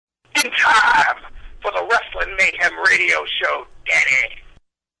in time for the Wrestling Mayhem Radio Show, Danny.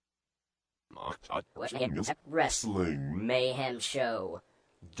 Wrestling Mayhem Show.com.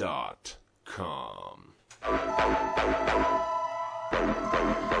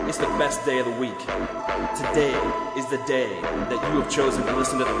 It's the best day of the week. Today is the day that you have chosen to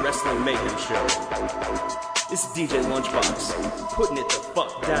listen to the Wrestling Mayhem Show. This is DJ Lunchbox, putting it the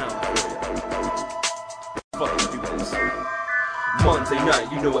fuck down for you. Fucking do this. Monday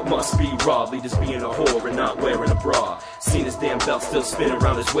night, you know it must be raw. Leaders being a whore and not wearing a bra. Seen his damn belt still spinning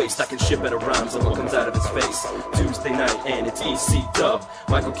around his waist. I can shit better rhymes than what comes out of his face. Tuesday night and it's EC Dub.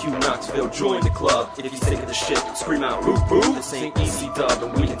 Michael Q Knoxville join the club. If you think of the shit, scream out boo boo. This ain't EC Dub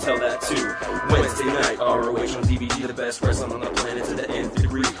and we can tell that too. Wednesday night, ROH on DVD, the best wrestling on the planet to the nth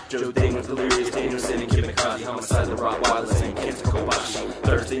degree. Joe Damon's Delirious, Danielson and Kid McCarthy, Homicide, The Rottweilers and Kenta Kobashi.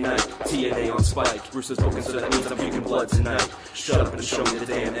 Thursday night, TNA on Spike. Bruce is spoken, so that means I'm puking blood tonight. Shut up and show me the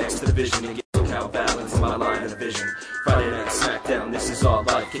damn X division and get SoCal balance in my line of vision. Friday night SmackDown, this is all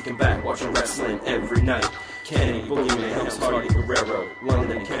life. Kicking back, watching wrestling every night. Kenny, Boogeyman, Helms, Hardy, Guerrero,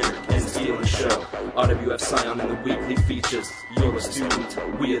 London, Kendrick, and stealing the show. RWF Scion in the weekly features. You're a student,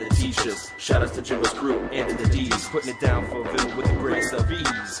 we are the teachers. Shout out to Jimbo's crew and to the D's, putting it down for Vim with the grace of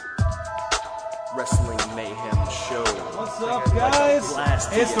ease. Wrestling Mayhem Show. What's up, guys?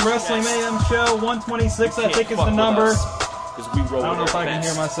 It's the Wrestling Mayhem Show. 126, I think, is the number. I don't know if I can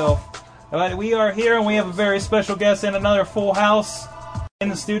hear myself. But we are here, and we have a very special guest and another full house. In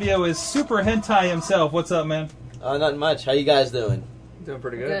the studio is Super Hentai himself. What's up, man? Not much. How you guys doing? Doing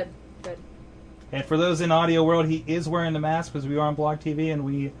pretty good. Good. And for those in audio world, he is wearing the mask because we are on Blog TV, and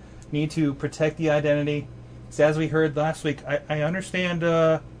we need to protect the identity. So as we heard last week, I understand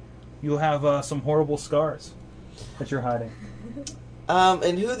you have some horrible scars that you're hiding.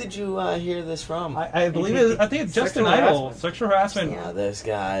 And who did you hear this from? I believe I think it's Justin Idol. Sexual harassment. Yeah, those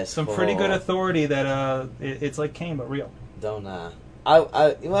guys. Some pretty good authority that it's like Kane, but real. Don't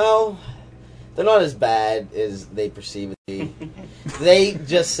well, they're not as bad as they perceive it to be. They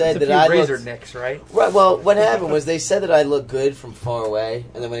just said that I razor nicks, right? Right. Well, what happened was they said that I looked good from far away,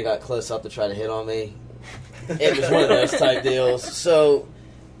 and then when it got close up to try to hit on me, it was one of those type deals. So,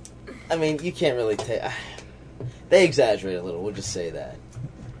 I mean, you can't really take. They exaggerate a little, we'll just say that.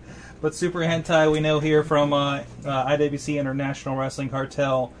 But Super Hentai, we know here from IWC International Wrestling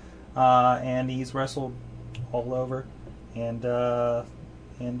Cartel, and he's wrestled all over. And well,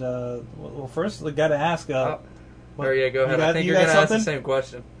 first, we got to ask. Go ahead. I think you're going to ask the same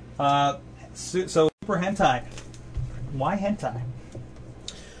question. So, Super Hentai. Why hentai?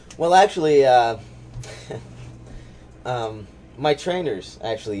 Well, actually, my trainers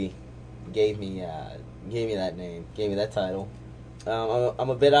actually gave me that name, gave me that title. I'm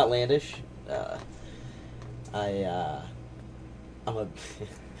a bit outlandish.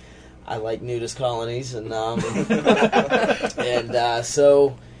 I like nudist colonies, and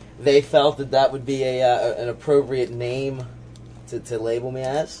so they felt that would be an appropriate name to label me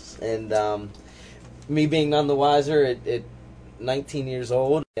as. And me being none the wiser at 19 years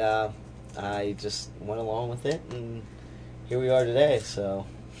old, I just went along with it, and here we are today. So.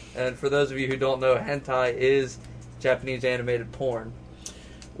 And for those of you who don't know, hentai is Japanese animated porn.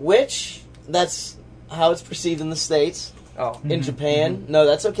 Which, that's how it's perceived in the States. Oh. In Japan, no,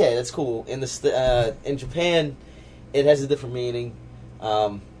 that's okay, that's cool. In Japan, it has a different meaning.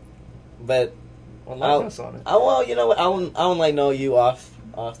 But Enlighten us on it. Well, you know what, I'll like know you off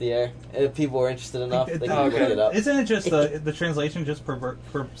the air. If people are interested enough, they can look it up. Isn't it just the translation just for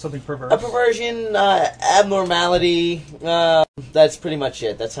something perverse? A perversion, abnormality. That's pretty much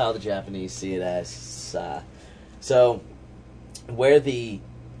it. That's how the Japanese see it as. So, where the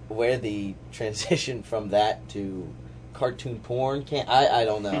transition from that to cartoon porn I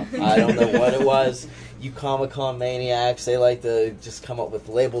don't know. I don't know what it was. You Comic-Con maniacs, they like to just come up with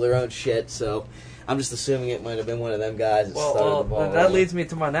label their own shit. So. I'm just assuming it might have been one of them guys that started the ball. That leads me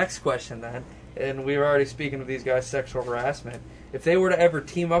to my next question then. And we were already speaking of these guys' sexual harassment. If they were to ever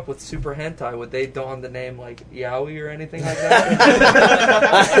team up with Super Hentai, would they don the name like Yowie or anything like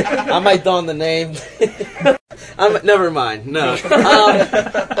that? I might don the name. Never mind. No.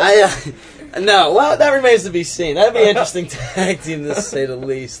 No. Well, that remains to be seen. That'd be an interesting tag team, to say the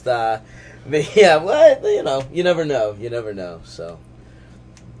least. But yeah, well, you never know. You never know. So.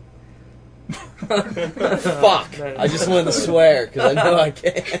 Fuck! I just wanted to swear because I know I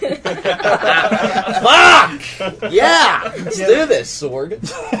can. Fuck! Yeah! Let's do this, Sorg.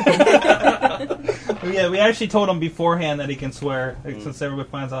 Yeah, we actually told him beforehand that he can swear, since everybody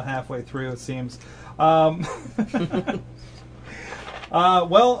finds out halfway through, it seems.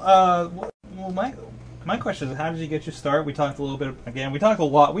 My question is, how did you get your start? We talked a little bit, again, we talked a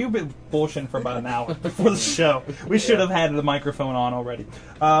lot. We've been bullshitting for about an hour before the show. We should have had the microphone on already.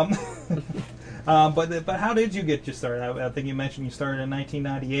 But how did you get your start? I think you mentioned you started in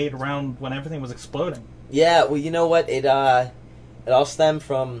 1998, around when everything was exploding. Yeah, well, you know what? It all stemmed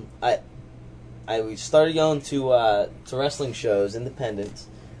from we started going to wrestling shows, independent,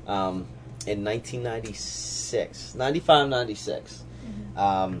 in 1996, 95, 96.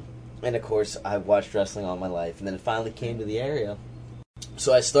 And of course, I watched wrestling all my life, and then it finally came to the area.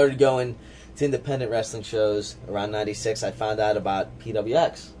 So I started going to independent wrestling shows around 96. I found out about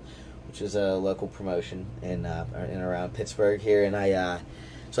PWX, which is a local promotion in around Pittsburgh here, and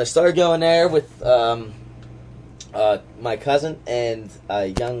so I started going there with my cousin and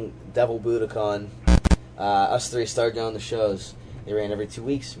young Devil Budokan. Us three started going to shows. They ran every 2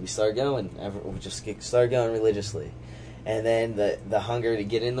 weeks. We started going. We just started going religiously, and then the hunger to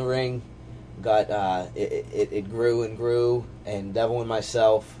get in the ring got it grew and grew. And Devil and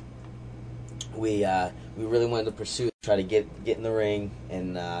myself, we really wanted to pursue, try to get in the ring,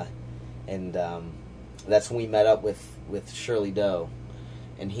 and that's when we met up with Shirley Doe,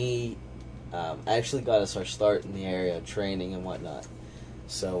 and he actually got us our start in the area of training and whatnot.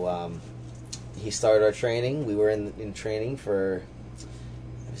 So he started our training. We were in training for,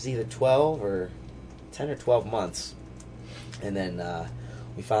 it was either 10 or 12 months, and then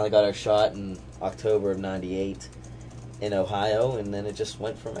we finally got our shot in October of '98 in Ohio, and then it just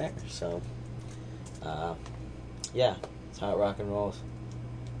went from there. So yeah, that's how it rock and rolls.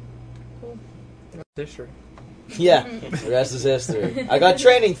 Cool. History. Yeah, the rest is history. I got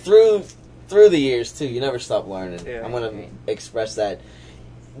training through the years too. You never stop learning. Yeah. I'm gonna express that.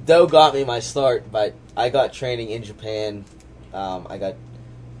 Doe got me my start, but I got training in Japan. I got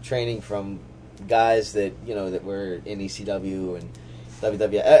training from guys that were in ECW and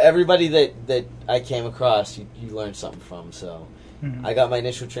WWF. Everybody that I came across, you learned something from. So I got my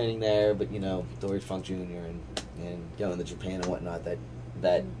initial training there, but Dory Funk Jr. and going to Japan and whatnot,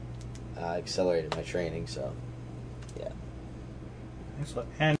 that accelerated my training. So yeah. Excellent.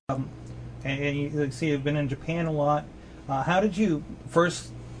 And you see, you've been in Japan a lot. How did you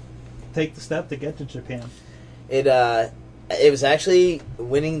first take the step to get to Japan? It was actually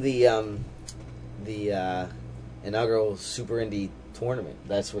winning the inaugural Super Indie tournament.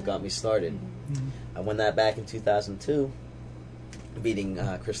 That's what got me started. I won that back in 2002, beating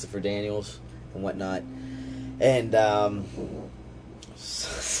Christopher Daniels and whatnot. And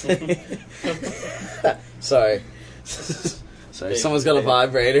sorry. Sorry, someone's got a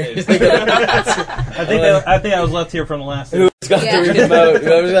vibrator. I think I was left here from the last. Whoever's got the remote?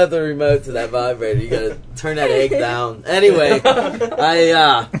 Whoever's got the remote to that vibrator? You gotta turn that egg down. Anyway,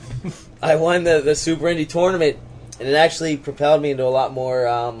 I won the Super Indie tournament, and it actually propelled me into a lot more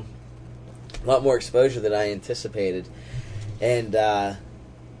exposure than I anticipated. And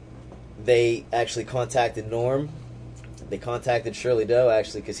they actually contacted Norm. They contacted Shirley Doe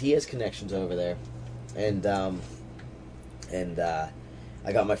actually because he has connections over there, and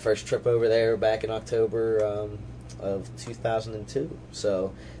I got my first trip over there back in October of 2002.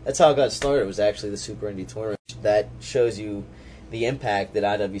 So that's how I got started. It was actually the Super Indie tournament. That shows you the impact that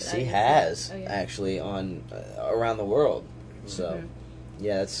IWC has actually on around the world. So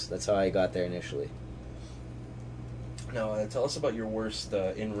yeah, that's how I got there initially. Now, tell us about your worst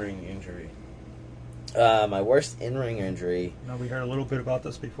in-ring injury. My worst in-ring injury. We heard a little bit about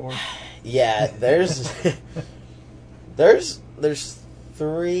this before. Yeah, there's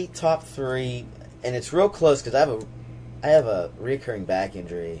top three, and it's real close because I have a recurring back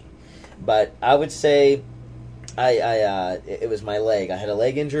injury, but I would say it was my leg. I had a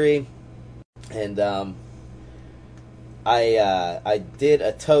leg injury, and I did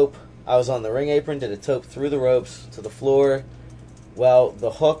a tope. I was on the ring apron, did a tope through the ropes to the floor. Well,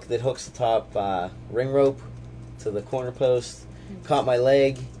 the hook that hooks the top ring rope to the corner post caught my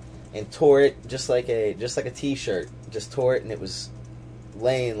leg and tore it just like a t-shirt. Just tore it, and it was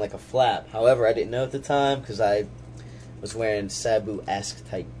laying like a flap. However, I didn't know at the time because I was wearing Sabu-esque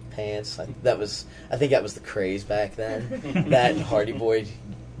type pants. I think that was the craze back then. That and Hardy Boy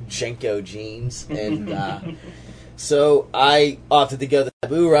Jenko jeans, and so I opted to go the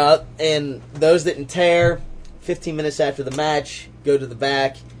Sabu route. And those didn't tear. 15 minutes after the match, go to the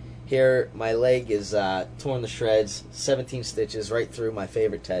back. Here, my leg is torn to shreds. 17 stitches right through my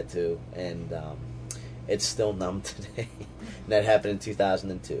favorite tattoo, and it's still numb today. And that happened in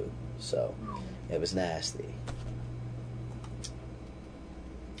 2002, so it was nasty.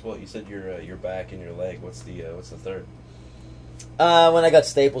 Well, you said your back and your leg. What's the third? When I got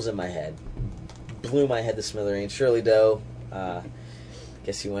staples in my head, blew my head to smithereens. Shirley Doe,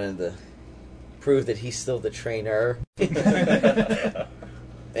 guess you wanted to prove that he's still the trainer.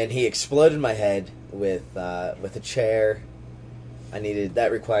 And he exploded my head with a chair.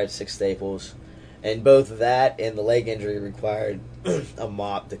 That required 6 staples, and both that and the leg injury required a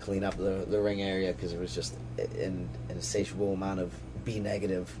mop to clean up the ring area because it was just an insatiable amount of B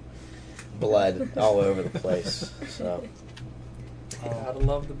negative blood all over the place. So Gotta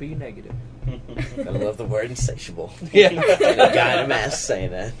love the B negative. I love the word insatiable. Yeah. And a guy in a mask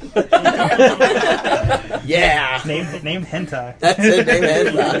saying that. Yeah. Named hentai. That's it,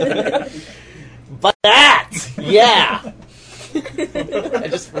 name. But that, yeah. I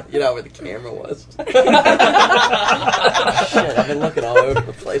just forget where the camera was. Shit, I've been looking all over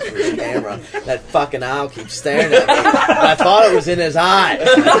the place for the camera. That fucking owl keeps staring at me. And I thought it was in his eye.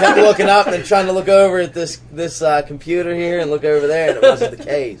 I kept looking up and trying to look over at this computer here and look over there, and it wasn't the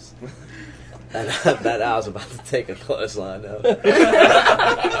case. And that owl's about to take a clothesline out.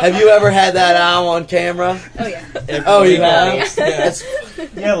 Have you ever had that owl on camera? Oh, yeah. Oh, you have? Yeah. That's-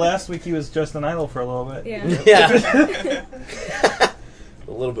 Yeah, last week he was just an idol for a little bit. Yeah. Yeah.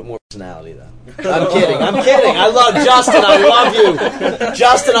 A little bit more personality, though. I'm kidding. I love Justin. I love you.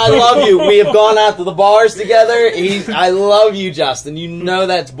 Justin, I love you. We have gone out to the bars together. I love you, Justin. You know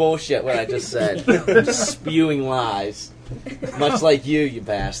that's bullshit, what I just said. I'm just spewing lies. Much like you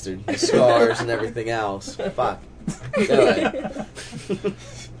bastard. The scars and everything else. Fuck. Go ahead.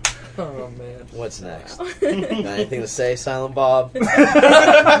 Oh, man. What's next? Got anything to say, Silent Bob?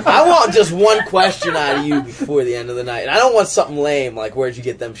 I want just one question out of you before the end of the night. And I don't want something lame like, where'd you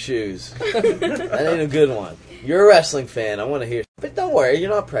get them shoes? That ain't a good one. You're a wrestling fan. I want to hear. But don't worry, you're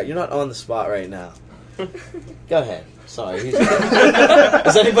not on the spot right now. Go ahead. Sorry. Is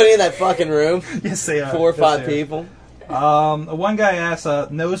anybody in that fucking room? Yes, they are. 4 or 5 Yes, they are. people? One guy asked,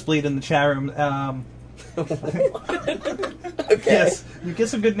 Nosebleed in the chat room. Okay. Yes, you get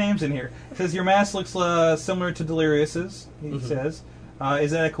some good names in here. It says your mask looks similar to Delirious's. He says,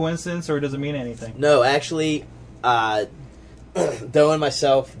 is that a coincidence or does it mean anything? No, actually, Doe and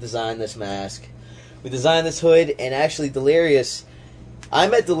myself designed this mask. We designed this hood, and actually, Delirious. I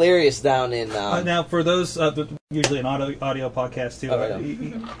met Delirious down in. Now, for those usually an audio podcast too. Oh, right.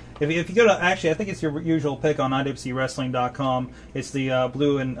 If you go to I think it's your usual pick on IWCWrestling.com. It's the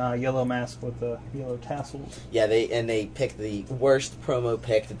blue and yellow mask with the yellow tassels. Yeah, they picked the worst promo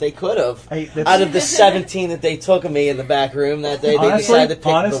pick that they could have. That's- Out of the 17 that they took of me in the back room that day, they decided to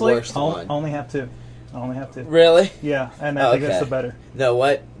pick the worst one. I only have 2. I only have 2. Really? Yeah, and I think Okay. that's the better. No,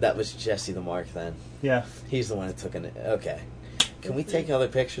 what? That was Jesse the Mark then. Yeah. He's the one that took it. Okay. Can we take other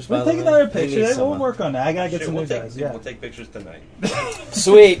pictures? We'll by the take way? another We picture. need We'll someone. work on that. I gotta get Shit, some we'll new take, guys. Yeah. We'll take pictures tonight.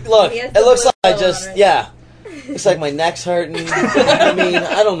 Sweet. Look, He has it the looks like blue I pillow just, on, right? yeah. It's like my neck's hurting. I mean,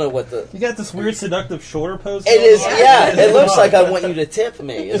 I don't know what the... You got this weird seductive shoulder pose. It is, going on. yeah. It looks like I want you to tip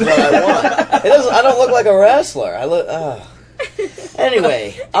me. Is what I want. It doesn't. I don't look like a wrestler. I look.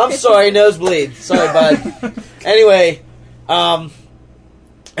 Anyway, I'm sorry. Nosebleed. Sorry, bud. Anyway,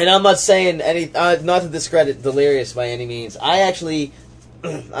 and I'm not saying any. Not to discredit Delirious by any means. I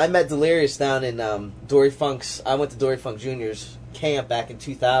met Delirious down in Dory Funk's. I went to Dory Funk Jr.'s camp back in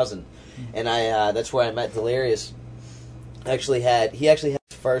 2000, and that's where I met Delirious. He actually had his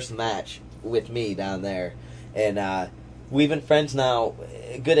first match with me down there, and we've been friends now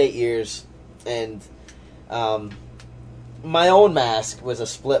a good 8 years. And my own mask was a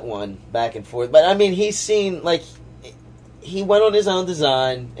split one back and forth, but I mean he's seen he went on his own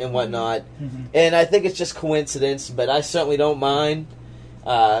design and whatnot, and I think it's just coincidence. But I certainly don't mind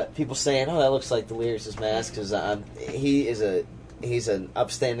people saying, "Oh, that looks like Delirious's mask," because he's an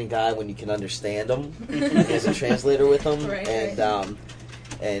upstanding guy when you can understand him. He has a translator with him, Right,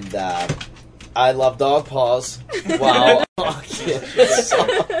 and I love dog paws. Wow.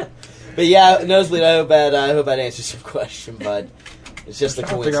 But yeah, Nosebleed, I hope that answers your question, bud. It's just a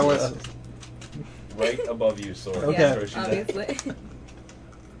Trying to figure out coincidence. Right above you, Sora. Okay. Yeah, That's where she's at. obviously.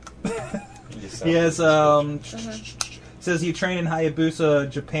 You sound He has, like says you train in Hayabusa,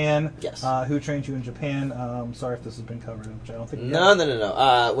 Japan. Yes. Who trained you in Japan? Sorry if this has been covered, which I don't think.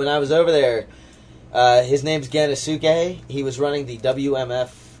 No. When I was over there, his name's Ganasuke. He was running the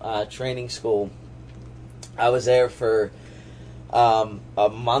WMF training school. I was there for a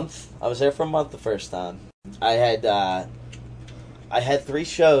month. I was there for a month the first time. I had 3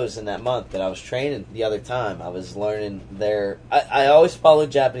 shows in that month that I was training the other time. I was learning there. I always followed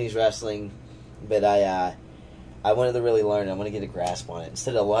Japanese wrestling, but I wanted to really learn. I want to get a grasp on it.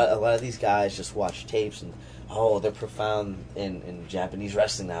 Instead, a lot of these guys just watch tapes and they're profound in Japanese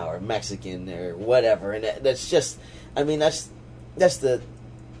wrestling now, or Mexican, or whatever. And that's just, I mean, that's the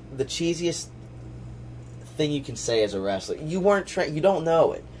cheesiest thing you can say as a wrestler. You weren't trained. You don't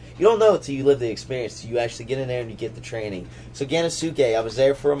know it. You don't know it till you live the experience, till you actually get in there and you get the training. So Ganosuke, I was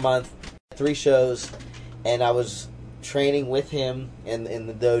there for a month, 3 shows, and I was training with him in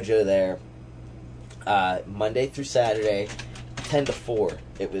the dojo there, Monday through Saturday, 10 to 4.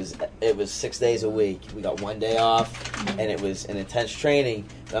 It was 6 days a week. We got 1 day off, and it was an intense training.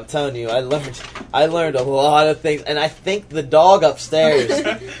 And I'm telling you, I learned a lot of things, and I think the dog upstairs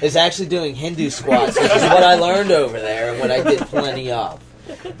is actually doing Hindu squats, which is what I learned over there and what I did plenty of.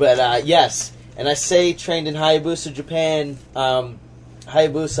 But yes, and I say trained in Hayabusa, Japan.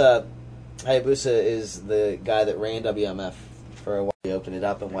 Hayabusa is the guy that ran WMF for a while. He opened it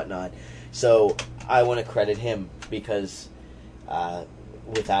up and whatnot. So I want to credit him because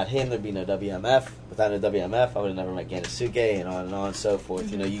without him, there'd be no WMF. Without no WMF, I would have never met Ganosuke, and on and so forth.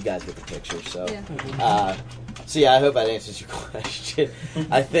 Mm-hmm. You know, you guys get the picture. So, Yeah. so yeah, I hope that answers your question.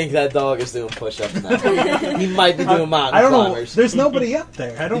 I think that dog is doing push-ups now. He might be doing mountain I don't know. climbers. There's nobody up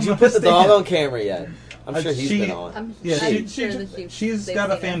there. I don't Did you put the understand. dog on camera yet? I'm sure he's She- been on. I'm, Yeah, I'm she sure that she's they've got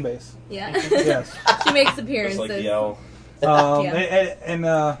a seen fan it. base. Yeah. Yes. She makes Just appearances. like the owl.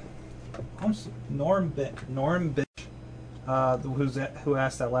 Yeah. Norm Bitch, who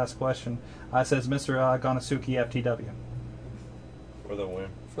asked that last question, says Mr. Ganosuke FTW. For the win.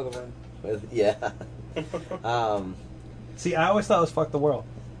 For the win. Yeah. See, I always thought it was fuck the world.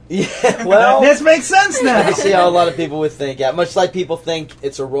 Yeah, well, This makes sense I now. can see how a lot of people would think. Yeah, much like people think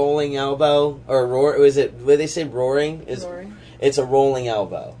it's a rolling elbow or a roar. Is it? Would they say roaring? Roaring. It's a rolling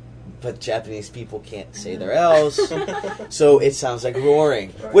elbow, but Japanese people can't say their L's, so it sounds like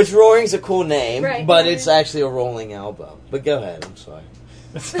roaring. Which roaring's a cool name, Right. but it's actually a rolling elbow. But go ahead. I'm sorry.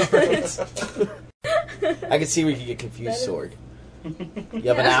 I can see where you could get confused, Sorg. You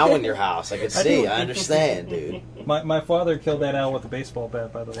have an owl in your house. I can see. I understand, dude. My father killed that owl with a baseball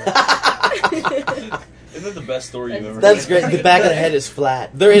bat, by the way. Isn't that the best story you've ever That's heard? great. The back of the head is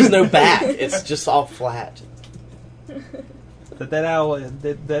flat. There is no back. It's just all flat. That owl,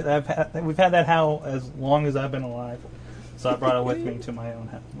 we've had that owl as long as I've been alive, so I brought it with me to my own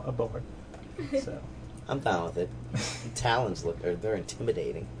abode. So I'm down with it. The talons they're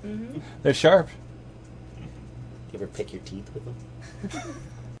intimidating. Mm-hmm. they're sharp. You ever pick your teeth with them? I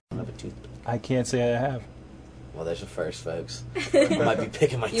don't have a toothpick. I can't say I have. Well, there's a first, folks. I might be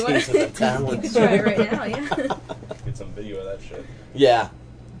picking my You teeth wanna- with them You can talons. try it right now, yeah. Get some video of that shit. Yeah.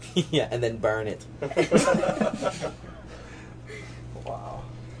 Yeah, and then burn it. Wow.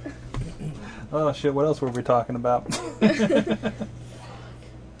 Oh shit! What else were we talking about?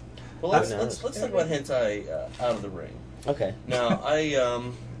 Well, let's talk about hentai out of the ring. Okay. Now, I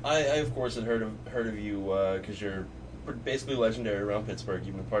of course had heard of you because you're basically legendary around Pittsburgh.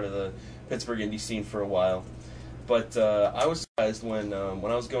 You've been part of the Pittsburgh indie scene for a while. But I was surprised when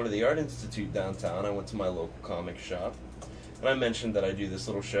I was going to the Art Institute downtown. I went to my local comic shop, and I mentioned that I do this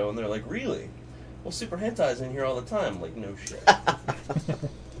little show, and they're like, "Really? Well, Super Hentai's in here all the time." I'm like, no shit.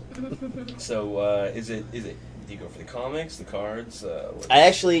 So, is it? Do you go for the comics, the cards? I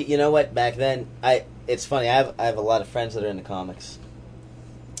actually, you know what? Back then, it's funny. I have a lot of friends that are into comics,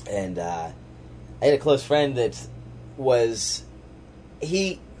 and I had a close friend that was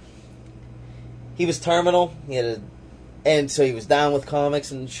he was terminal. And so he was down with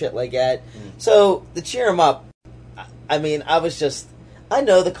comics and shit like that. So to cheer him up, I mean, I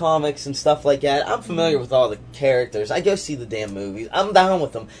know the comics and stuff like that. I'm familiar with all the characters. I go see the damn movies. I'm down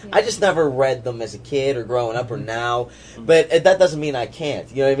with them. I just never read them as a kid or growing up or now. But that doesn't mean I can't.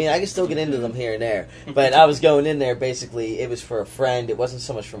 You know what I mean? I can still get into them here and there. But I was going in there, basically, it was for a friend. It wasn't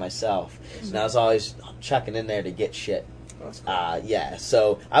so much for myself. And I was always checking in there to get shit. That's cool. Yeah,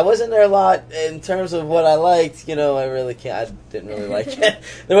 so I was in there a lot in terms of what I liked. You know, I didn't really like it.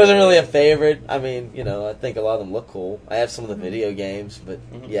 There wasn't really a favorite. I mean, you know, I think a lot of them look cool. I have some of the video games, but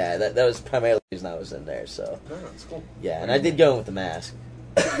yeah, that was primarily the reason I was in there. So Oh, that's cool. yeah, and I did go in with the mask.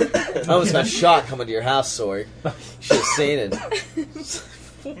 I almost got shot coming to your house, Sorg. You should have seen it.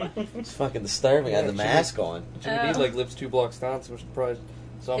 It's fucking disturbing. I had the mask on. Jimmy D lives 2 blocks down, so I'm surprised.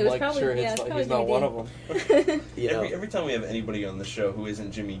 So It I'm was like probably- sure yeah, he's it's not probably one Jimmy of them. You know, Every time we have anybody on the show who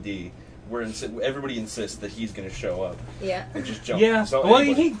isn't Jimmy D, everybody insists that he's going to show up Yeah. and just jump. Yeah. So Well,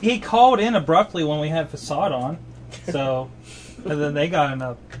 anybody- he called in abruptly when we had Facade on, so and then they got in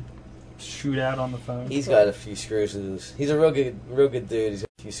a shootout on the phone. he's got a few screws loose. He's a real good dude. He's got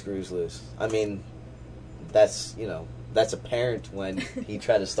a few screws loose. I mean, that's apparent when he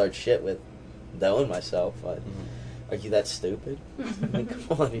tried to start shit with Doe and myself. Are you that stupid? I mean,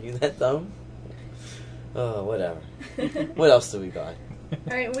 come on, are you that dumb? Oh, whatever. What else do we got?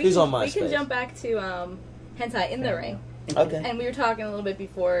 All right, Who's on we can MySpace? jump back to hentai in the ring. Okay. And we were talking a little bit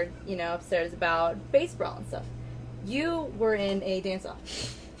before, upstairs about base brawl and stuff. You were in a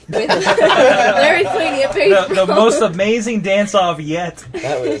dance-off. with Larry Sweeney at baseball. The most amazing dance-off yet.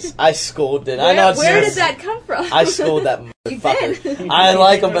 That was, I schooled it. Where did that come from? I schooled that You motherfucker. did. I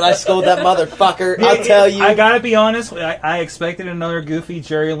like him, but I schooled that motherfucker. I'll tell you. I gotta be honest. I expected another goofy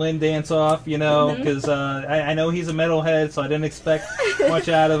Jerry Lynn dance-off, because I know he's a metalhead, so I didn't expect much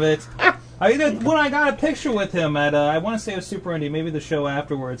out of it. When I got a picture with him at, I want to say it was Super Indie, maybe the show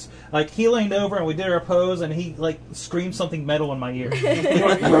afterwards. Like, he leaned over and we did our pose, and he, like, screamed something metal in my ear.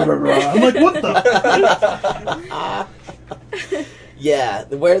 I'm like, what the? Yeah,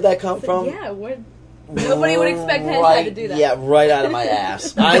 where did that come from? Yeah, nobody would expect Hentai to do that. Yeah, right out of my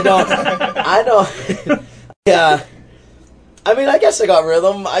ass. I don't. Yeah. I mean, I guess I got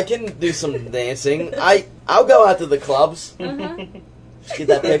rhythm. I can do some dancing. I'll go out to the clubs. Get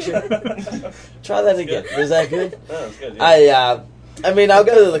that picture? Try that again. Was that good? Oh, that's good. Yeah. I mean, I'll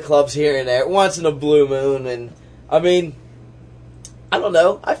go to the clubs here and there, once in a blue moon, and I mean, I don't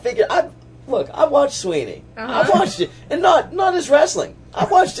know. I figured, I watched Sweeney. I watched it, and not his wrestling. I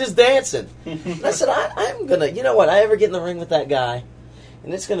watched his dancing. And I said, I'm gonna, you know what? I ever get in the ring with that guy,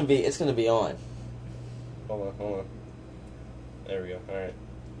 and it's gonna be on. Hold on. There we go. All right.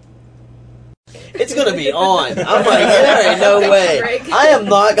 It's gonna be on. I'm like, there ain't no way. I am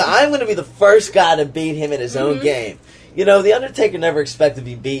not. I'm gonna be the first guy to beat him in his own game. You know, the Undertaker never expected to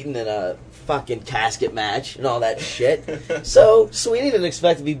be beaten in a fucking casket match and all that shit. So Sweeney didn't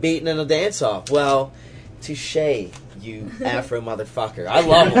expect to be beaten in a dance-off. Well, touche, you Afro motherfucker. I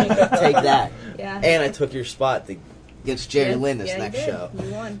love him. Take that. Yeah. And I took your spot against Jerry Lynn this next show.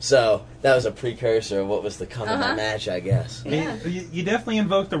 You won. So that was a precursor of what was to come in that match, I guess. Yeah. You definitely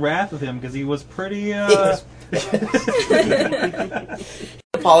invoked the wrath of him because he was pretty.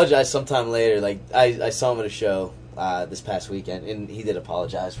 Apologized sometime later. Like I saw him at a show this past weekend, and he did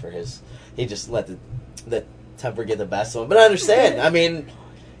apologize for he just let the temper get the best of him. But I understand. I mean,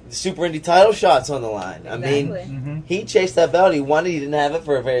 the Super Indie title shot's on the line. I mean, he chased that belt. He won it. He didn't have it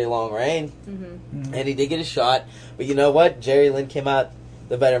for a very long reign, and he did get a shot. But you know what? Jerry Lynn came out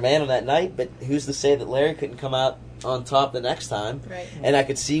the better man on that night. But who's to say that Larry couldn't come out on top the next time? Right. And I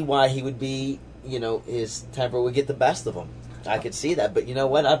could see why he would be. You know, his temper would get the best of him. I could see that. But you know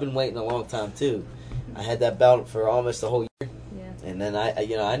what? I've been waiting a long time too. I had that belt for almost a whole year. And then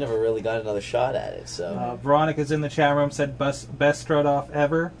I never really got another shot at it. So Veronica's in the chat room, said best strut off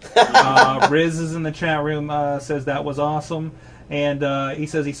ever. Riz is in the chat room, says that was awesome, and he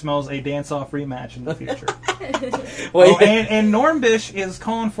says he smells a dance-off rematch in the future. And Normbish is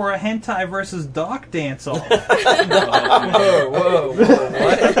calling for a hentai versus Doc dance-off. Whoa,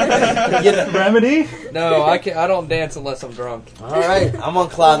 what? Remedy? No, I don't dance unless I'm drunk. All right, I'm on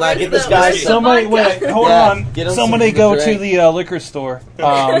cloud nine. Get this guy Somebody, wait, hold on. Somebody go to the liquor store.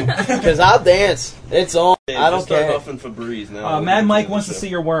 Because I'll dance. It's on. I don't care. Off in Febreze now. Mad Mike wants to see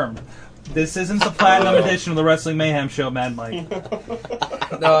your worm. This isn't the platinum edition of the Wrestling Mayhem show, Mad Mike.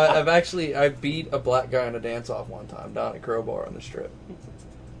 No, I beat a black guy in a dance-off one time down at Crowbar on the Strip.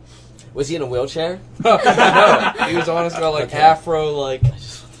 Was he in a wheelchair? No, he was honest about like afro, like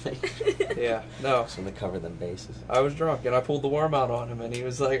yeah, no. Just want to cover them bases. I was drunk and I pulled the worm out on him, and he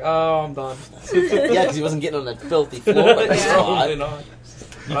was like, "Oh, I'm done." Yeah, because he wasn't getting on that filthy floor like I saw. Totally not.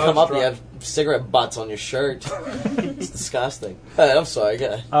 You come up, you have cigarette butts on your shirt. It's disgusting. Hey, I'm sorry, go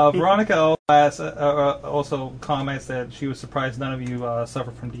ahead. Veronica also comments that she was surprised none of you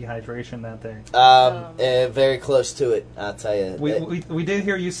suffered from dehydration that day. Very close to it, I'll tell you. We did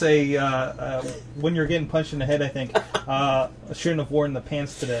hear you say when you're getting punched in the head, I think, I shouldn't have worn the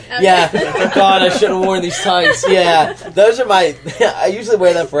pants today. Yeah, God, I should have worn these tights. Yeah, those are my. I usually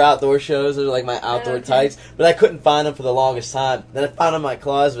wear them for outdoor shows. They're like my outdoor tights, but I couldn't find them for the longest time. Then I found them in my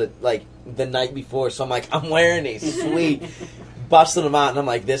closet like the night before, so I'm like, I'm wearing these, sweet. Busting them out, and I'm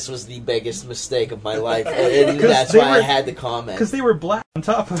like, this was the biggest mistake of my life, and that's why I had to comment. Because they were black on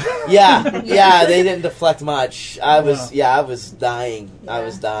top of it. Yeah, they didn't deflect much. I was dying. Yeah. I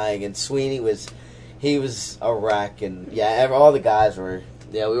was dying, and Sweeney was a wreck, and all the guys were.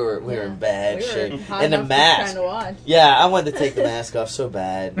 Yeah, we were in bad shape. And the mask. Yeah, I wanted to take the mask off so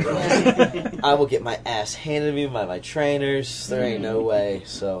bad. I will get my ass handed to me by my trainers. There ain't no way.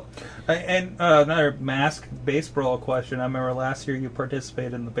 So. And another mask baseball question. I remember last year you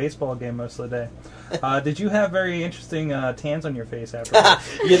participated in the baseball game most of the day. Did you have very interesting tans on your face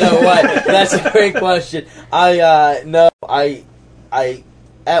afterwards? You know what? That's a great question. When I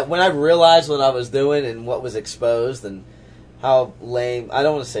realized what I was doing and what was exposed and how lame, I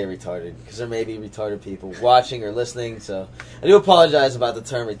don't want to say retarded, because there may be retarded people watching or listening, so I do apologize about the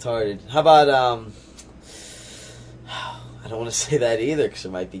term retarded. How about, I don't want to say that either because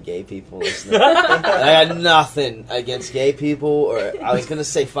there might be gay people listening. I got nothing against gay people, or I was going to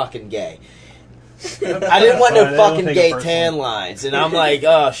say fucking gay. I didn't want no fucking gay tan lines, and I'm like,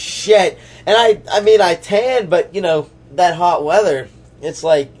 oh shit. And I mean, I tan, but you know, that hot weather, it's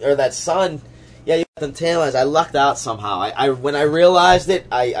like, or that sun, yeah, you got them tan lines. I lucked out somehow. I when I realized it,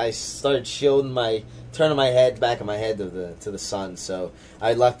 I started turning my head back of my head to the sun. So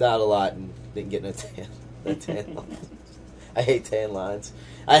I lucked out a lot and didn't get no tan lines. I hate tan lines.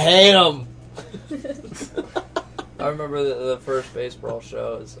 I hate them. I remember the first baseball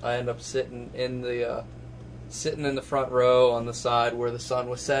shows. I ended up sitting in the front row on the side where the sun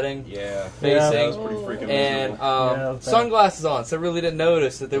was setting. Yeah, facing. That was pretty freaking and miserable. sunglasses on, so I really didn't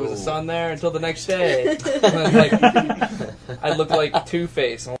notice that there was a sun there until the next day. And then, like, I looked like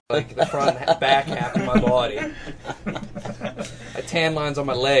Two-Face on like the front back half of my body. I tan lines on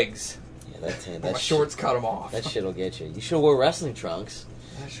my legs. Yeah, that my shorts cut them off. That shit'll get you. You should have wore wrestling trunks.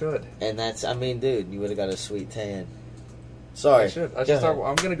 I should. And I mean, dude, you would have got a sweet tan. Sorry. I should.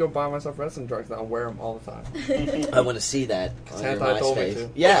 I'm going to go buy myself wrestling trunks now and wear them all the time. I want to see that on your Hentai told me MySpace. to.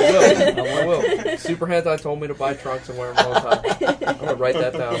 Yeah. I will. Super Hentai told me to buy trunks and wear them all the time. I'm going to write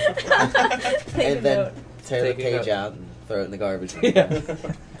that down. And then tear the Take a page note. out and throw it in the garbage. Yeah.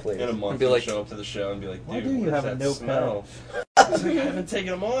 Please. In a month, Be like- show up to the show and be like, Why dude, do you what have is a that notepad? smell? He's like, I haven't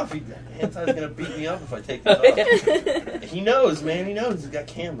taken them off. Hentai's gonna beat me up if I take that off. He knows, man. He knows. He's got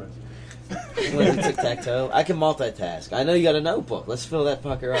cameras. You want to do tic-tac-toe? I can multitask. I know you got a notebook. Let's fill that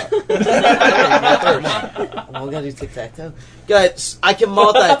fucker up. Well, we gotta do tic-tac-toe. Guys, I can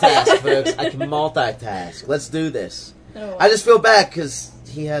multitask, folks. I can multitask. Let's do this. Oh, I just feel bad because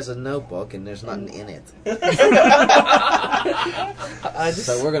he has a notebook and there's nothing in it.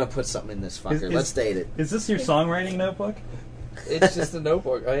 So we're gonna put something in this fucker. Let's date it. Is this your songwriting notebook? It's just a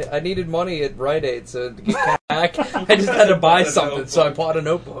notebook. I needed money at Rite Aid, so to get back, I just had to buy something, so I bought a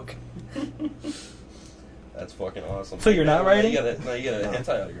notebook. That's fucking awesome. So you're not writing? You got a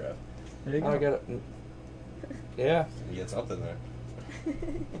hentai autograph. There you go. I got it. Yeah. You get something there.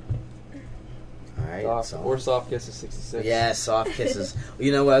 Alright, so. Or Soft Kisses 66. Yeah, soft kisses.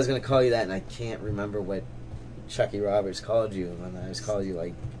 You know what? I was going to call you that, and I can't remember what Chucky Roberts called you. And I just called you,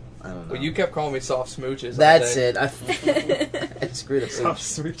 like, I don't know. Well, you kept calling me Soft Smooches. That's it. I screw the Soft pooch.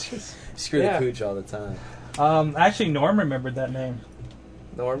 switches. Screw the pooch all the time. Actually, Norm remembered that name.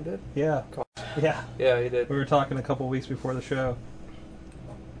 Norm did? Yeah. Yeah. Yeah, he did. We were talking a couple weeks before the show.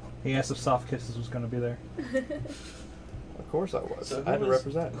 He asked if Soft Kisses was going to be there. Of course I was. So I had to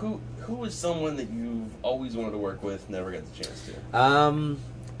represent. Who was someone that you've always wanted to work with, never got the chance to?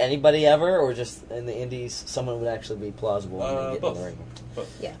 Anybody ever, or just in the indies, someone would actually be plausible when they get both. in the ring?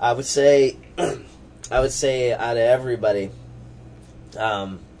 Both. Yeah. I would say out of everybody,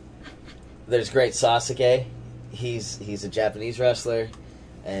 there's great Sasuke. He's a Japanese wrestler,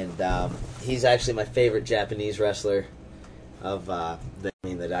 and he's actually my favorite Japanese wrestler of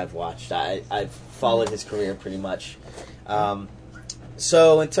that I've watched. I've followed his career pretty much.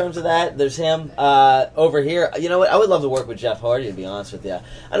 So in terms of that, there's him. Over here, you know what? I would love to work with Jeff Hardy, to be honest with you.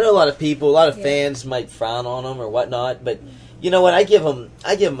 I know a lot of people, a lot of fans might frown on him or whatnot, but you know what? I give him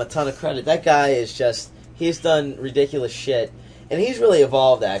a ton of credit. That guy is he's done ridiculous shit, and he's really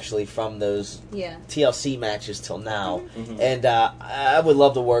evolved actually from those TLC matches till now. Mm-hmm. And I would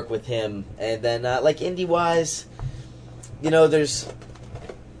love to work with him. And then like indie wise, you know,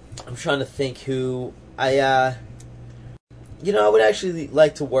 I'm trying to think who I would actually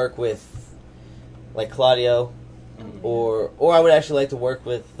like to work with, like Claudio, or I would actually like to work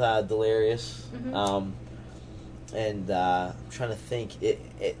with Delirious. I'm trying to think.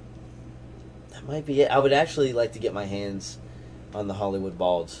 That might be it. I would actually like to get my hands on the Hollywood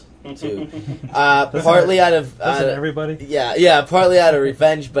Balds too. Partly out of everybody. Yeah, partly out of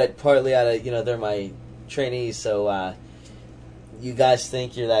revenge, but partly out of they're my trainees. So you guys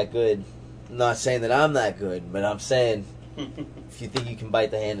think you're that good? I'm not saying that I'm that good, but I'm saying. If you think you can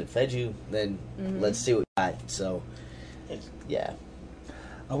bite the hand that fed you, then let's see what we got. So, yeah.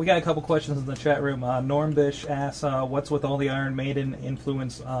 We got a couple questions in the chat room. Norm Bish asks, what's with all the Iron Maiden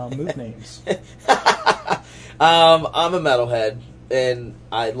influence move names? I'm a metalhead, and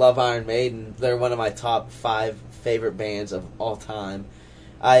I love Iron Maiden. They're one of my top 5 favorite bands of all time.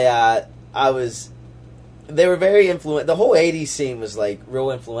 They were very influential. The whole 80s scene was, like,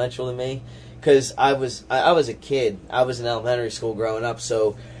 real influential to me. Because I was a kid. I was in elementary school growing up,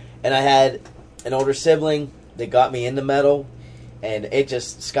 and I had an older sibling that got me into metal, and it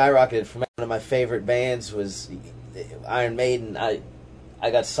just skyrocketed from one of my favorite bands was Iron Maiden. I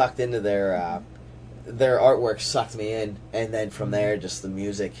got sucked into their artwork, sucked me in, and then from there, just the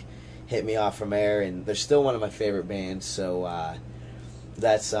music hit me off from air, and they're still one of my favorite bands. So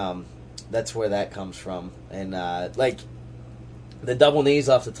that's where that comes from. And like the Double Knees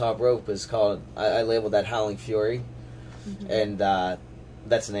Off the Top Rope is called. I labeled that Howling Fury, and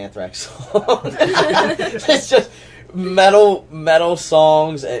that's an Anthrax song. It's just metal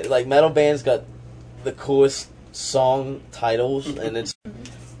songs. Like metal bands got the coolest song titles, and it's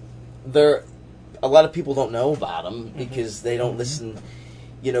a lot of people don't know about them because they don't listen.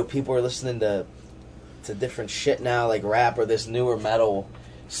 You know, people are listening to different shit now, like rap or this newer metal.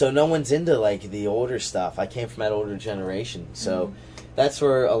 So no one's into like the older stuff. I came from that older generation, so that's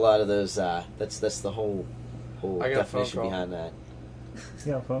where a lot of those. That's the whole definition behind that.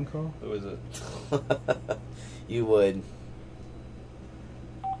 You got a phone call? Who is it? You would.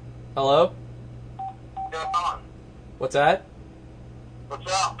 Hello? What's going on? What's that?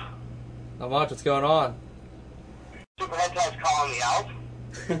 What's up? Not much. What's going on? Super Hentai's calling me out.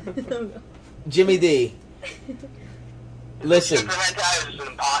 Jimmy D. Listen. Super Hentai is an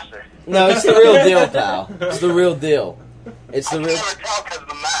imposter. No, it's the real deal, pal. It's the real deal. It's the I can real. never tell because of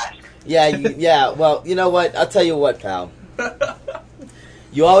the mask. Yeah, yeah. Well, you know what? I'll tell you what, pal.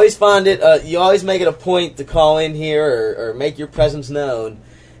 You always find it. You always make it a point to call in here or make your presence known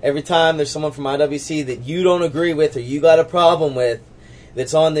every time there's someone from IWC that you don't agree with or you got a problem with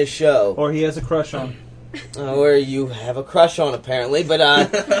that's on this show, or he has a crush on, or you have a crush on, apparently. But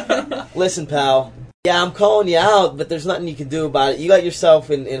listen, pal. Yeah, I'm calling you out, but there's nothing you can do about it. You got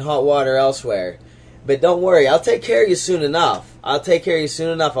yourself in hot water elsewhere. But don't worry, I'll take care of you soon enough. I'll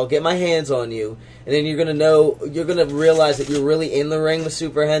get my hands on you, and then you're gonna realize that you're really in the ring with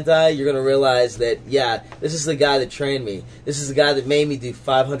Super Hentai. You're gonna realize that, yeah, this is the guy that trained me. This is the guy that made me do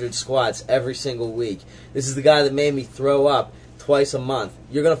 500 squats every single week. This is the guy that made me throw up twice a month.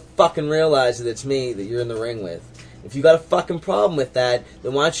 You're gonna fucking realize that it's me that you're in the ring with. If you got a fucking problem with that,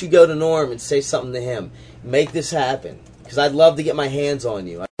 then why don't you go to Norm and say something to him? Make this happen. Because I'd love to get my hands on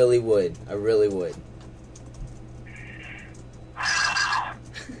you. I really would.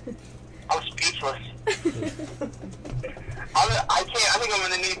 I'm speechless. I think I'm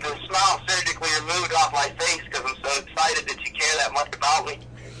going to need the smile surgically removed off my face because I'm so excited that you care that much about me.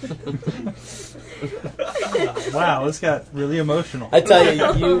 Wow, this got really emotional. I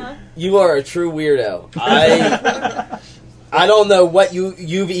tell you, you are a true weirdo. I don't know what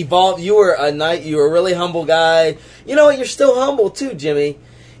you've evolved. You were a really humble guy. You know what? You're still humble too, Jimmy.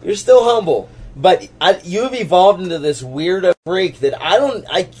 You're still humble. But you've evolved into this weirdo freak that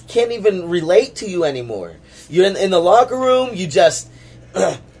I can't even relate to you anymore. You're in the locker room, you just,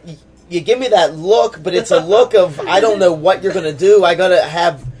 you give me that look, but it's a look of, I don't know what you're going to do. I got to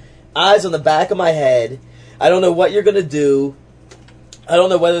have eyes on the back of my head. I don't know what you're going to do. I don't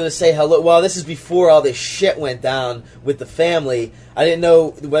know whether to say hello. Well, this is before all this shit went down with the family. I didn't know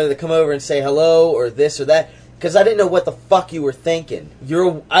whether to come over and say hello or this or that. Because I didn't know what the fuck you were thinking.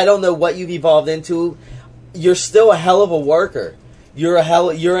 I don't know what you've evolved into. You're still a hell of a worker. You're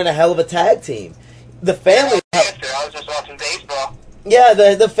in a hell of a tag team. The family. I was just watching baseball. Yeah,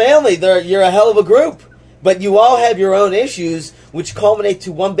 the family. You're a hell of a group. But you all have your own issues, which culminate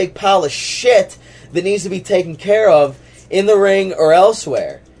to one big pile of shit that needs to be taken care of in the ring or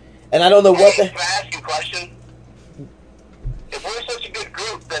elsewhere. And I don't know what the. Can I ask you a question? If we're such a good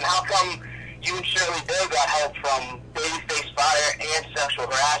group, then how come you and Shirley Doe got help from Babyface Fire and sexual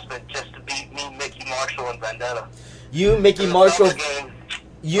harassment just to beat me, Mickey Marshall, and Vendetta? You, Mickey Marshall.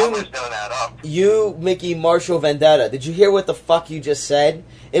 You, Mickey Marshall, Vendetta. Did you hear what the fuck you just said?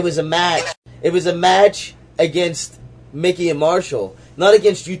 It was a match. It was a match against Mickey and Marshall, not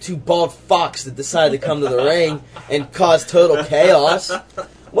against you two bald fucks that decided to come to the ring and cause total chaos.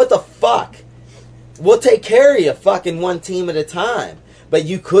 What the fuck? We'll take care of you fucking one team at a time. But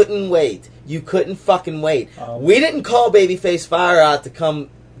you couldn't wait. You couldn't fucking wait. We didn't call Babyface Fire out to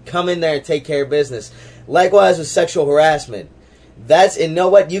come in there and take care of business. Likewise with sexual harassment. And you know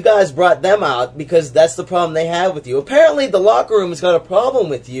what? You guys brought them out because that's the problem they have with you. Apparently the locker room has got a problem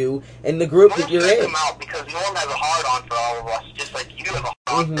with you and the group that you're in. Them out because Norm has a hard-on for all of us, just like you have a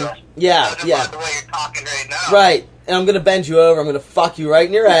hard-on for us. Yeah. The way you're talking right now. Right. And I'm going to bend you over. I'm going to fuck you right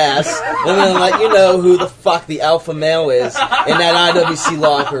in your ass. And I'm going to let you know who the fuck the alpha male is in that IWC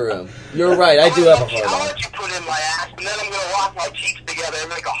locker room. You're right. I do have a hard-on. I'll let you put in my ass, and then I'm going to lock my cheeks together and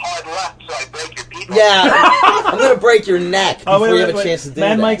make a hard left so I break your people. Yeah. I'm going to break your neck before you have a chance to do that.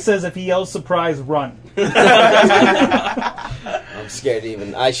 Man Mike says if he yells surprise, run. I'm scared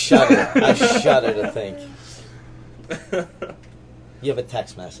even. I shudder to think. You have a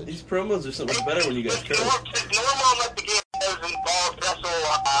text message. These promos are so much better when you guys turn. Norm won't let the game involved wrestle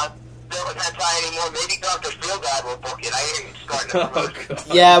Hentai anymore. Maybe maybe Dr. Feelgood will book it. I hear he's starting to promote it.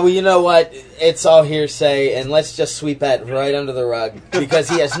 Yeah, well, you know what? It's all hearsay, and let's just sweep that right under the rug because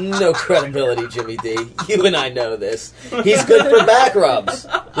he has no credibility, Jimmy D. You and I know this. He's good for back rubs.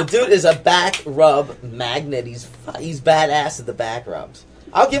 The dude is a back rub magnet. He's badass at the back rubs.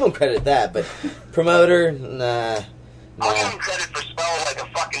 I'll give him credit at that, but promoter, nah. I'll give him credit for smelling like a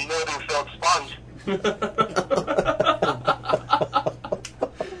fucking mildew-filled sponge.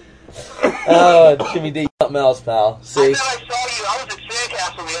 Oh, Jimmy D, something else, pal. See? I thought I saw you. I was at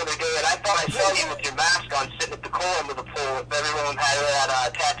Sandcastle the other day, and I thought I saw you with your mask on, sitting at the corner of the pool. If everyone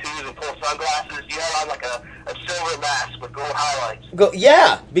had tattoos and pool sunglasses, you had on like a silver mask with gold highlights.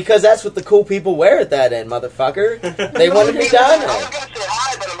 Yeah, because that's what the cool people wear at that end, motherfucker. They want to be down there. I was going to say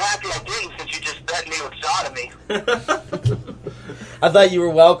hi, but I'm happy I didn't since you just threatened me with sodomy. I thought you were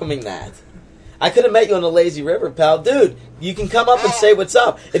welcoming that. I could have met you on the lazy river, pal. Dude, you can come up and say what's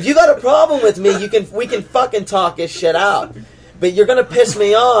up. If you got a problem with me, we can fucking talk this shit out. But you're gonna piss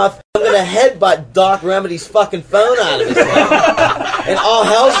me off. I'm gonna headbutt Doc Remedy's fucking phone out of his mouth. And all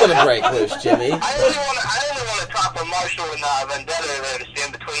hell's gonna break loose, Jimmy. I only want to talk with Marshall and Vendetta there to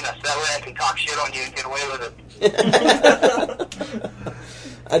stand between us. That way I can talk shit on you and get away with it.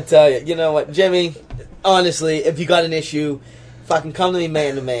 I tell you, you know what, Jimmy, honestly, if you got an issue, fucking come to me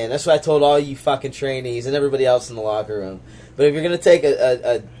man to man. That's what I told all you fucking trainees and everybody else in the locker room. But if you're going to take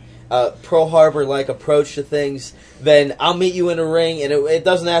a Pearl Harbor-like approach to things, then I'll meet you in a ring, and it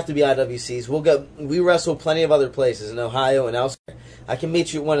doesn't have to be IWCs. We wrestle plenty of other places in Ohio and elsewhere. I can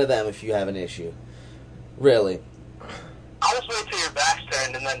meet you at one of them if you have an issue. Really. I'll just wait till your back's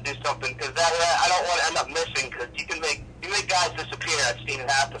turned and then do something, because that way I don't want to end up missing, because you make guys disappear. I've seen it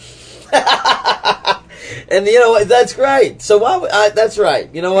happen. And you know what? That's great. So that's right.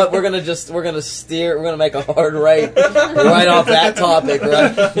 You know what? We're gonna make a hard right off that topic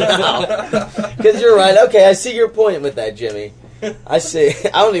right now. Because you're right. Okay, I see your point with that, Jimmy. I see.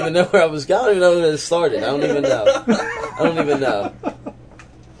 I don't even know where I was going. I don't even know where it started. I don't even know.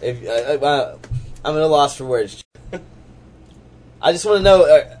 I'm at a loss for words. I just want to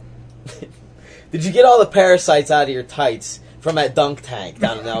know, did you get all the parasites out of your tights from that dunk tank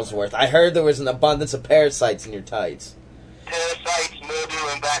down in Ellsworth? I heard there was an abundance of parasites in your tights. Parasites, mildew,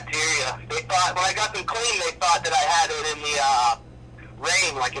 and bacteria. They thought, when I got them clean, they thought that I had it in the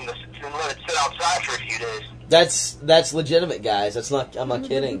rain, like and let it sit outside for a few days. That's legitimate, guys. I'm not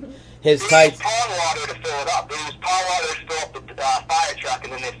kidding. His they tights. used pond water to fill it up. They used pond water to fill up the fire truck,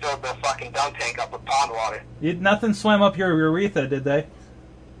 and then they filled the fucking dunk tank up with pond water. Nothing swam up your urethra, did they?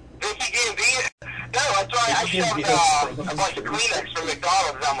 Vicky Gambino. No, that's why I shoved a bunch of Kleenex from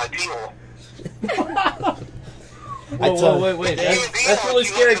McDonald's down my pee hole. Wait. That's really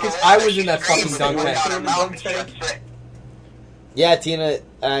scary because I was in that fucking dunk tank. Yeah, Tina.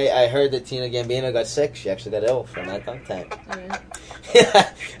 I heard that Tina Gambino got sick. She actually got ill from that dunk tank. Yeah.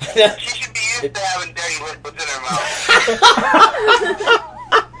 She should be used to having dirty liquids in her mouth.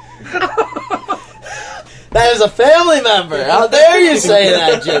 That is a family member. How dare you say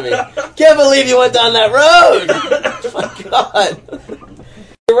that, Jimmy? Can't believe you went down that road. Oh my God.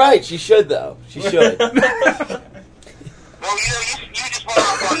 You're right. She should, though. She should. Well, you just went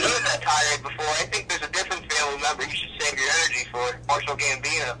off on me in that tirade before. I think there's a different family member you should save your energy for, Marshall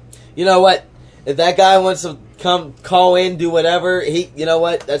Gambino. You know what? If that guy wants to come call in, do whatever, you know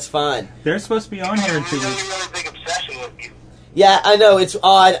what? That's fine. They're supposed to be on here in 2 weeks. Really big obsession with you. Yeah, I know. It's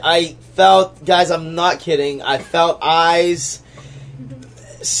odd. I felt, guys, I'm not kidding. I felt eyes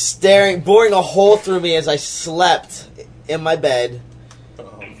boring a hole through me as I slept in my bed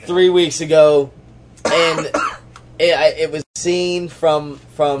 3 weeks ago. And it was seen from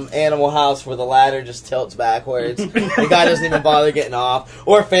Animal House where the ladder just tilts backwards. The guy doesn't even bother getting off.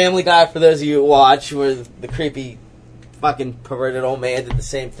 Or Family Guy, for those of you who watch, where the creepy fucking perverted old man did the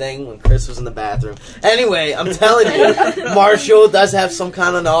same thing when Chris was in the bathroom. Anyway, I'm telling you, Marshall does have some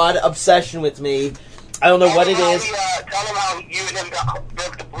kind of an odd obsession with me. I don't know what it is. Tell him how you and him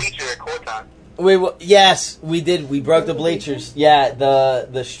broke the bleacher at court time. Yes, we did. We broke the bleachers. Yeah,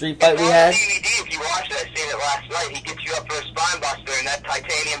 the street fight we had. DVD, if you watched it, I seen it last night. He gets you up for a spine buster, and that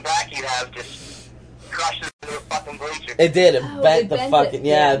titanium back you have just crushes into a fucking bleacher. It did. It bent the fucking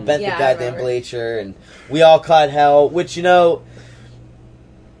it bent the goddamn bleacher, and we all caught hell. Which, you know,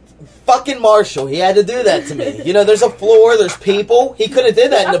 fucking Marshall, he had to do that to me. You know, there's a floor, there's people. He could have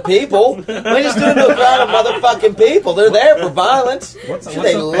did that to people. We just do it to a crowd of motherfucking people. They're there for violence.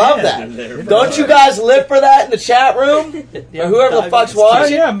 They love that. Don't you guys live for that in the chat room? Or whoever the fuck's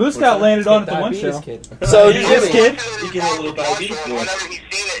watching? Oh, yeah, Moose Scout landed on it at the one show. So, Jimmy, you can have a little diabetes. Whenever he's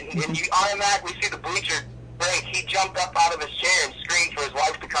seen it, and you automatically see the bleacher break, he jumped up out of his chair and screamed for his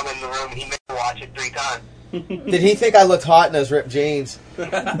wife to come in the room, and he made her watch it 3 times. Did he think I looked hot in those ripped jeans? He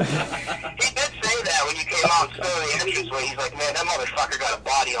did say that when you came out and stood in the entranceway. He's like, man, that motherfucker got a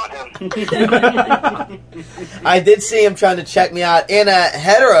body on him. I did see him trying to check me out in a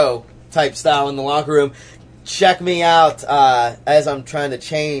hetero type style in the locker room. Check me out as I'm trying to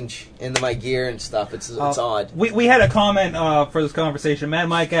change into my gear and stuff. It's odd. We had a comment for this conversation. Mad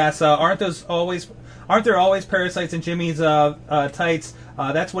Mike asks, aren't there always parasites in Jimmy's tights?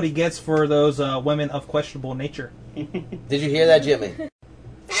 That's what he gets for those women of questionable nature. Did you hear that, Jimmy? Yeah,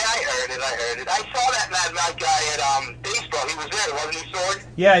 I heard it. I saw that Mad Mike guy at baseball. He was there, wasn't he, Sword?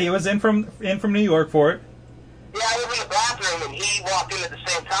 Yeah, he was in from New York for it. Yeah, I was in the bathroom, and he walked in at the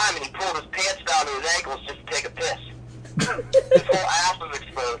same time, and he pulled his pants down to his ankles just to take a piss. His whole ass was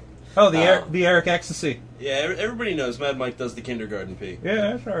exposed. Oh, the Eric Ecstasy. Yeah, everybody knows Mad Mike does the kindergarten pee.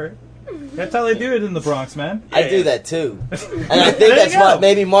 Yeah, that's all right. That's how they do it in the Bronx, man. I do that too, and I think that's why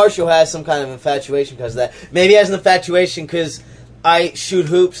maybe Marshall has some kind of infatuation because of that. Maybe he has an infatuation because I shoot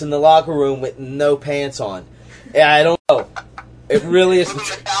hoops in the locker room with no pants on. Yeah, I don't know. It really is.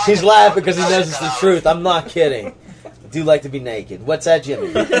 He's laughing because he knows it's the truth. I'm not kidding. I do like to be naked. What's that, Jimmy?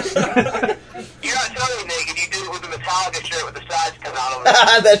 You're not totally naked. You do it with a Metallica shirt with the sides coming out of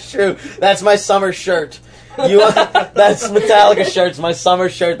it. That's true. That's my summer shirt. That's Metallica shirt's my summer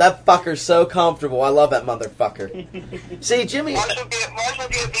shirt. That fucker's so comfortable. I love that motherfucker. See, Jimmy. Marshall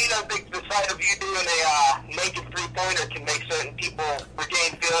Gambino thinks the sight of you doing a naked 3-pointer can make certain people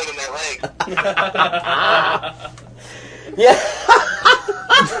regain feeling in their legs. Yeah.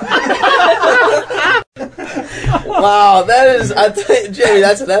 Wow, that is. I tell you, Jamie,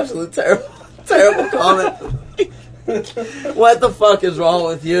 that's an absolute terrible comment. What the fuck is wrong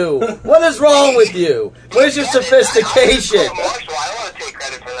with you? What is wrong with you? Where's your sophistication? I don't want to take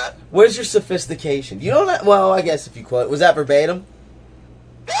credit for that. Where's your sophistication? You don't. Well, I guess if you quote, was that verbatim?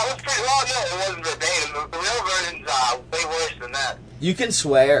 That was pretty well. No, it wasn't verbatim. The real version's way worse than that. You can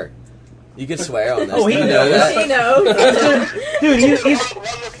swear. You can swear on this. Oh, he Do you knows. know that? He knows. Dude, he's One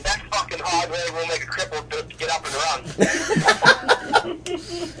looks that fucking hard, we'll make a cripple get up and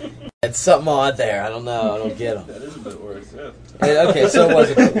run. It's something odd there. I don't know. I don't get him. That is a bit worse, yeah. Okay, so it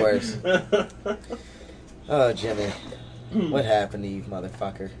was a bit worse. Oh, Jimmy. What happened to you,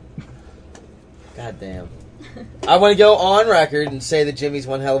 motherfucker? God damn. I want to go on record and say that Jimmy's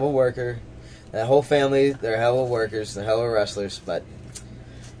one hell of a worker. That whole family, they're hell of workers, they're hell of wrestlers, but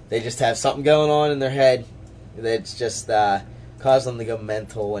they just have something going on in their head that's just caused them to go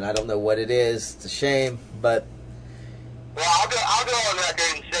mental, and I don't know what it is. It's a shame, but... Well, I'll go on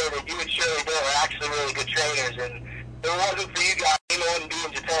record and say that you and Shirley Bill are actually really good trainers, and if it wasn't for you guys, Dino wouldn't be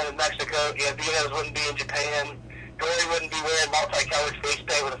in Japan and Mexico, Dinos wouldn't be in Japan, Dory wouldn't be wearing multicolored face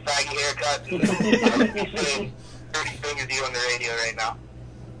paint with a faggy haircut, and I wouldn't be saying 30 fingers to you on the radio right now.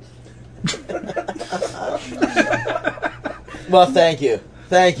 Well, thank you.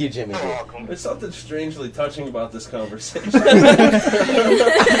 Thank you, Jimmy. You're welcome. There's something strangely touching about this conversation.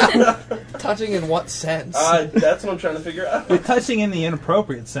 Touching in what sense? That's what I'm trying to figure out. You're touching in the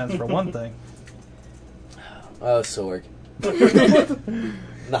inappropriate sense, for one thing. Oh, Sorg.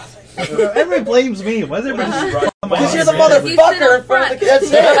 Nothing. Everybody blames me. Why is everybody just right? Because you're the motherfucker in front of the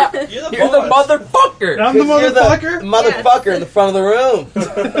kids. You're the You're the boss. motherfucker. I'm the motherfucker? Motherfucker in the front of the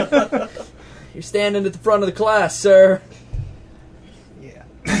room. You're standing at the front of the class, sir. Yeah.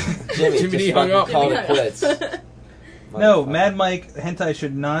 Jimmy Jimmy just hung fucking up. called it quits. No, Mad Mike Hentai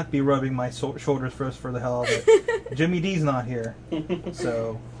should not be rubbing my shoulders first for the hell of it. Jimmy D's not here,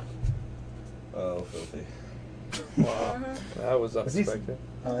 so... Oh, filthy. Wow. That was unexpected.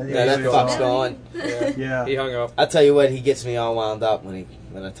 Yeah, that fuck's gone. Yeah. He hung up. I tell you what, he gets me all wound up when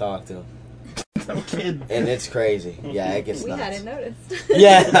I talk to him, I'm kidding. and it's crazy. Yeah, it gets We nuts. hadn't noticed.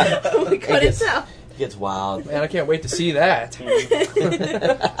 Yeah, We couldn't gets- tell. it gets wild. Man, I can't wait to see that.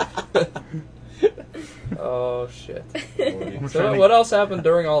 Oh, shit. So what else happened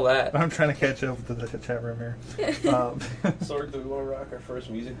during all that? I'm trying to catch up with the chat room here. Sorg, do we want to rock our first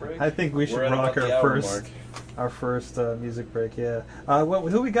music break? I think we should We're at rock about the our hour first mark. music break. Yeah.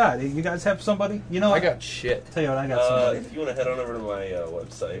 Who we got? You guys have somebody? You know, I got shit. Tell you what, I got somebody. If you want to head on over to my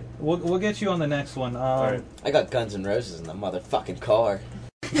website. We'll get you on the next one. All right. I got Guns N' Roses in the motherfucking car.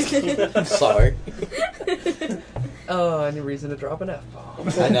 I'm sorry. Oh, any reason to drop an F-bomb.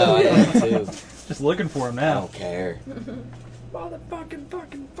 I know, I am too. Just looking for him I now. don't care. Motherfucking,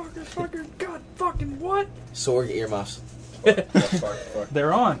 fucker, god, fucking what? Sorg earmuffs. Fuck.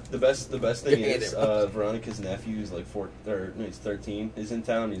 They're on. The best thing Yeah, is they're- Veronica's nephew is like he's 13, is in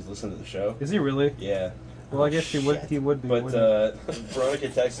town. He's listening to the show. Is he really? Yeah. Well, I guess he would be. But wouldn't he? Veronica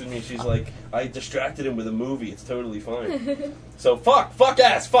texted me. She's like, I distracted him with a movie. It's totally fine. So fuck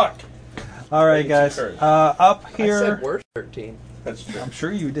ass, fuck. All right, guys. Up here. I said we're 13. That's true. I'm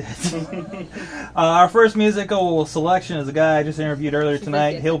sure you did. Our first musical selection is a guy I just interviewed earlier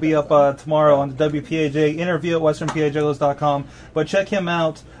tonight. He'll be up tomorrow on the WPAJ interview at westernpajugglers.com. But check him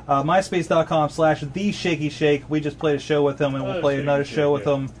out, myspace.com/theshakeyshake. We just played a show with him, and we'll play another show with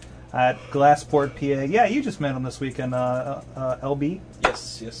him at Glassport, PA. Yeah, you just met him this weekend, LB.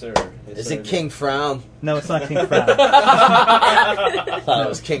 Yes, sir. Is it King Frown? No, it's not King Frown. I thought it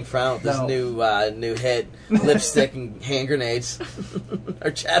was King Frown with his new hit, lipstick and hand grenades.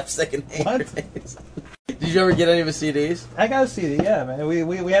 Or chapstick and hand grenades. Did you ever get any of his CDs? I got a CD, yeah, man.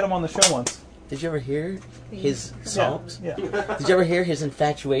 We had him on the show once. Did you ever hear his songs? Yeah. Did you ever hear his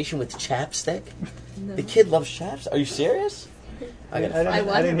infatuation with chapstick? No. The kid loves chapstick. Are you serious? I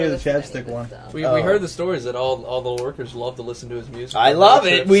didn't hear the chapstick one. We heard the stories that all the workers love to listen to his music. I love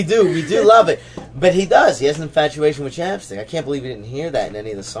it. We do love it. But he does. He has an infatuation with chapstick. I can't believe you didn't hear that in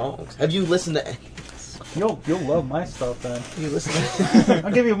any of the songs. Have you listened to any? You'll love my stuff then. You listen to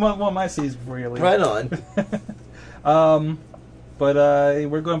I'll give you one of my CDs before you leave. Right on. But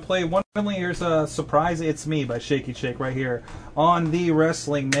we're going to play one family. Here's Surprise It's Me by Shaky Shake right here on the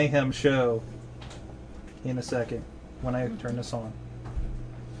Wrestling Mayhem Show in a second when I turn this on.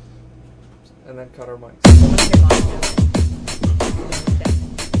 And then cut our mics.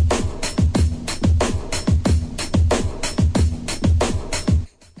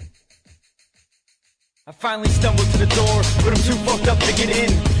 I finally stumbled to the door, but I'm too fucked up to get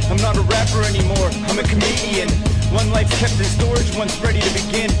in. I'm not a rapper anymore, I'm a comedian. One life's kept in storage, one's ready to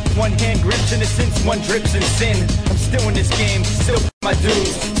begin. One hand grips innocence, one drips in sin. I'm still in this game, still my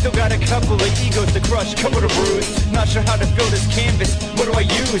dues. Still got a couple of egos to crush, couple to bruise. Not sure how to fill this canvas, what do I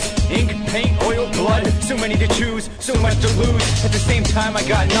use? Ink, paint, oil, blood, so many to choose, so much to lose. At the same time I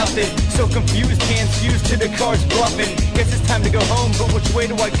got nothing, so confused, hands fused to the cards bluffing. Guess it's time to go home, but which way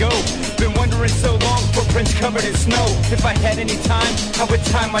do I go? Been wondering so long, footprints covered in snow. If I had any time, I would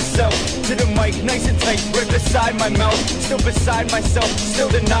tie myself to the mic, nice and tight, right beside my mouth. Still beside myself, still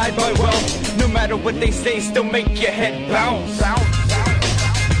denied by wealth. No matter what they say, still make your head bounce.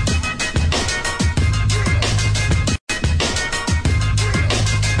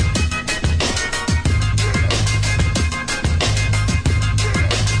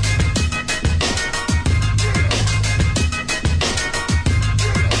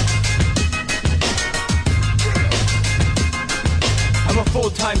 I'm a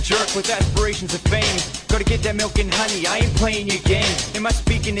full-time jerk with aspirations of fame. Gotta get that milk and honey, I ain't playing your game. Am I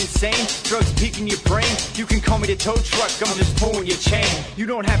speaking insane? Drugs peeking your brain? You can call me the tow truck, I'm just pulling your chain. You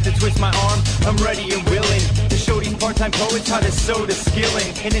don't have to twist my arm, I'm ready and willing to show these part-time poets how to sow the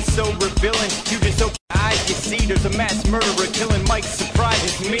skilling. And it's so revealing, you just open your eyes, you see there's a mass murderer killing Mike.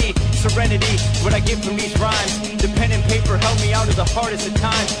 Surprises me, serenity, what I get from these rhymes. The pen and paper held me out of the hardest of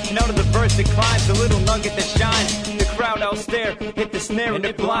times, and out of the verse that climbs, the little nugget that shines. The crowd out there, hit the snare and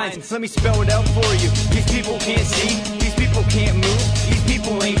it blinds. Let me spell it out for you. These people can't see, these people can't move, these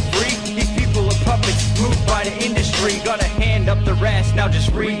people ain't free, these people are puppets moved by the industry. Got a hand up the ass, now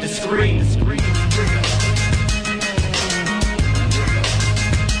just read the screen.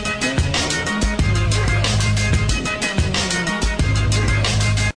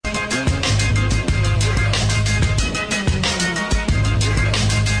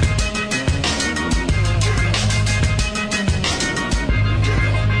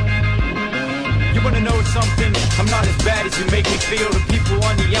 Something, I'm not as bad as you make me feel. The people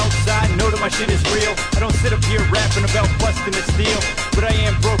on the outside know that my shit is real. I don't sit up here rapping about busting the steel, but I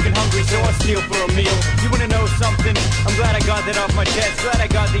am broke and hungry, so I steal for a meal. You wanna know something? I'm glad I got that off my chest. Glad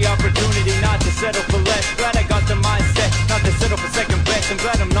I got the opportunity not to settle for less. Glad I got the mindset not to settle for second best. I'm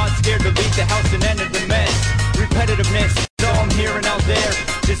glad I'm not scared to leave the house and enter the mess. Repetitiveness, all I'm hearing out there.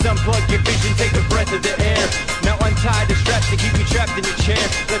 Just unplug your vision, take a breath of the air. Now untie the straps to keep you trapped in your chair.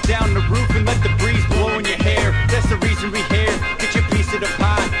 Let down the roof and let the breeze blow in your hair. That's the reason we're here, get your piece of the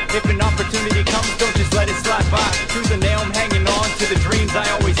pie. If an opportunity comes, don't just let it slide by. Through the nail, I'm hanging on to the dreams I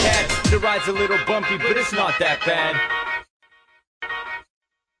always had. The ride's a little bumpy, but it's not that bad.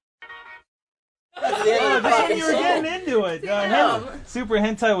 You were getting into it. Super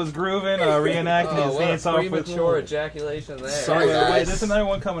Hentai was grooving, reenacting his dance off with premature ejaculation there. Sorry, wait, there's another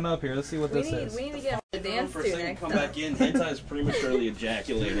one coming up here. Let's see what this is. We need to get a dance For a to second, next come time. back in. Hentai is prematurely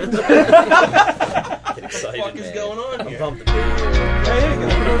ejaculated. Get What excited, the fuck is going on I'm here? pumped to be here. Hey, here you go.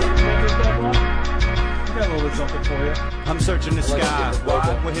 We got a little bit something for you. I'm searching the sky.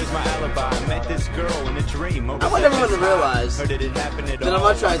 Why? Well, here's my alibi. I met this girl in a dream. I want everyone to realize that it happened at I'm all.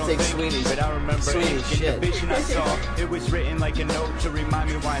 not trying to I take don't think, Sweeney's but I remember Sweeney's shit. the vision I saw. It was written like a note to remind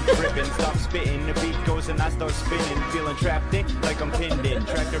me why I'm tripping. Stop spitting, the beat goes and I start spinning. Feeling trapped in like I'm pinned in.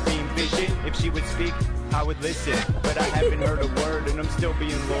 Tractor beam vision. If she would speak, I would listen. But I haven't heard a word and I'm still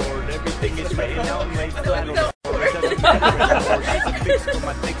being lured. Everything is written out and laid flat on the floor. It doesn't matter. She's a fix for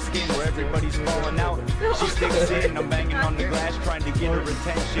my thick skin where everybody's falling out. She sticks in. I'm banging on the glass trying to get her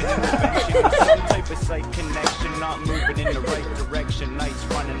attention. Intervention with some type of sight connection. Not moving in the right direction. Nights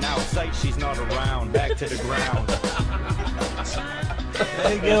running out. Sight, she's not around. Back to the ground.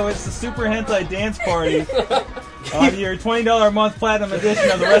 There you go. It's the Super Hentai Dance Party on your $20 a month platinum edition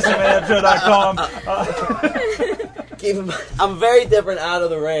of the WrestlingManHeadShow.com. I'm very different out of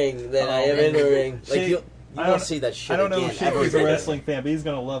the ring than I am in the ring. Like you don't see that shit. I don't know again, if Shaky's a wrestling fan, but he's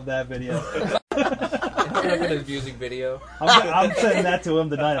gonna love that video. An music video. I'm sending that to him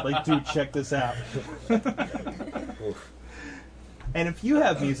tonight. I'm like, dude, check this out. And if you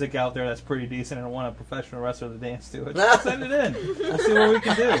have music out there that's pretty decent and want a professional wrestler to dance to it, just send it in. We'll see what we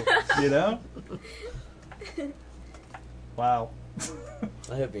can do. You know? Wow.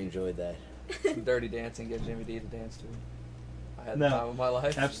 I hope you enjoyed that. Dirty Dancing, get Jimmy D to dance to. I had No. the time of my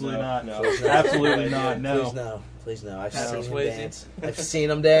life. Absolutely not. No. Absolutely not. No. Please no. Please no. I've Patrick seen him Swayze. dance. I've seen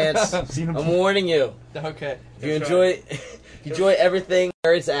him dance. Seen him- I'm warning you. Okay. If you enjoy everything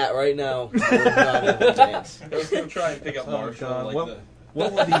where it's at right now, you're not gonna dance. Go try and pick up Marshall God. like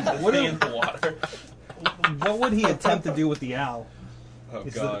What would he? the thing in the water. What would he attempt to do with the owl? Oh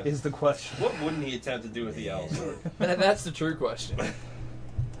Is God. the question. What wouldn't he attempt to do with the owl sword? That's the true question.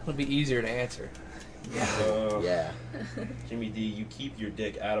 It'll be easier to answer. Yeah. Jimmy D, you keep your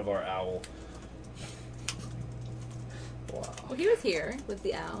dick out of our owl. Wow. Well, he was here with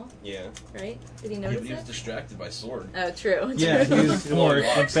the owl, Yeah. right? Did he Yeah, notice but he was it? distracted by sword. Oh, true. Yeah, he was more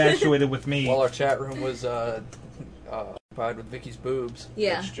infatuated with me. While our chat room was occupied with Vicky's boobs.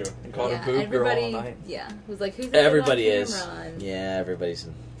 Yeah. That's true. And called Yeah, her boob girl all everybody, night. yeah, was like, who's that Everybody on is. camera? And Yeah, everybody's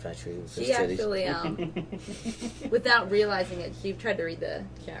infatuated with those She titties. actually, without realizing it, she tried to read the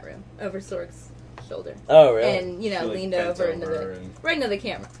chat room over Sork's shoulder. Oh, really? And, She, like, leaned bent over into over the, and- right into the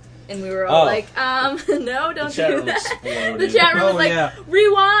camera. And we were all Oh. like, no, don't chat do room that. exploded. The chat room Oh, was like, yeah.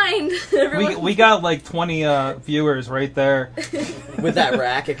 rewind. Everyone- We got like 20 viewers right there. With that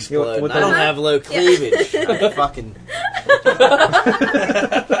rack exploding. With I don't that- have low cleavage. I'm fucking...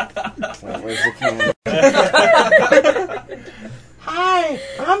 Where's the camera? Hi,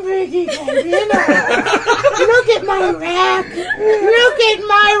 I'm Vicky Gambino. Look at my rack. Look at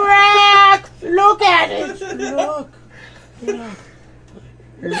my rack. Look at it. Look.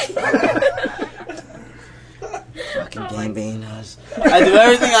 Fucking Gambinos. I do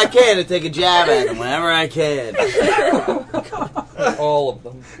everything I can to take a jab at them whenever I can. All of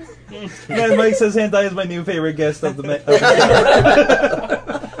them. Man, Mike says Hentai is my new favorite guest of the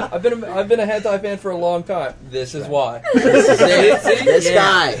I've been a hentai fan for a long time. This is why. This is it. See? This Yeah.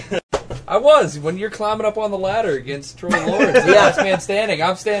 guy. I was when you're climbing up on the ladder against Troy Lawrence, the last man standing.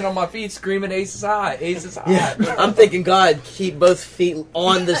 I'm standing on my feet, screaming "Aces high, Aces high." Yeah, I'm thinking, God, keep both feet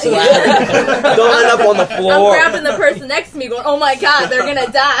on this ladder. Don't end up on the I'm floor. grabbing the person next to me going, oh my god, they're going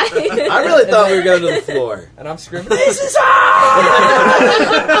to die. I really thought we were going to the floor. And I'm screaming, This is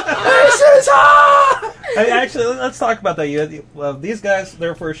high! This is high! Actually, let's talk about that. These guys,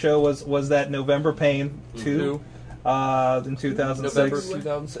 their first show was that November Pain 2 in 2006. November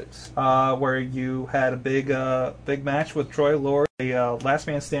 2006. Where you had a big match with Troy Lord, a last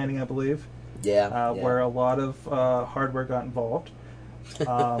man standing, I believe. Yeah. Where a lot of hardware got involved.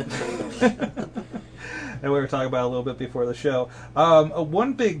 And we were talking about it a little bit before the show.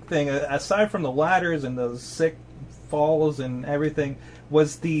 One big thing, aside from the ladders and those sick falls and everything,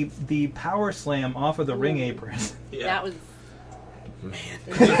 was the power slam off of the ring apron. Yeah. That was...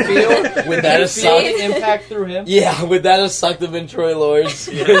 Did you feel Would that have sucked? impact through him? Yeah, would that have sucked have been Troy Lords?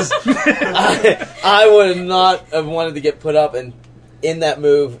 Because I would not have wanted to get put up in that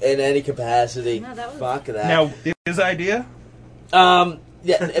move in any capacity. No, that was- Fuck that. Now, his idea?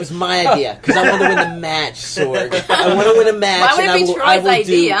 Yeah, it was my idea because I want to win the match, Sorg. I want to win a match. Why would and it be Troy's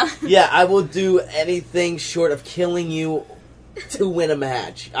idea? Yeah, I will do anything short of killing you to win a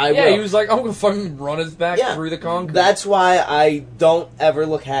match. I Yeah, will. he was like, I'm gonna fucking run his back through the concrete. That's why I don't ever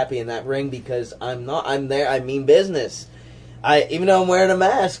look happy in that ring because I'm there. I mean business. Even though I'm wearing a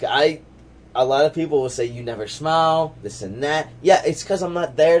mask, a lot of people will say you never smile, this and that. Yeah, it's because I'm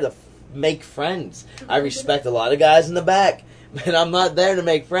not there to make friends. I respect a lot of guys in the back, but I'm not there to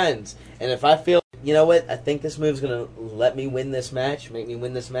make friends. And if I feel, you know what, I think this move's gonna let me win this match, make me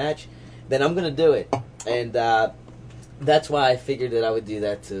win this match, then I'm gonna do it. And that's why I figured that I would do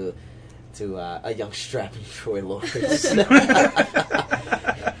that to a young strapping Troy Lawrence.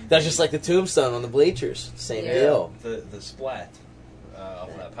 That's just like the tombstone on the bleachers. Same deal. The splat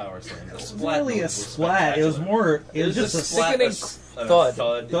of that power slam. The It splat wasn't really a was splat. It was more. It was just a sickening thud.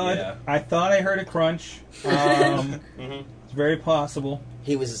 thud. Yeah. I thought I heard a crunch. It's very possible.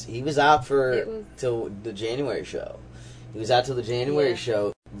 He was out It was- till the January show. He was out till the January Yeah.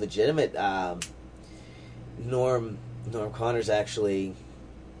 show. Legitimate. Norm Connors actually,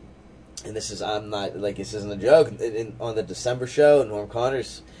 and this isn't a joke. On the December show, Norm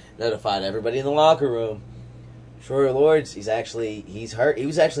Connors notified everybody in the locker room. Troy Lords, he's hurt. He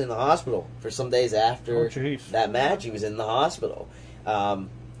was actually in the hospital for some days after Oh, jeez. that match. He was in the hospital. I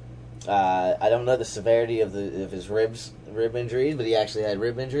don't know the severity of his rib injuries, but he actually had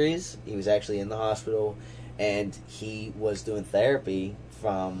rib injuries. He was actually in the hospital, and he was doing therapy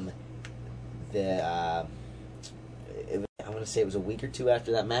from the. I want to say it was a week or two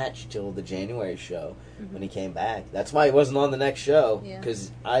after that match till the January show when he came back. That's why he wasn't on the next show,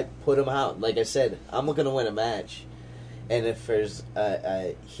 because I put him out. Like I said, I'm looking to win a match, and if there's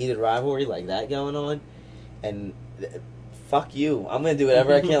a heated rivalry like that going on, and fuck you, I'm going to do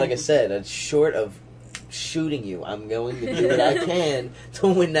whatever I can. Like I said, short of shooting you, I'm going to do what I can to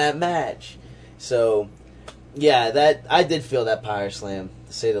win that match. So, yeah, that I did feel that power slam,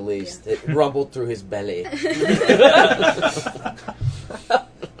 to say the least. It rumbled through his belly.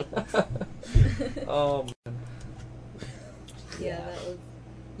 Oh, Yeah, that was.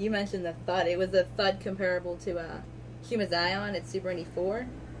 You mentioned the thud. It was a thud comparable to Shima Zion at Super 94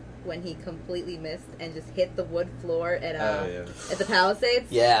 when he completely missed and just hit the wood floor at at the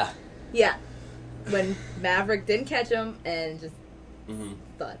Palisades. Yeah. Yeah. When Maverick didn't catch him and just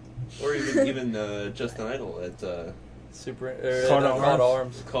thud. Or even Justin Idol at Super Call to Hot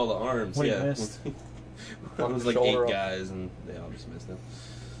Arms. Call to Arms. What he Yeah, missed. it was like Shoulder 8 up. guys and they all just missed him.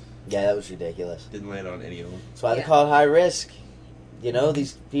 Yeah, that was ridiculous. Didn't land on any of them. That's why they call it high risk. You know,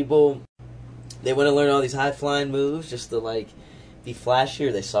 these people, they want to learn all these high-flying moves just to, like, be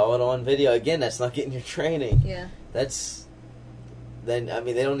flashier. They saw it on video. Again, that's not getting your training. Yeah. They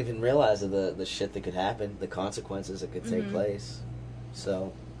don't even realize the shit that could happen, the consequences that could take place.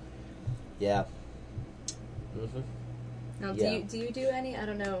 So, yeah. Now, Yeah. do you do any? I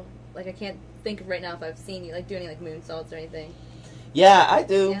don't know. Like, I can't think of right now if I've seen you do any like moonsaults or anything. Yeah, I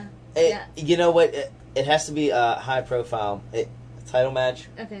do. Yeah. You know what? It has to be a high profile. A title match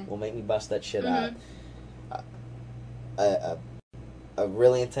Okay. will make me bust that shit out. A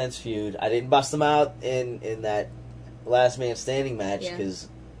really intense feud. I didn't bust them out in that last man standing match because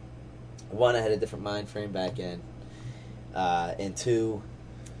one, I had a different mind frame back in, and two,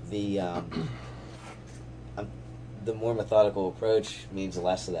 the more methodical approach means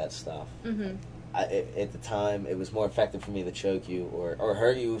less of that stuff. At the time, it was more effective for me to choke you or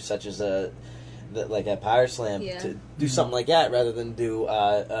hurt you, such as like a power slam, to do something like that rather than do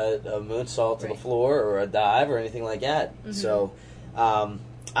a moonsault to the floor or a dive or anything like that. So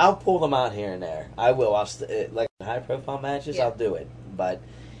I'll pull them out here and there. I will. Like high profile matches, I'll do it. But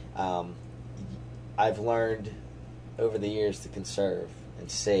I've learned over the years to conserve and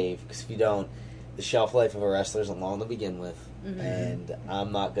save, because if you don't, the shelf life of a wrestler isn't long to begin with, and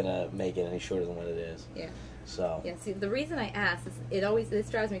I'm not gonna make it any shorter than what it is. Yeah. So. Yeah. See, the reason I asked is this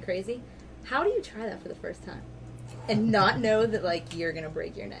drives me crazy. How do you try that for the first time and not know that like you're gonna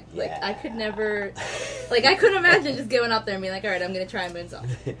break your neck? Like I could never. Like I couldn't imagine just going up there and being like, all right, I'm gonna try a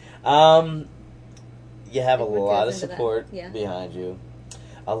moonsault. You have a What lot goes of into that? support Yeah. behind you,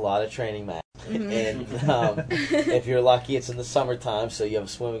 a lot of training matches, and if you're lucky, it's in the summertime, so you have a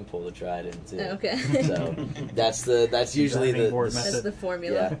swimming pool to try it into. Okay. So that's usually Diving board the method. That's the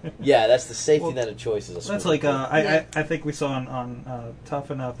formula. yeah, that's the safety Well, net of choices. That's like I think we saw on Tough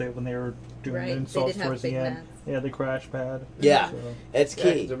Enough when they were doing Right, they moonsaults did have towards the big end. mats. Yeah, the crash pad. Yeah, So, it's Yeah,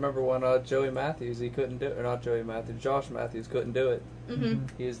 key. 'cause I remember when Joey Matthews, he couldn't do it. Or not Joey Matthews, Josh Matthews couldn't do it.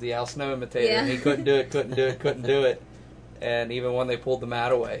 He was the Al Snow imitator. Yeah. And he couldn't do it. And even when they pulled the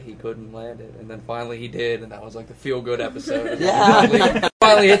mat away, he couldn't land it. And then finally he did, and that was like the feel-good episode. Yeah.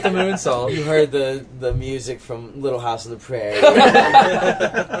 Finally hit the moonsault. You heard the music from Little House on the Prairie.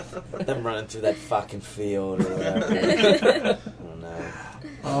 Them running through that fucking field or whatever. I don't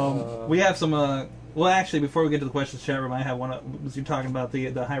know. we have some. Well, actually, before we get to the questions, chat room, I have one. Was you talking about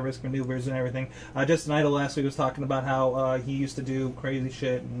the high risk maneuvers and everything? Justin Idol last week was talking about how he used to do crazy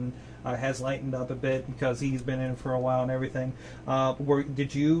shit and has lightened up a bit because he's been in for a while and everything.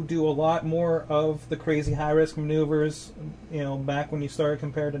 Did you do a lot more of the crazy high risk maneuvers? Back when you started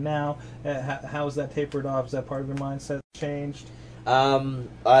compared to now, how has that tapered off? Is that part of your mindset changed?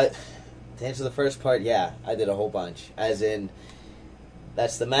 To answer the first part, yeah, I did a whole bunch. As in,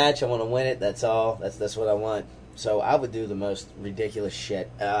 that's the match. I want to win it. That's all. That's what I want. So I would do the most ridiculous shit.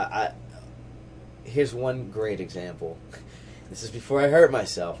 Here's one great example. This is before I hurt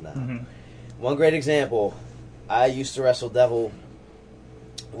myself now. Mm-hmm. One great example. I used to wrestle Devil.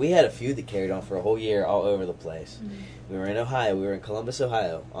 We had a feud that carried on for a whole year all over the place. Mm-hmm. We were in Ohio. We were in Columbus,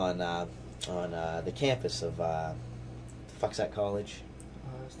 Ohio, on the campus of the fuck's that college?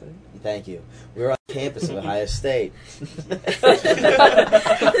 Ohio State. Thank you. We were on the campus of Ohio State. We're in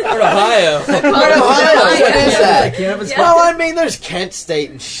Ohio. We're in Ohio. What is that? Campus. Well, I mean, there's Kent State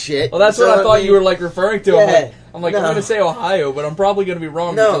and shit. Well, that's what I thought you were like referring to. Yeah. I'm like, I'm going to say Ohio, but I'm probably going to be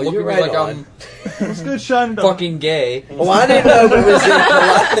wrong. No, because you're look at me right like on. I'm It's good, Sean. fucking gay. Well, I didn't know if it was in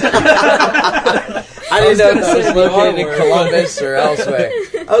Columbus. I didn't know if it was located in Columbus or elsewhere.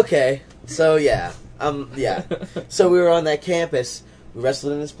 Okay, so yeah. So we were on that campus. We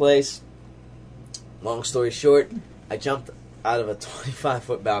wrestled in this place. Long story short, I jumped out of a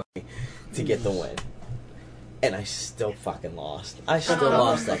 25-foot balcony to get the win. And I still fucking lost. I still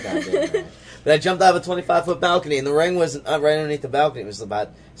lost that goddamn match. But I jumped out of a 25-foot balcony, and the ring wasn't right underneath the balcony. It was about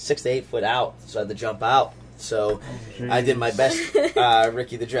 6 to 8 foot out, so I had to jump out. So I did my best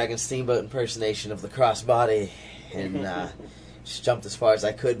Ricky the Dragon Steamboat impersonation of the crossbody, and just jumped as far as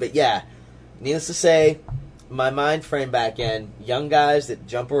I could. But yeah, needless to say, my mind frame back in, young guys that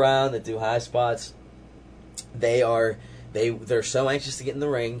jump around, that do high spots, they're so anxious to get in the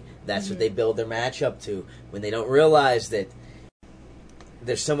ring. That's what they build their match up to. When they don't realize that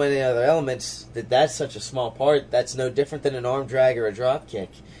there's so many other elements, that's such a small part, that's no different than an arm drag or a drop kick.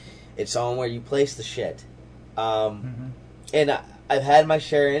 It's on where you place the shit. And I've had my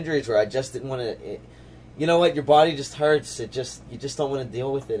share of injuries where I just didn't want to. You know what? Your body just hurts. You just don't want to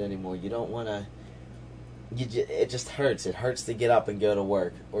deal with it anymore. You don't want to. It just hurts. It hurts to get up and go to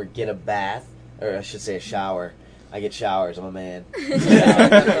work or get a bath, or I should say a shower. I get showers. I'm a man.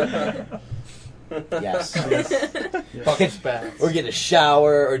 Yes. Or get a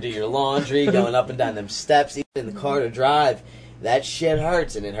shower, or do your laundry, going up and down them steps, even in the car to drive. That shit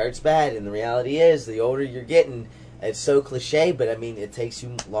hurts, and it hurts bad. And the reality is, the older you're getting, it's so cliche, but I mean, it takes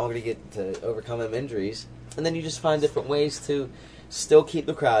you longer to overcome them injuries. And then you just find different ways to still keep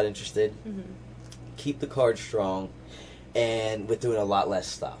the crowd interested, keep the card strong, and with doing a lot less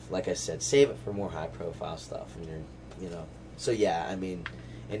stuff. Like I said, save it for more high-profile stuff. And so yeah, I mean,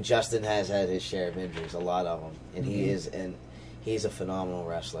 and Justin has had his share of injuries, a lot of them, and he's a phenomenal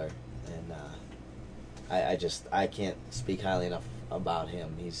wrestler, and I can't speak highly enough about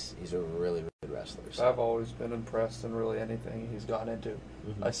him. He's a really, really good wrestler. So. I've always been impressed in really anything he's gotten into.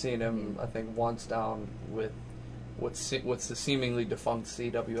 I've seen him, I think, once down with what's the seemingly defunct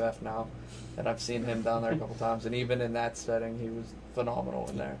CWF now, and I've seen him down there a couple times, and even in that setting, he was phenomenal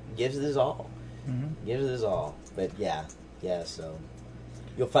in there. Gives it his all. Gives it his all. But yeah, so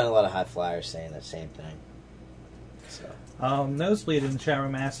you'll find a lot of high flyers saying that same thing. So. Nosebleed in the chat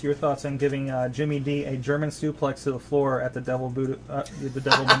room asked your thoughts on giving Jimmy D a German suplex to the floor at the Devil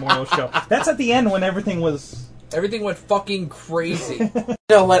Memorial Show. That's at the end when everything went fucking crazy. You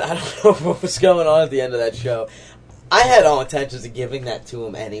know what? I don't know what was going on at the end of that show. I had all intentions of giving that to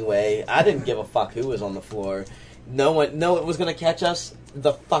him anyway. I didn't give a fuck who was on the floor. No one was going to catch us.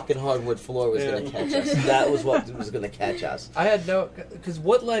 The fucking hardwood floor was going to catch us. That was what was going to catch us. I had because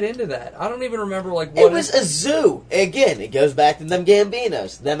what led into that? I don't even remember what. It was a zoo. Again, it goes back to them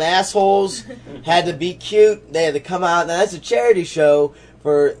Gambinos. Them assholes had to be cute. They had to come out. Now that's a charity show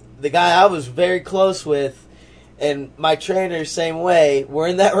for the guy I was very close with, and my trainer same way. We're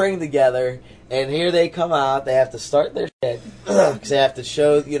in that ring together, and here they come out. They have to start their shit because they have to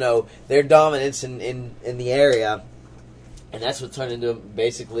show their dominance in the area. And that's what turned into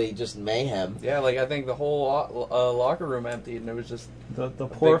basically just mayhem. Yeah, like I think the whole locker room emptied, and it was just the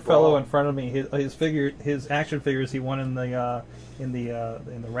poor fellow in front of me. His action figures he won in the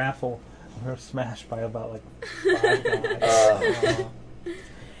raffle were smashed by about like 5 guys.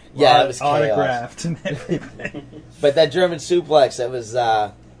 Yeah, it was autographed and everything. But that German suplex, that was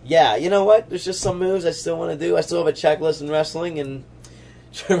yeah. You know what? There's just some moves I still want to do. I still have a checklist in wrestling, and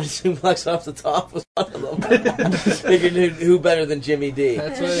German suplex off the top was one of them. Figured who better than Jimmy D?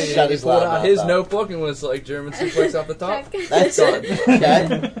 That's what he pulled out his notebook and was like, German suplex off the top. That's on.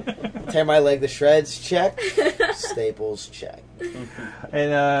 Okay. Tear my leg to shreds, check. Staples, check.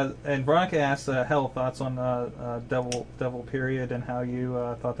 And Veronica asked Hell thoughts on Devil Period and how you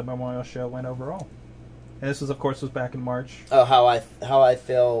thought the Memorial Show went overall. And this was, of course, back in March. Oh, how I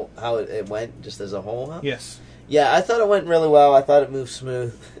feel, how it went just as a whole, huh? Yes. Yeah, I thought it went really well. I thought it moved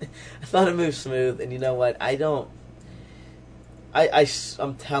smooth. And you know what? I'm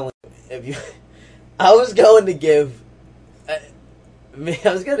telling you, I was going to give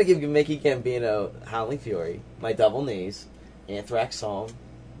Mickey Gambino Howling Fury, My Double Knees, Anthrax song,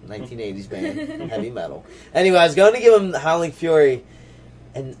 1980s band, heavy metal. Anyway, I was going to give him Howling Fury,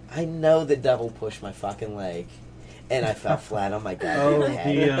 and I know the devil pushed my fucking leg, and I fell flat on my goddamn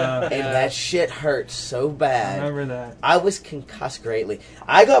head. And that shit hurt so bad. I remember that. I was concussed greatly.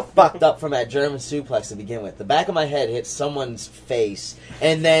 I got fucked up from that German suplex to begin with. The back of my head hit someone's face,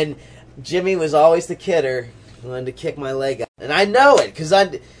 and then Jimmy was always the kidder who wanted to kick my leg out. And I know it, because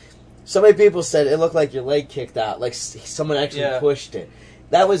so many people said it looked like your leg kicked out, like someone actually pushed it.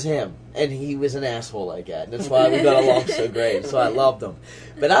 That was him, and he was an asshole like that. And that's why we got along so great, so I loved him.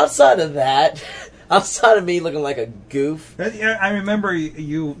 But outside of that, outside of me looking like a goof... I remember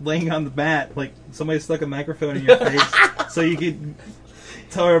you laying on the mat, like somebody stuck a microphone in your face so you could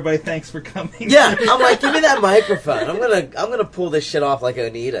tell everybody thanks for coming. Yeah, I'm like, give me that microphone. I'm gonna pull this shit off like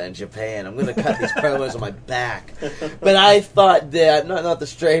Onita in Japan. I'm gonna cut these promos on my back. But I thought that, not to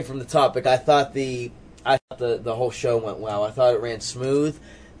stray from the topic, I thought the whole show went well. I thought it ran smooth.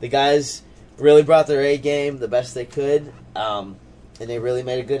 The guys really brought their A game the best they could, and they really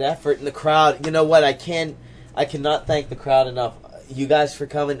made a good effort. And the crowd, you know what? I cannot thank the crowd enough. You guys for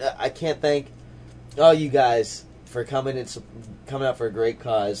coming. I can't thank all you guys for coming and coming out for a great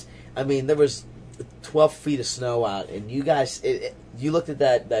cause. I mean, there was 12 feet of snow out, and you guys, you looked at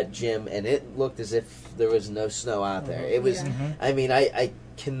that gym, and it looked as if there was no snow out there. It was. I mean, I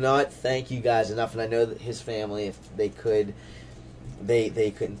cannot thank you guys enough, and I know that his family, if they could,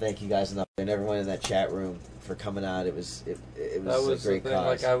 they couldn't thank you guys enough, and everyone in that chat room for coming out. It was a great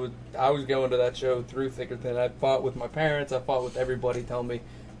cause. Like I was going to that show through thick or thin. I fought with my parents. I fought with everybody telling me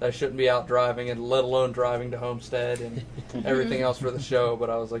that I shouldn't be out driving, and let alone driving to Homestead and everything else for the show.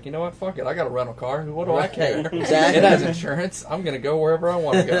 But I was like, you know what? Fuck it. I got a rental car. What do I care? Exactly. It has insurance. I'm gonna go wherever I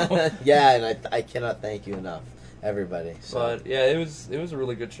want to go. Yeah, and I cannot thank you enough, everybody. So. But yeah, it was a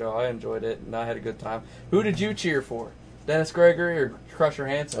really good show. I enjoyed it, and I had a good time. Who did you cheer for? Dennis Gregory or Crusher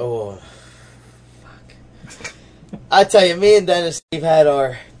Hansen? Oh, fuck. I tell you, me and Dennis, we've had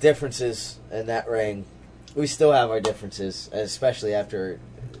our differences in that ring. We still have our differences, especially after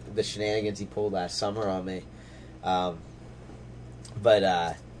the shenanigans he pulled last summer on me. But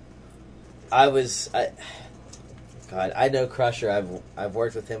I know Crusher. I've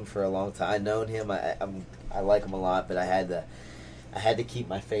worked with him for a long time. I've known him. I like him a lot, but I had to keep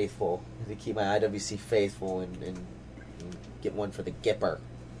my faithful, to keep my IWC faithful, and get one for the Gipper.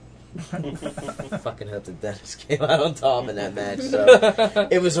 Fucking hope that Dennis came out on top in that match. So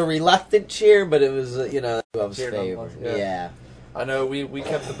it was a reluctant cheer, but it was I was favored. Yeah. I know we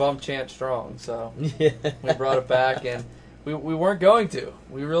kept the bump chant strong, so we brought it back, and we weren't going to.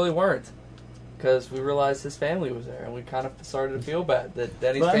 We really weren't, because we realized his family was there, and we kind of started to feel bad that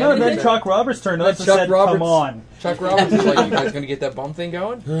Denny's family was there. Then Chuck Roberts turned up and said, come on. Chuck Roberts was like, you guys going to get that bump thing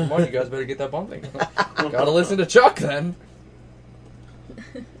going? Come on, you guys better get that bump thing going. Got to listen to Chuck then.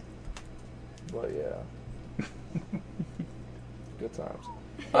 But yeah. Good times.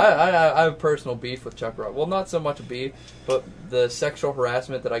 I have personal beef with Chuck Roberts. Well, not so much a beef, but the sexual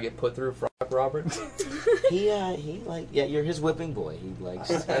harassment that I get put through from Chuck Roberts. You're his whipping boy. He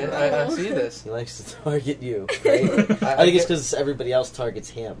likes. I see this. He likes to target you. Right? I think it's because everybody else targets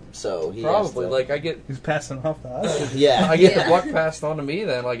him. So he probably I get. He's passing off to us. Yeah, I get the buck passed on to me.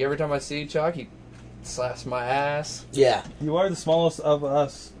 Then every time I see Chuck, he slaps my ass. Yeah, you are the smallest of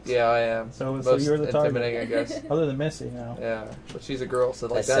us. Yeah, I am. So you're the target, I guess. Other than Missy now. Yeah, but she's a girl, so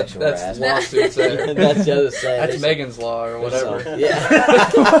that's harassment. lawsuits there. That's the other side. That's Megan's Law or whatever. Yeah.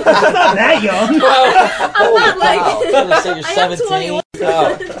 Not that young. I'm not like. I was gonna say you're 17. 21.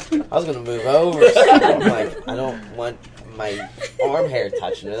 Oh, I was gonna move over. I'm like, I don't want my arm hair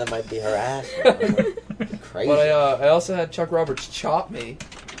touching her. That might be harassment. Crazy. But I also had Chuck Roberts chop me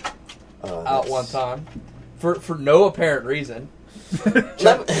out one time for no apparent reason. This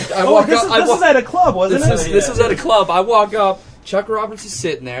was at a club, wasn't it? This was at a club. I walk up, Chuck Roberts is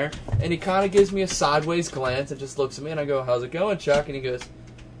sitting there, and he kind of gives me a sideways glance and just looks at me, and I go, "How's it going, Chuck?" And he goes,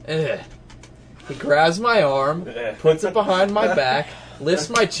 "Eh." He grabs my arm, puts it behind my back, lifts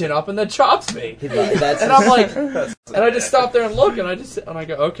my chin up, and then chops me. And I'm like, and I just stop there and look, and I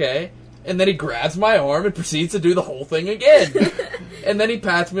go, "Okay." And then he grabs my arm and proceeds to do the whole thing again. And then he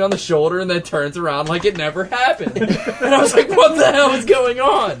pats me on the shoulder and then turns around like it never happened. And I was like, what the hell is going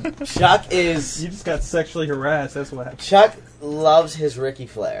on? Chuck is... You just got sexually harassed, that's what happened. Chuck loves his Ricky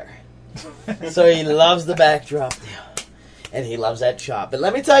Flair. So he loves the backdrop deal. And he loves that chop. But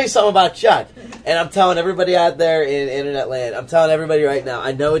let me tell you something about Chuck. And I'm telling everybody out there in internet land, I'm telling everybody right now,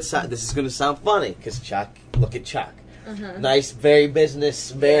 I know this is going to sound funny, because Chuck, look at Chuck. Nice, very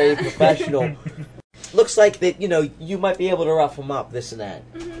business, very professional. Looks like that, you might be able to rough him up, this and that.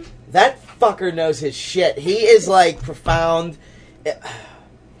 That fucker knows his shit. He is, like, profound.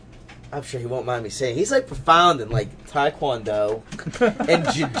 I'm sure he won't mind me saying. He's, like, profound in, like, taekwondo and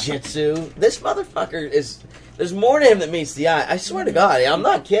jiu-jitsu. This motherfucker is... There's more to him than meets the eye. I swear to God, I'm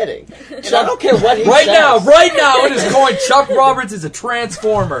not kidding. And I don't care what he says. Right now, it is going, Chuck Roberts is a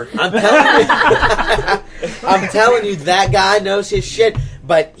transformer. I'm telling you, that guy knows his shit,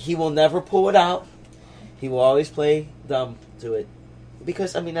 but he will never pull it out. He will always play dumb to it.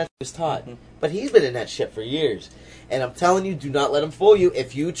 Because, that's what he was taught. But he's been in that shit for years. And I'm telling you, do not let him fool you.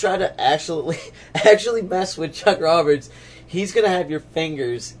 If you try to actually mess with Chuck Roberts, he's going to have your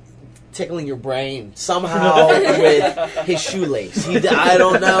fingers tickling your brain somehow with his shoelace. I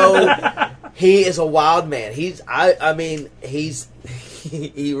don't know. He is a wild man. He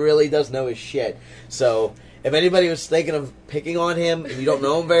really does know his shit. So, if anybody was thinking of picking on him and you don't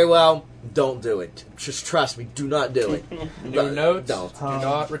know him very well, don't do it. Just trust me. Do not do it. New notes. Don't. Do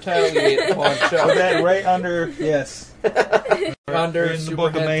not retaliate upon Chuck. Put that right under, yes. Under in the Super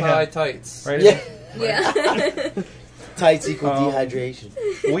book of mayhem. Hentai tights. Right? Yeah. Tights equal dehydration.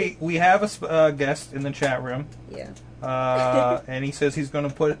 We have a guest in the chat room. Yeah. And he says he's going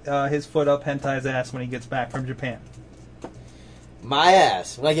to put his foot up Hentai's ass when he gets back from Japan. My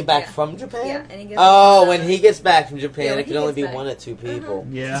ass. When I get back from Japan? Yeah. And he gets when he gets back from Japan, it can only be one of two people.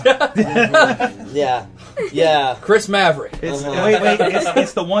 Yeah. Yeah. Chris Maverick. It's, wait.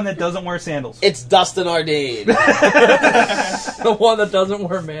 It's the one that doesn't wear sandals. It's Dustin Ardeen. The one that doesn't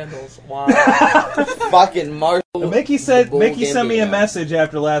wear mandals. Wow. Fucking Marshall. Mickey sent me a message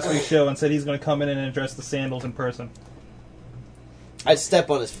after last week's show and said he's going to come in and address the sandals in person. I'd step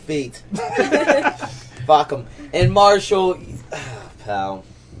on his feet. Fuck him. And Marshall, pal,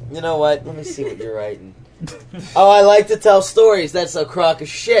 you know what? Let me see what you're writing. Oh, I like to tell stories. That's a crock of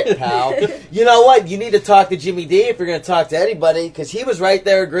shit, pal. You know what? You need to talk to Jimmy D if you're going to talk to anybody, because he was right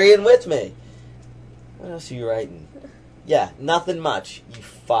there agreeing with me. What else are you writing? Yeah, nothing much, you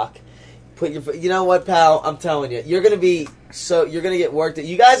fuck. You know what, pal? I'm telling you, you're going to get worked at.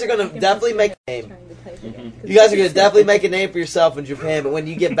 You guys are going to definitely make a name. You guys are going to definitely make a name for yourself in Japan, but when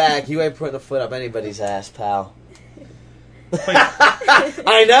you get back, you ain't putting a foot up anybody's ass, pal.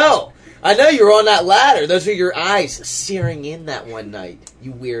 I know you were on that ladder. Those are your eyes searing in that one night,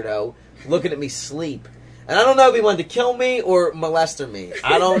 you weirdo. Looking at me sleep. And I don't know if he wanted to kill me or molester me.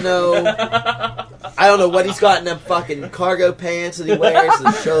 I don't know what he's got in them fucking cargo pants that he wears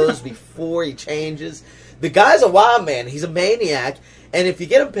and shows before he changes. The guy's a wild man. He's a maniac. And if you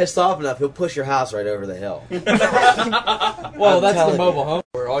get him pissed off enough, he'll push your house right over the hill. Well, that's the mobile home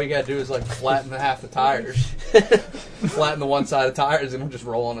where all you gotta do is like flatten half the tires. Flatten the one side of the tires and it'll just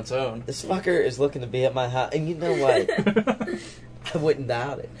roll on its own. This fucker is looking to be at my house. And you know what? I wouldn't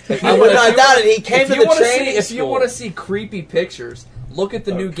doubt it. I would not doubt it. He came to the training school. If you want to see creepy pictures, look at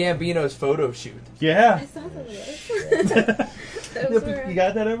the new Gambino's photo shoot. Yeah. I saw that. You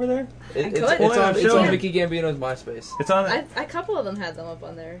got that over there? It's on Mickey Gambino's MySpace. It's on. A couple of them had them up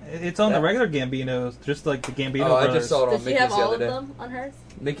on there. It's on the regular Gambino's, just like the Gambino brothers. I just saw it on Does Mickey's she have the other all of day. them on hers?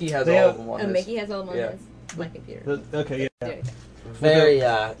 Mickey has all of them on his. Mickey has all of them on his. My computer. Okay, yeah. Very,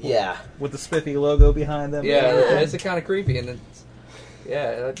 yeah. With the spiffy logo behind them. Yeah, it's kind of creepy, and it's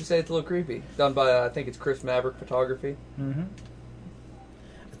I'd just say it's a little creepy. Done by I think it's Chris Maverick Photography. Mm-hmm.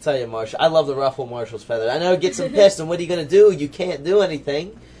 I tell you, Marshall, I love the ruffle Marshall's feather. I know it gets him pissed, and what are you going to do? You can't do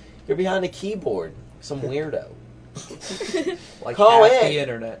anything. You're behind a keyboard. Some weirdo. Like call half in. The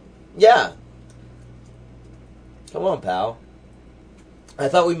internet. Yeah. Come on, pal. I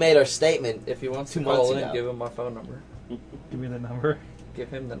thought we made our statement. If he wants 2 to months call in, ago. give him my phone number. Give me the number. Give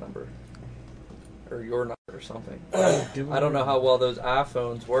him the number. Or your number or something. I don't know how well those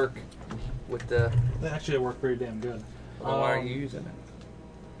iPhones work with the... They actually work pretty damn good. Well, why aren't you using it?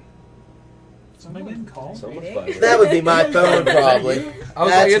 Somebody getting called? That would be my phone, probably. I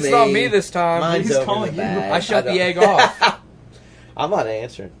was like, it's not me this time. Mine's He's over calling the you. bag. I shut the egg off. I'm not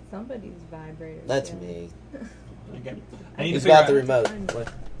answering. Somebody's vibrator. That's me. I need He's to figure got the out- remote.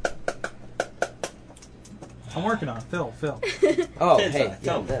 What? I'm working on it. Phil. Oh, Ten hey. times.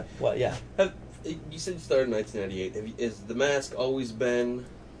 Tell Yeah, well, yeah. You said you started in 1998. Is the mask always been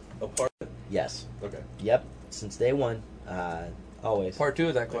a part of it? Yes. Okay. Yep. Since day one. Always. Part 2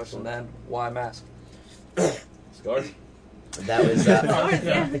 of that question, then. Why mask? Scars? That was...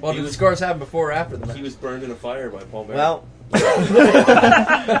 Well, did the scars happen before or after the mask? He was burned in a fire by Paul Bearer. Well...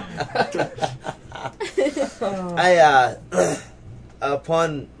 I,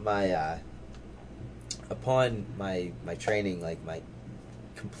 upon my training, like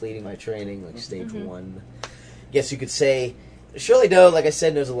completing my training, like stage 1, guess you could say, Shirley Doe, like I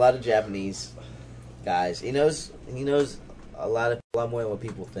said, knows a lot of Japanese guys. He knows a lot more than what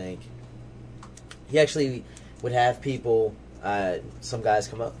people think. He actually would have people, some guys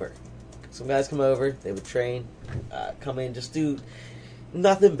come over. They would train, come in, just do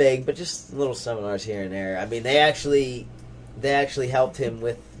nothing big, but just little seminars here and there. I mean, they actually helped him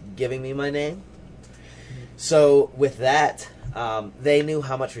with giving me my name. So with that, they knew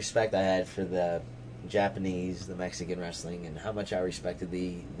how much respect I had for the Japanese, the Mexican wrestling, and how much I respected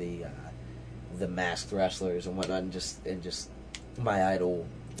the masked wrestlers and whatnot. And just my idol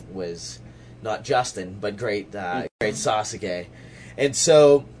was not Justin, but great Sasuke. And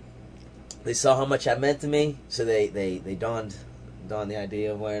so they saw how much that meant to me. So they donned the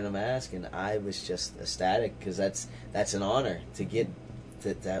idea of wearing a mask, and I was just ecstatic because that's an honor to get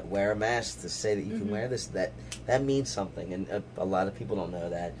to wear a mask, to say that you can wear this. That means something, and a lot of people don't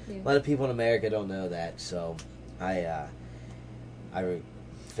know that. Yeah. A lot of people in America don't know that. So I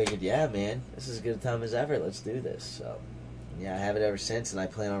figured, yeah, man, this is as good a time as ever. Let's do this. So yeah, I have it ever since, and I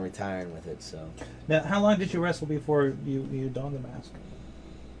plan on retiring with it. So now, how long did you wrestle before you donned the mask?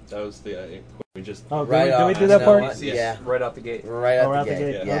 That was the we just did we do that part? Yes. Yeah, right out the gate. Right out the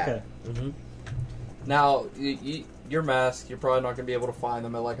gate. Yeah. Okay. Mm-hmm. Now, your mask, you're probably not going to be able to find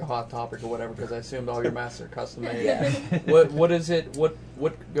them at like a Hot Topic or whatever, because I assumed all your masks are custom made. Yeah. What is it?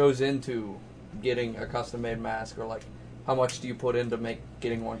 What goes into getting a custom made mask, or like how much do you put into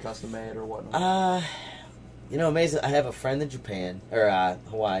getting one custom made or whatnot? Amazing. I have a friend in Japan or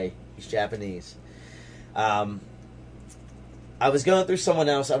Hawaii. He's Japanese. I was going through someone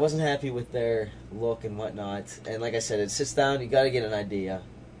else. I wasn't happy with their look and whatnot. And like I said, it sits down. You got to get an idea.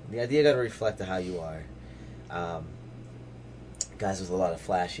 The idea got to reflect to how you are. Guys with a lot of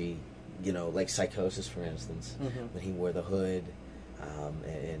flashy, like Psychosis, for instance, when he wore the hood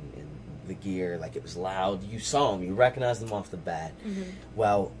and the gear, like it was loud. You saw him. You recognized him off the bat.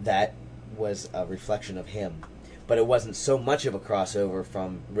 Well, that was a reflection of him. But it wasn't so much of a crossover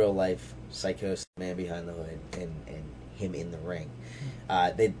from real life Psychosis, Man Behind the Hood, and him in the ring.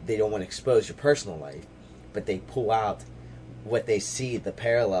 They don't want to expose your personal life, but they pull out what they see, the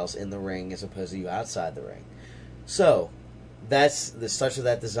parallels in the ring as opposed to you outside the ring. So that's the starts with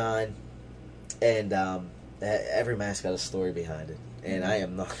that design, and every mask got a story behind it. And I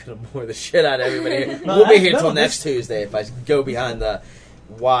am not going to bore the shit out of everybody. We'll be here till next Tuesday if I go behind the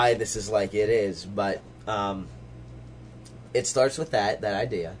why this is like it is. But it starts with that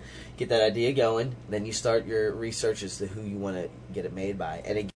idea. Get that idea going, then you start your research as to who you want to get it made by.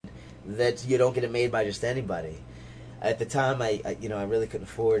 And again, that you don't get it made by just anybody. At the time, I really couldn't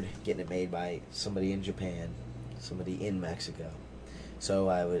afford getting it made by somebody in Japan, somebody in Mexico. So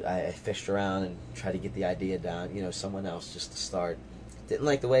I fished around and tried to get the idea down, someone else just to start. Didn't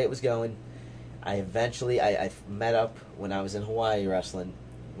like the way it was going. I met up when I was in Hawaii wrestling.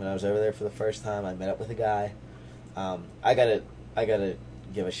 When I was over there for the first time, I met up with a guy. I gotta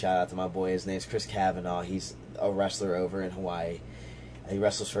give a shout out to my boy. His name's Chris Kavanaugh. He's a wrestler over in Hawaii. He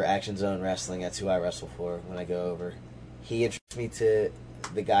wrestles for Action Zone Wrestling. That's who I wrestle for when I go over. He introduced me to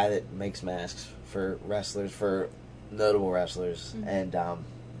the guy that makes masks for wrestlers, for notable wrestlers, and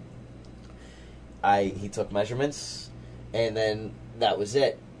he took measurements, and then that was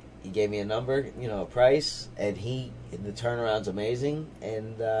it. He gave me a number, a price, and the turnaround's amazing,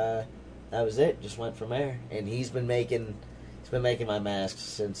 and that was it. Just went from there, and he's been making my masks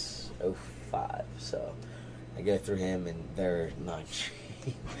since 2005, so I go through him, and they're not cheap.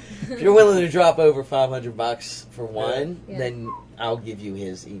 If you're willing to drop over $500 for one, then I'll give you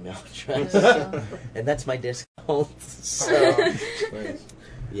his email address, and that's my discount. So,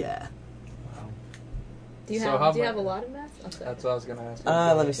 yeah. Do you have a lot of masks? That's what I was going to ask.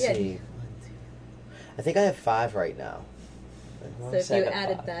 Let me see. I think I have 5 right now. So if you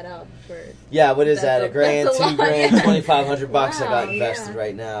added that up for... Yeah, what is that? $1,000, $2,000, $2,500 wow, I got invested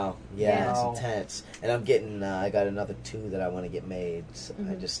right now. Yeah, Wow. it's intense. And I'm getting, I got another 2 that I want to get made. So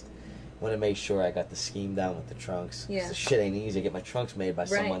I just want to make sure I got the scheme down with the trunks. Yeah. The shit ain't easy to get my trunks made by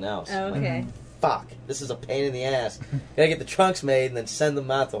someone else. Oh, okay. Fuck, this is a pain in the ass. Gotta get the trunks made and then send them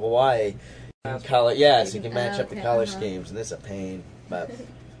out to Hawaii. Color, so you can match up the color schemes, and this is a pain. But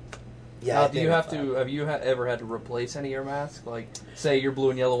yeah, do you have to? Have you ever had to replace any of your masks? Like, say your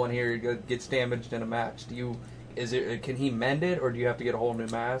blue and yellow one here gets damaged in a match. Can he mend it, or do you have to get a whole new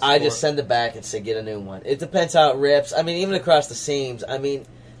mask? I just send it back and say get a new one. It depends how it rips. I mean, even across the seams. I mean,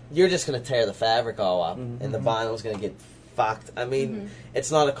 you're just gonna tear the fabric all up, and the vinyl's gonna get fucked. I mean, it's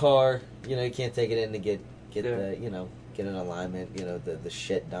not a car. You can't take it in to get the get an alignment, the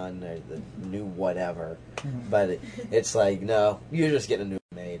shit done or the new whatever. But it's like, no, you're just getting a new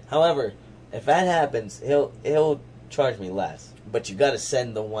made. However, If that happens, he'll charge me less. But you got to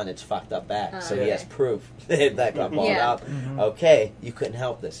send the one that's fucked up back, so he has proof that got balled out. Okay, you couldn't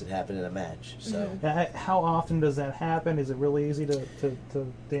help this; it happened in a match. So, how often does that happen? Is it really easy to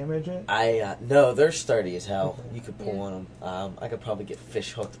damage it? No, they're sturdy as hell. You could pull on them. I could probably get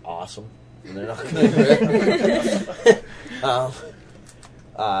fish hooked awesome, and they're not going to rip.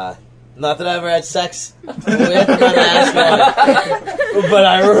 Not that I ever had sex with my mask on, but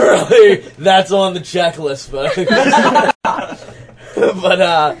I really, that's on the checklist, but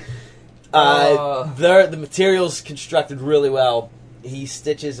the material's constructed really well. He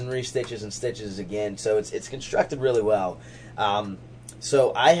stitches and restitches and stitches again, so it's constructed really well.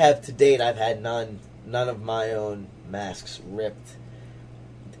 So I have, to date, I've had none of my own masks ripped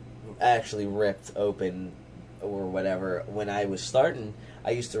open or whatever. When I was starting,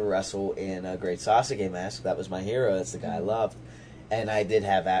 I used to wrestle in a Great Sasuke mask. That was my hero. That's the guy I loved. And I did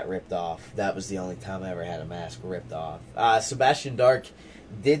have that ripped off. That was the only time I ever had a mask ripped off. Sebastian Dark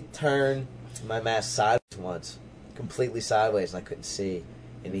did turn my mask sideways once. Completely sideways, and I couldn't see.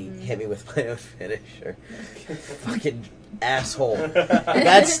 And he hit me with my own finisher. Fucking asshole.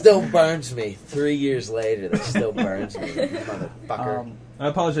 That still burns me. 3 years later, that still burns me. Motherfucker. I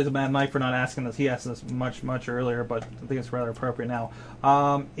apologize to Mad Mike for not asking this. He asked this much earlier, but I think it's rather appropriate now.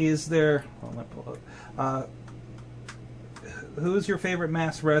 Is there... Well, let me pull up. Who's your favorite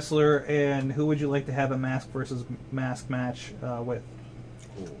masked wrestler, and who would you like to have a mask versus mask match with?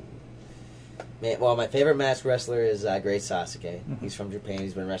 Well, my favorite masked wrestler is Great Sasuke. He's from Japan.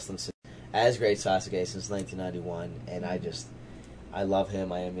 He's been wrestling as Great Sasuke since 1991, and I love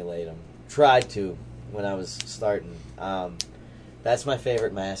him. I emulate him. Tried to when I was starting. That's my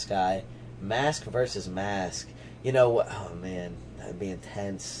favorite mask guy. Mask versus mask. You know what? Oh man, that'd be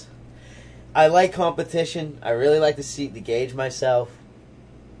intense. I like competition. I really like to gauge myself.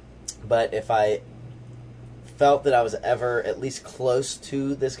 But if I felt that I was ever at least close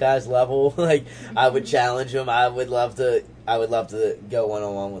to this guy's level, like I would challenge him. I would love to go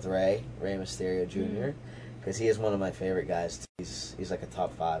one-on-one with Rey Mysterio Jr. because he is one of my favorite guys. He's like a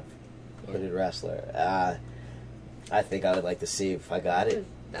top 5 hooded wrestler. I think I would like to see if I got it.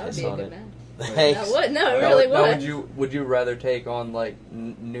 That would be a good match. Thanks. That would. No, it really would. Now, would you rather take on like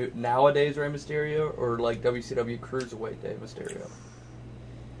nowadays Rey Mysterio or like WCW Cruiserweight Dave Mysterio?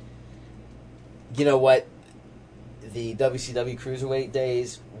 You know what? The WCW Cruiserweight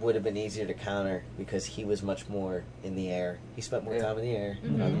days would have been easier to counter because he was much more in the air. He spent more time in the air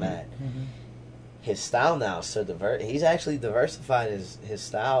than on the mat. His style now is so diverse. He's actually diversified his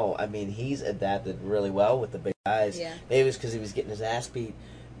style. I mean, he's adapted really well with the big guys. Yeah. Maybe it was because he was getting his ass beat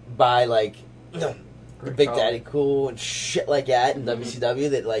by like the Big Daddy Cool and shit like that in WCW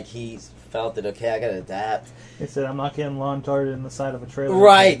that like he felt that, okay, I gotta adapt. He said, I'm not getting lawn darted in the side of a trailer.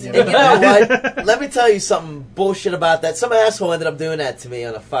 Right. You know what? Let me tell you something bullshit about that. Some asshole ended up doing that to me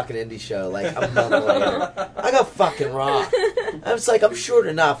on a fucking indie show like a month later. I got fucking rocked. I was like, I'm short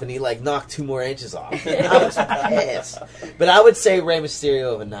enough, and he like knocked 2 more inches off. I was pissed. But I would say Rey Mysterio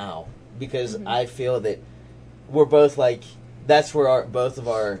over now because I feel that we're both like, that's where both of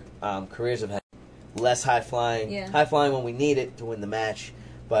our careers have had less high flying. Yeah. High flying when we need it to win the match,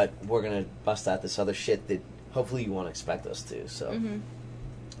 but we're going to bust out this other shit that hopefully you won't expect us to. So,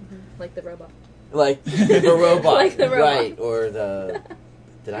 like the robot. Like the robot. Like the robot. Right, or the...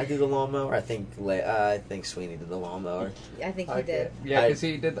 Did I do the lawnmower? I think Sweeney did the lawnmower. I think he did. Yeah, because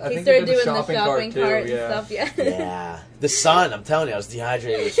he did. I He think started he did doing the shopping cart too. and Yeah. stuff. Yeah. Yeah. The sun, I'm telling you, I was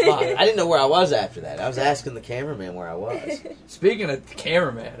dehydrated as fuck. I didn't know where I was after that. I was asking the cameraman where I was. Speaking of the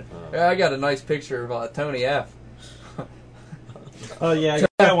cameraman, I got a nice picture of Tony F. Oh yeah, I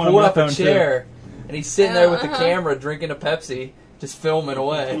got one on pulled my up phone a chair, and he's sitting there with the Uh-huh. camera drinking a Pepsi, just filming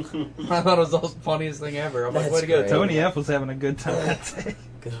away. I thought it was the funniest thing ever. I'm like, That's way to go, great. Tony. Tony F was having a good time that day.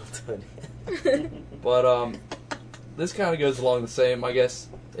 Good old Tony. But this kind of goes along the same. I guess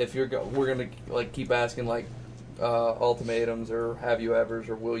if we're gonna like keep asking like ultimatums or have you ever's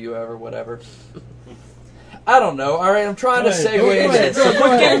or will you ever, whatever. I don't know. All right, I'm trying to segue into it.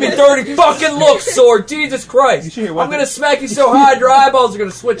 Quit giving me dirty fucking looks, Sword. Jesus Christ! You should hear what I'm gonna smack you so hard your eyeballs are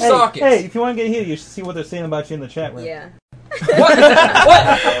gonna switch sockets. Hey, if you want to get heated, you should see what they're saying about you in the chat room. Yeah. What?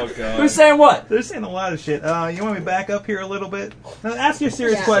 Oh god. Who's saying what? They're saying a lot of shit. You want me to back up here a little bit? Now, ask your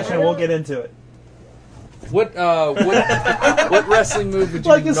serious question, and we'll get into it. What wrestling move would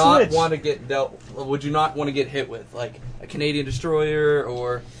you Like a not switch. want to get dealt? Would you not want to get hit with, like a Canadian Destroyer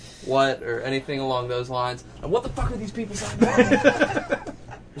or what, or anything along those lines? And what the fuck are these people saying?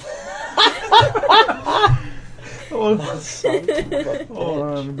 Hold Son of a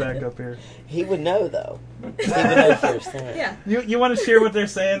on, bitch. back up here. He would know though. He would know firsthand. Yeah. You want to share what they're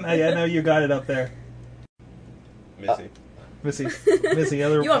saying? I know you got it up there. Missy. Missy,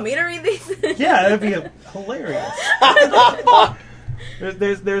 other. You want me to read these? Yeah, that'd be hilarious.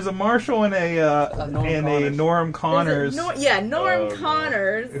 There's a Marshall and a Norm Connors, Norm Oh,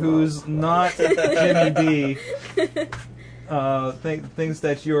 Connors. who's not Jimmy B. Thinks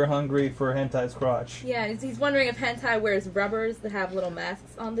that you're hungry for Hentai's crotch. Yeah, he's wondering if hentai wears rubbers that have little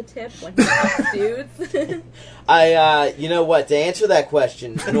masks on the tip when he fucks dudes. You know what? To answer that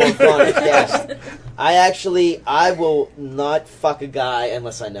question, Norm Connors, yes. I will not fuck a guy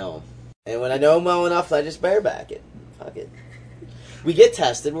unless I know him. And when I know him well enough, I just bareback it. Fuck it. We get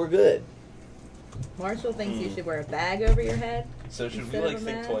tested, we're good. Marshall thinks you should wear a bag over your head. So should we Instead of a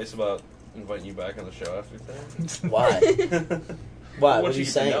think mask? twice about inviting you back on the show after that? Why? Why? Once What are you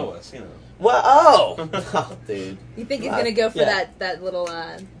get saying? to know us, you know. What? Oh, dude. You think he's gonna go for Yeah. that little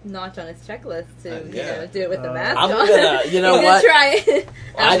notch on his checklist to Yeah. do it with the mask I'm on? gonna- you know He's what? Gonna try it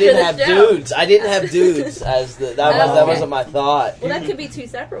I after didn't the have show. dudes. I didn't have dudes as that Oh, wasn't my thought. Well, that could be two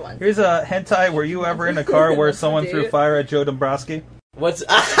separate ones. Here's a Hentai. Were you ever in a car where someone threw Dude. fire at Joe Dombrowski? What's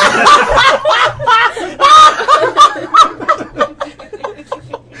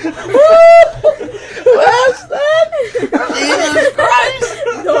What's that? Jesus Christ!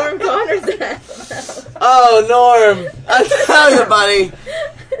 Norm Connors ass. Oh, Norm, I tell you, buddy,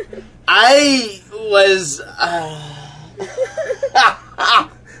 I was.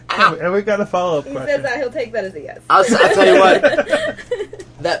 And we got a follow-up He says question. that he'll take that as a yes. I'll tell you what.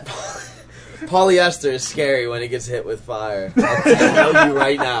 That polyester is scary when it gets hit with fire. I'll tell you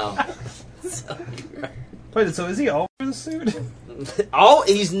right now. Wait, so is he all over the suit? Oh,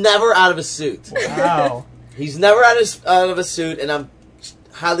 he's never out of a suit. Wow. He's never out of a suit, and I'm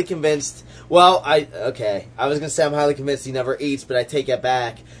highly convinced. Well, I was gonna say I'm highly convinced he never eats, but I take it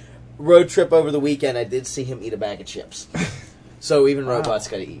back. Road trip over the weekend, I did see him eat a bag of chips. So even robots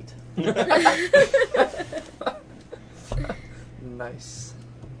gotta eat. Nice.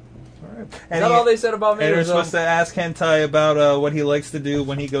 Alright. Is And that all they said about me? And or we're is, supposed to ask Hentai about what he likes to do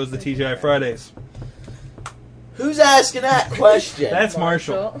when he goes to TGI Fridays. Who's asking that question? That's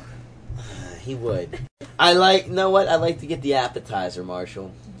Marshall. He would. I know what? I like to get the appetizer,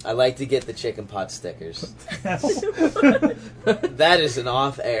 Marshall. I like to get the chicken pot stickers. That is an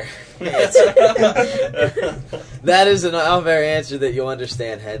off-air answer. That is an off-air answer that you'll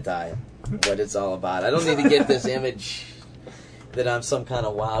understand hentai, what it's all about. I don't need to get this image that I'm some kind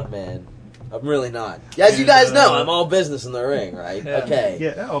of wild man. I'm really not. As you guys know, I'm all business in the ring, right? Yeah. Okay.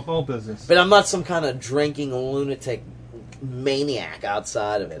 Yeah, all business. But I'm not some kind of drinking lunatic maniac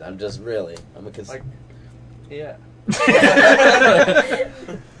outside of it. I'm just really. I'm a Like, yeah.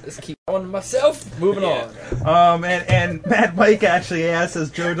 Just keep going to myself. Moving on. And Matt Mike actually asked,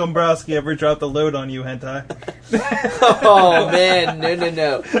 has Joe Dombrowski ever dropped a load on you, Hentai? Oh man,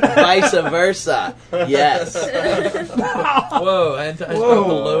 no. Vice versa. Yes. Whoa, and I dropped the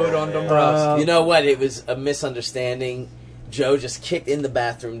Whoa. load on Dombrowski. You know what? It was a misunderstanding. Joe just kicked in the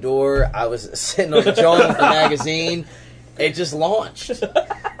bathroom door. I was sitting on the john with the magazine. It just launched.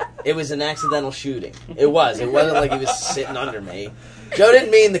 It was an accidental shooting. It wasn't like he was sitting under me. Joe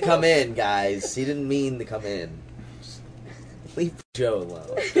didn't mean to come in, guys. He didn't mean to come in. Leave Joe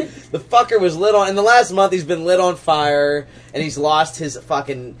alone. The fucker was lit on. In the last month, he's been lit on fire, and he's lost his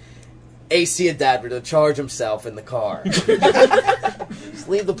fucking AC adapter to charge himself in the car. Just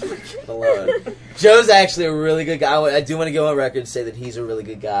leave the prick alone. Joe's actually a really good guy. I do want to go on record and say that he's a really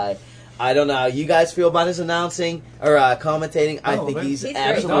good guy. I don't know how you guys feel about his announcing or commentating. I think he's He's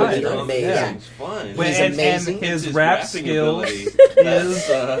absolutely great. amazing. Yeah. It's fun. He's and amazing. his His rap rapping skills ability.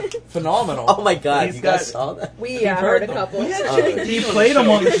 is... Phenomenal. Oh my god, He's you guys got- saw that? We heard a couple. He played him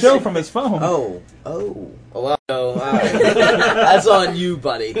on the show from his phone. Oh, wow. That's on you,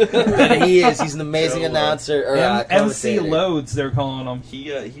 buddy. But he's an amazing Joe, announcer or MC commentator. Loads, they're calling him.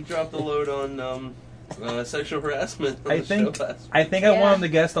 He dropped the load on sexual harassment on I the think show last I think I Yeah. want him to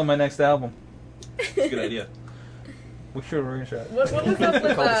guest on my next album. Good idea. We should screenshot. What was up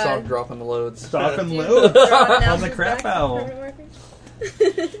with Call the song Dropping the Loads. Stop and do you load. draw On the announcements crap back album. from Murphy?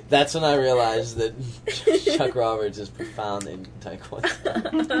 That's when I realized that Chuck Roberts is profound in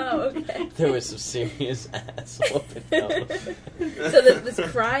Taekwondo. Oh, okay. There was some serious ass whooping going. So this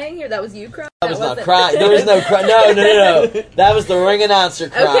crying here, that was you crying? That was not wasn't- crying. There was no cry. No. That was the ring announcer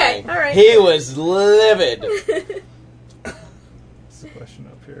crying. all right. He was livid. What's the question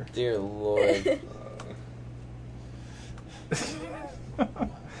up here? Dear Lord.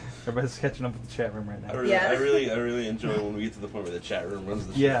 Everybody's catching up with the chat room right now. I really enjoy when we get to the point where the chat room runs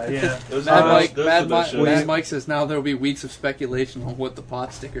the show. Yeah. Those Mad are Mike, those Mad are those Mike, shows. Mad Mike says now there will be weeks of speculation on what the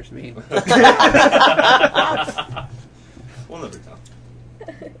pot stickers mean. We'll never tell.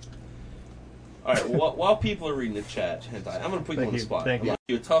 All right. While people are reading the chat, Hentai, I'm going to put you on the spot. Thank I'm you. going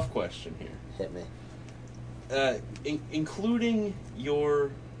to ask you a tough question here. Hit me. Including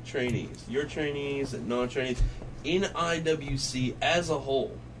your trainees and non-trainees, in IWC as a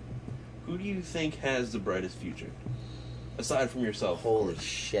whole, who do you think has the brightest future? Aside from yourself. Holy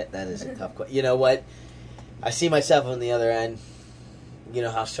shit, that is a tough question. You know what? I see myself on the other end. You know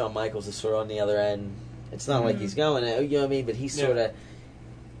how Shawn Michaels is sort of on the other end. It's not like he's going, you know what I mean? But he's sort of,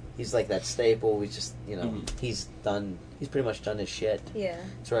 he's like that staple. We just, you know, he's pretty much done his shit. Yeah.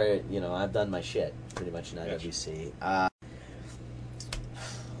 That's right, you know, I've done my shit pretty much in IWC.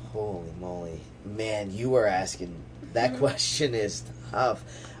 Holy moly. Man, you were asking, that question is tough.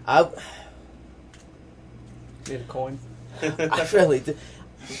 Need a coin? I really do.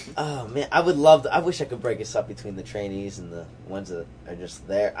 Oh man, I would love to, I wish I could break us up between the trainees and the ones that are just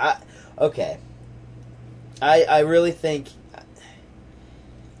there. I really think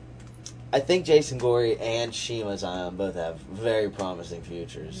Jason Gory and Shima Zion both have very promising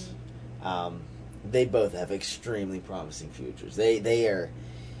futures. They both have extremely promising futures. They are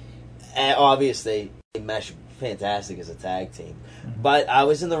obvious. They mesh fantastic as a tag team. But I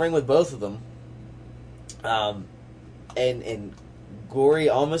was in the ring with both of them, and Gory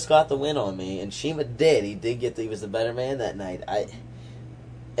almost got the win on me, and Shima did. He was the better man that night. I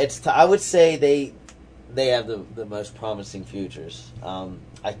would say they have the most promising futures.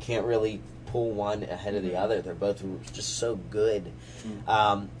 I can't really pull one ahead of the other. They're both just so good.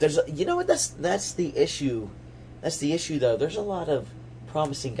 You know what? That's the issue. That's the issue, though. There's a lot of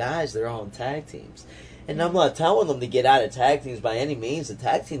promising guys. They're all in tag teams, and I'm not telling them to get out of tag teams by any means. The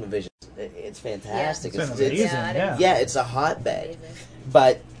tag team division, it's fantastic. It's amazing. It's a hotbed. Amazing.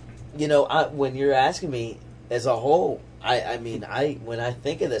 But you know, when you're asking me as a whole, I mean, when I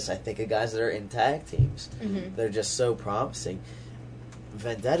think of this, I think of guys that are in tag teams. They're just so promising.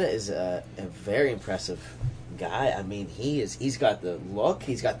 Vendetta is a very impressive guy. I mean, he's got the look,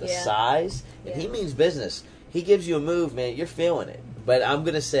 he's got the size, and he means business. He gives you a move, man, you're feeling it. But I'm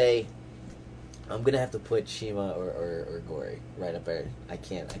gonna have to put Shima or Gory right up there. I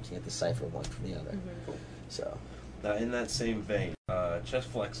can't decipher one from the other. So Now, in that same vein, chest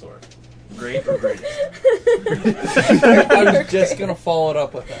flexor, great or greatest? I was just going to follow it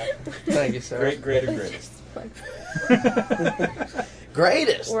up with that. Thank you, sir. Great or greatest?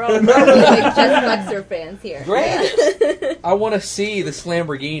 greatest. We're all really big Chest Flexor fans here. Greatest. I want to see this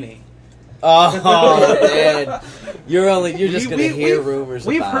Lamborghini. Oh man, you're just gonna hear rumors.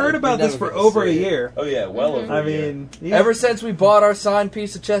 We've heard about this for over a year. Oh yeah, well over. I mean, Ever since we bought our signed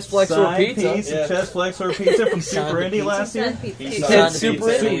piece of Chest Flexor signed pizza. piece of Chest Flexor pizza from Super Indie last year. He said Super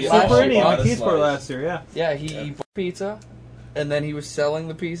Indie. Super Indie on Keysport last year, yeah. Yeah, he bought pizza, and then he was selling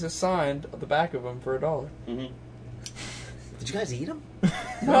the pizza signed at the back of him for $1. Did you guys eat them?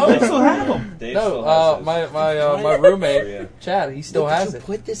 No, They still have them. my roommate Chad, he still has Did you it.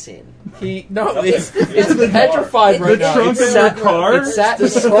 put this in? It's petrified right now. trunk of your car? It sat in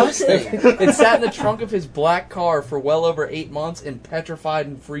the Disgusting. It sat in the trunk of his black car for well over 8 months and petrified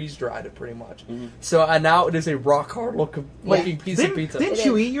and freeze dried it pretty much. So now it is a rock hard looking piece of pizza. Didn't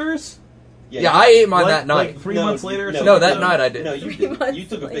you eat yours? Yeah, I ate mine that night. Like 3 months later or No, something? that night I did. No, you didn't. You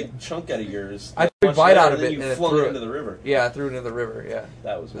took a big chunk out of yours. I took a bite out of and then it you and flung threw it it into the river. Yeah, I threw it into the river, yeah.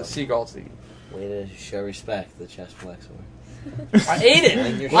 That was The fun. seagulls eat. Way to show respect, the chest flexor. I ate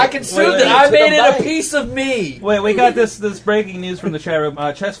it! I can sue Wait, that I to made the it a bite. piece of me! Wait, we got this breaking news from the chat room.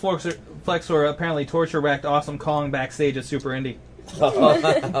 Chest Flexor apparently torture racked Awesome Kong backstage at Super Indie.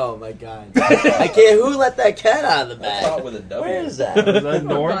 Oh my god! I can't. Who let that cat out of the I saw it bag? with a W. Where is that?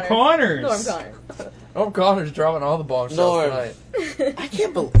 Norm Connors. Norm Connors. Norm Connor's dropping all the bombshells Norm. tonight. I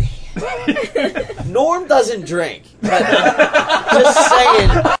can't believe Norm doesn't drink. But I'm just saying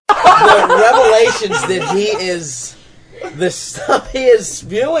the revelations that the stuff he is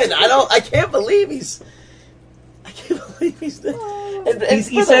spewing. I can't believe he's. I can't believe he's.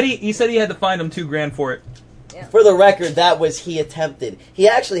 He said he had to find him $2,000 for it. For the record, that was he attempted. He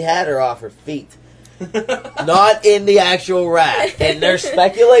actually had her off her feet. Not in the actual rack. And there's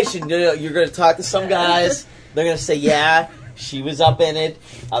speculation. You're going to talk to some guys. They're going to say, yeah, she was up in it.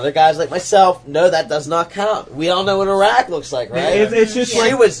 Other guys like myself, no, that does not count. We all know what a rack looks like, right? It's just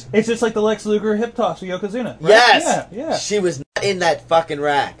She was... It's just like the Lex Luger hip toss with Yokozuna. Right? Yes! Yeah. She was not in that fucking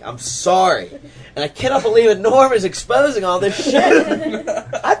rack. I'm sorry. And I cannot believe it. Norm is exposing all this shit.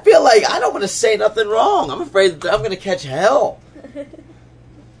 I feel like I don't want to say nothing wrong. I'm afraid that I'm going to catch hell.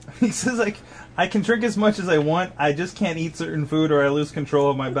 He says, like, I can drink as much as I want. I just can't eat certain food or I lose control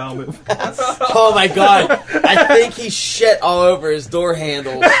of my bowel movements. Oh my god! I think he shit all over his door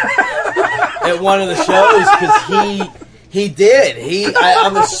handles at one of the shows because he did.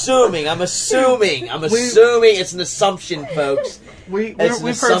 I'm assuming it's an assumption, folks. We've It's an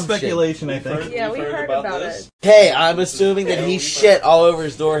heard assumption. speculation, I think. Yeah, we've heard about it. Hey, I'm assuming that he shit all over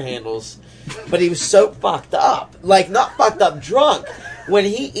his door handles, but he was so fucked up, like not fucked up, drunk. When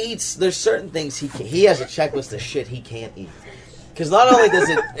he eats, there's certain things he has a checklist of shit he can't eat. Because not only does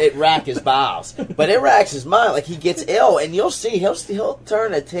it rack his bowels, but it racks his mind. Like, he gets ill, and you'll see he'll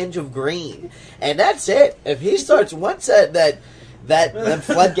turn a tinge of green, and that's it. If he starts once that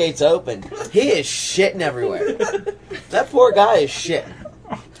floodgates open, he is shitting everywhere. That poor guy is shitting,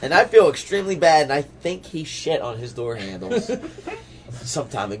 and I feel extremely bad. And I think he shit on his door handles some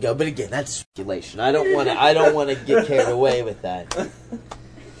time ago. But again, that's speculation. I don't want to get carried away with that.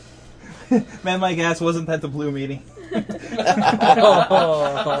 Man, my gas wasn't that the blue meeting? That's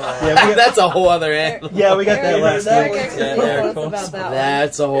a whole other animal. Yeah, we got that last Eric week. actually Yeah, told us about that one.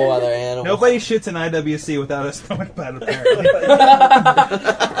 That's a whole other animal. Nobody shits in IWC without us knowing about it, apparently.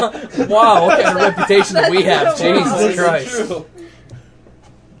 Wow, what kind of reputation do we have? Jesus This is Christ. true.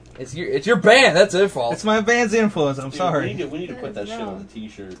 It's your band, that's their fault. It's my band's influence, I'm Dude, sorry. We need to put that shit on the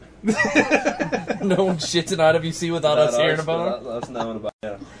T-shirt. No one shits in IWC without us hearing about it. Us knowing about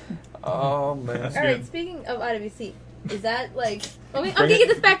it. Oh, man. Alright, speaking of IWC, is that like... Well, I'm gonna get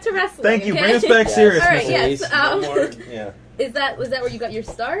this back to wrestling. Thank you, okay? bring us back serious. Alright, Mr. yes. No more, yeah. Was that where you got your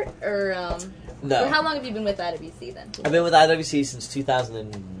start? Or, No. or how long have you been with IWC then? I've been with IWC since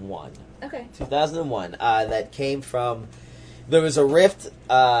 2001. Okay. 2001. That came from... There was a rift...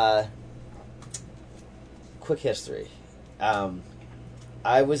 quick history.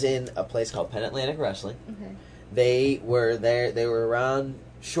 I was in a place called Penn Atlantic Wrestling. Okay. They were there. They were around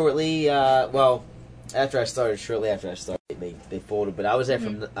shortly... shortly after I started, they folded. But I was there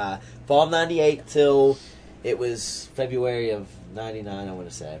from fall of 98 till it was February of 99, I want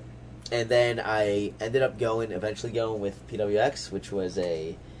to say. And then I ended up eventually going with PWX, which was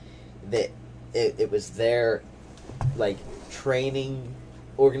it was their, like, training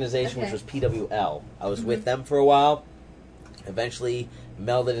organization, which was PWL. I was with them for a while. Eventually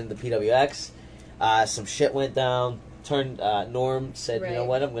melded into PWX. Some shit went down. Norm said, "You know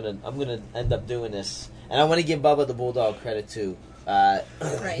what? I'm gonna end up doing this." And I want to give Bubba the Bulldog credit too.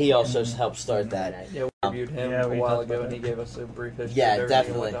 He also helped start that. Yeah, we reviewed him a while ago, and he gave us a brief history. Yeah, of everything that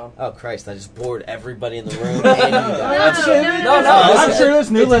definitely. went down. Oh Christ! I just bored everybody in the room. And you guys. No, I'm sure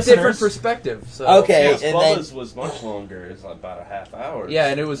there's new it's a different listeners. perspective. So. Okay, Yeah, and Bubba's then was much longer. It's like about a half hour. Yeah,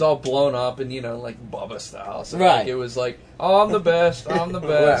 and it was all blown up, and like Bubba style. So Right. like, it was like, oh, I'm the best. I'm the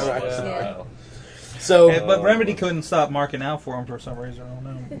best. Right. Yeah. so But Remedy couldn't stop marking out for him for some reason. I don't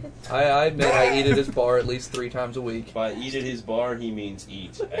know. I admit I eat at his bar at least 3 times a week. By eat at his bar, he means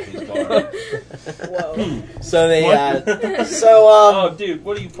eat at his bar. Whoa. so they Oh, dude,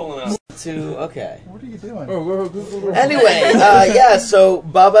 what are you pulling out? okay. What are you doing? Anyway, so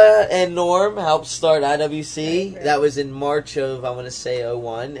Bubba and Norm helped start IWC. That was in March of, I want to say,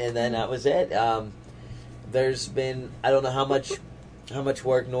 01, and then that was it. There's been, I don't know how much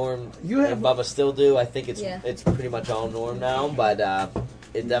work Norm and Bubba still do. I think it's pretty much all Norm now, but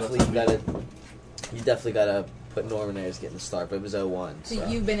you definitely gotta put Norm in there as getting the start. But it was 01. So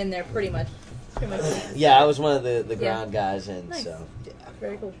you've been in there pretty much. Yeah, I was one of the ground guys, and Nice. so yeah.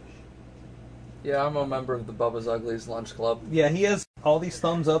 Very cool. Yeah, I'm a member of the Bubba's Uglies Lunch Club. Yeah, he has all these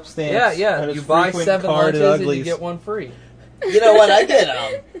thumbs up stamps. Yeah. and his You buy frequent 7 card at lunches and you Uglies. get 1 free. You know what? I did.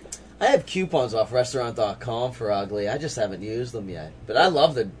 I have coupons off restaurant.com for Ugly. I just haven't used them yet. But I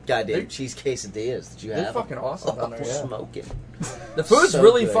love the goddamn cheese quesadillas that you have. They're fucking awesome down there. Yeah. Smoking. The food's So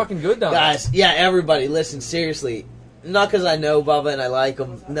really good. fucking good down Guys, yeah, everybody, listen, seriously. Not because I know Bubba and I like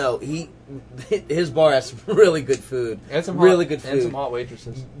him. No, his bar has some really good food. there. And some really hot, good food. And some hot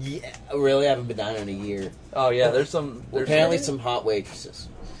waitresses. Yeah, really, I haven't been down there in a year. Oh yeah, there's some. There's Apparently, some hot waitresses.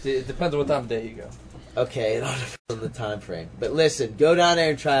 It depends on what time of day you go. Okay, it all depends on the time frame. But listen, go down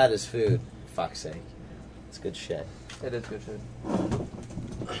there and try out his food. For fuck's sake, it's good shit. It is good food.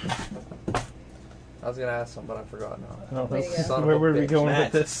 I was gonna ask something, but I forgot now. I don't know. There you go. Son of Where a were we bitch. going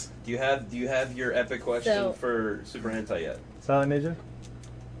Matt. with this? Do you have your epic question So- for Super Hentai yet? Silent Ninja?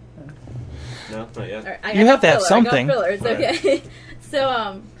 No, not yet. All right, I You got have to have filler. something. I got fillers, okay.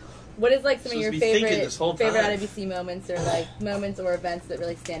 So, what is like some of Supposed your to be thinking favorite this whole favorite time. IWC moments or like moments or events that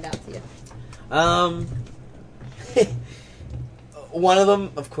really stand out to you? One of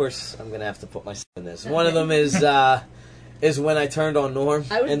them, of course, I'm gonna have to put myself in this. One of them is is when I turned on Norm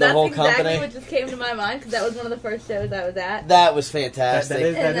and the that's whole exactly company. what just came to my mind because that was one of the first shows I was at. That was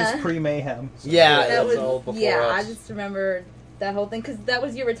fantastic. That is pre-mayhem. So. Yeah. That was all before us. I just remember that whole thing because that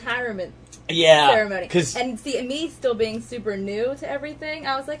was your retirement Yeah. ceremony. 'Cause- And see, me still being super new to everything,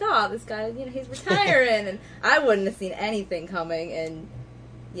 I was like, oh, this guy, he's retiring. And I wouldn't have seen anything coming. And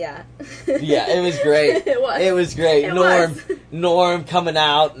yeah. Yeah, it was great. It was. It was great. It Norm, was. Norm coming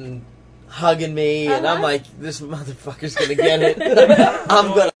out and hugging me, and I'm Uh-huh. like, this motherfucker's gonna get it. I'm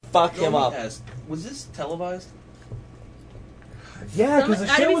gonna fuck him up. Was this televised? Yeah, because the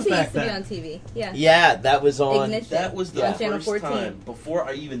show was IWC back used to be then. on TV. Yeah. Yeah, that was on. Ignition. That was the On Channel first 14. time, before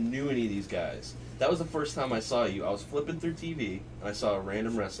I even knew any of these guys. That was the first time I saw you. I was flipping through TV, and I saw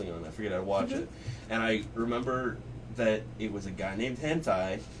random wrestling on. I figured I'd watch it. And I remember that it was a guy named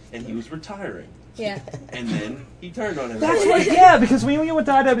Hentai, and he was retiring. Yeah. And then he turned on him. That's what, yeah, because when you went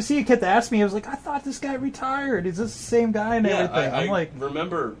to IWC, you kept asking me, I was like, I thought this guy retired. Is this the same guy and everything? I'm like,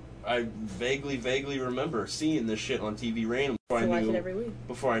 I vaguely remember seeing this shit on TV randomly I watch it every week.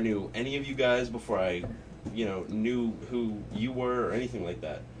 before I knew any of you guys, before I, knew who you were or anything like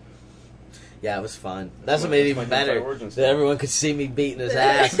that. Yeah, it was fun. That's what made it my even better. origin That story. everyone could see me beating his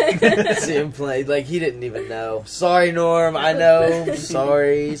ass. See him play. Like, he didn't even know. Sorry, Norm. I know.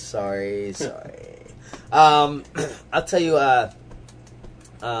 Sorry. I'll tell you, I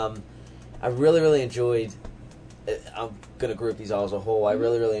really enjoyed, I'm going to group these all as a whole. I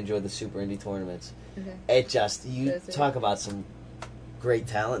really enjoyed the Super Indie tournaments. Okay. It just, you Those are- talk about some great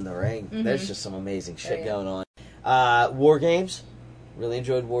talent in the ring. Mhm. There's just some amazing shit yeah. going on. War Games. Really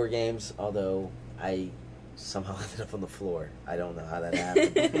enjoyed War Games, although I somehow ended up on the floor. I don't know how that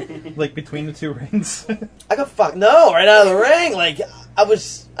happened. like between the two rings. I got fucked. No, right out of the ring. Like, I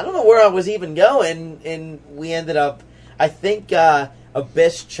don't know where I was even going, and we ended up, I think,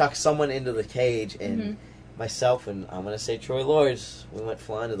 Abyss chucked someone into the cage, and myself and, I'm going to say Troy Lords, we went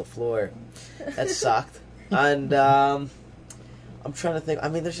flying to the floor. That sucked. And, I'm trying to think. I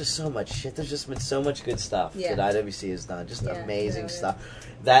mean, there's just so much shit. There's just been so much good stuff Yeah. that IWC has done. Just Yeah, amazing yeah. stuff.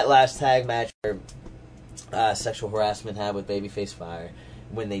 That last tag match where sexual harassment had with Babyface Fire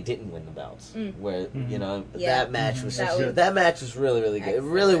when they didn't win the belts, where Yeah. that match was That was that match was really good. It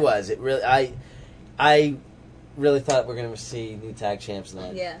really excellent. was. It really I really thought we were going to see new tag champs in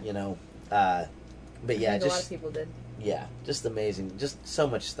that. Yeah. But yeah, I think a lot of just people did. just amazing. Just so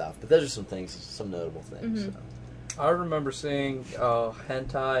much stuff. But those are some things, some notable things. Mhm. So. I remember seeing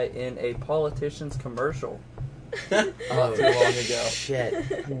hentai in a politician's commercial not too long ago. Shit.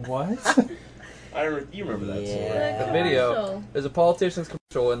 What? You remember that Yeah. story. The video. Commercial. There's a politician's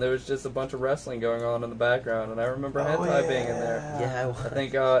commercial, and there was just a bunch of wrestling going on in the background, and I remember hentai being in there. Yeah, I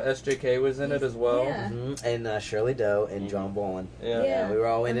think SJK was in it as well. Yeah. And Shirley Doe and John Bolin. Yeah. We were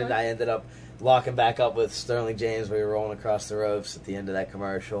all in it. Uh-huh. I ended up locking back up with Sterling James. We were rolling across the ropes at the end of that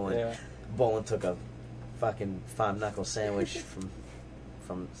commercial, and Yeah. Bolin took a fucking five knuckle sandwich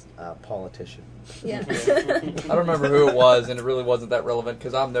from a politician. Yeah. I don't remember who it was, and it really wasn't that relevant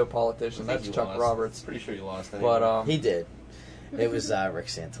because I'm no politician. I think That's you Chuck lost. Roberts. Pretty sure you lost. But He did. It was Rick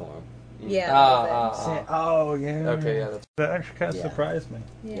Santorum. Yeah. Oh, yeah. Okay, yeah, that's. That actually kind of Yeah. surprised me.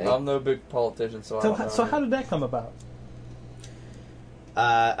 Yeah. I'm no big politician, so I don't know. So how did that come about?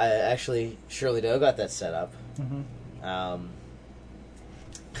 I actually, Shirley Doe got that set up. Mm-hmm.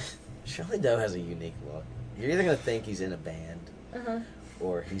 Shirley Doe has a unique look. You're either going to think he's in a band Uh-huh.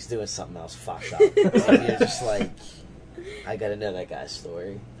 or he's doing something else fucked up. And you're just like, I got to know that guy's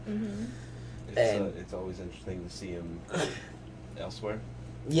story. Mm-hmm. It's always interesting to see him elsewhere.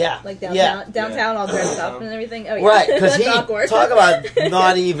 Yeah. Like yeah. downtown all dressed up and everything. Oh yeah. Right, because That's he, awkward. talk about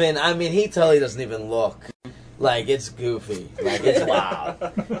not even, I mean, he totally doesn't even look. Like, it's goofy. Like, it's wild.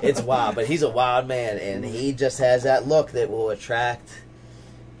 It's wild, but he's a wild man, and he just has that look that will attract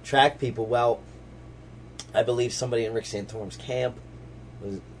people. Well, I believe somebody in Rick Santorum's camp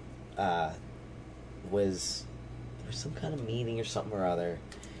was there was some kind of meeting or something or other,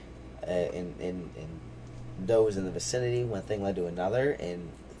 and Doe was in the vicinity. One thing led to another, and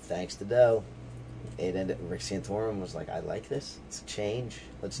thanks to Doe, it ended. Rick Santorum was like, "I like this. It's a change.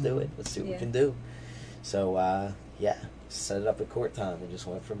 Let's do it. Let's see what we can do." So set it up at court time and just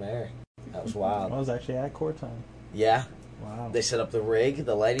went from there. That was wild. I was actually at court time. Yeah. Wow. They set up the rig,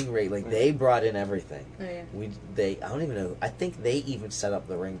 the lighting rig. Like, they brought in everything. Oh yeah. I don't even know. I think they even set up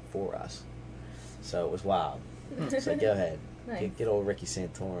the ring for us. So it was wild. So go ahead. Nice. Get old Ricky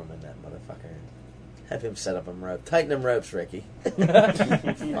Santorum and that motherfucker. Have him set up them ropes. Tighten them ropes, Ricky.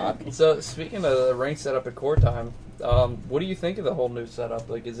 Fuck. So, speaking of the ring setup at court time, what do you think of the whole new setup?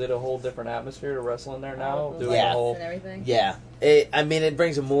 Like, is it a whole different atmosphere to wrestle in there now? The Doing Yeah. the whole and everything. Yeah. It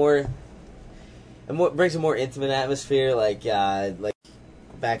brings a more It brings a more intimate atmosphere, like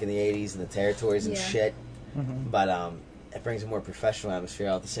back in the 80s and the territories and shit. Mm-hmm. But it brings a more professional atmosphere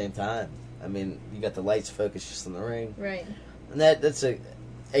all at the same time. I mean, you got the lights focused just on the ring. Right. And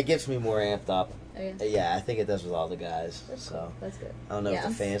it gets me more amped up. Oh, Yeah, I think it does with all the guys. That's so cool. That's good. I don't know Yeah, if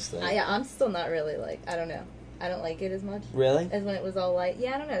the fans think. I'm still not really like, I don't know. I don't like it as much. Really? As when it was all light.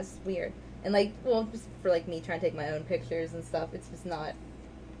 Yeah, I don't know. It's weird. And like, well, just for like me trying to take my own pictures and stuff, it's just not,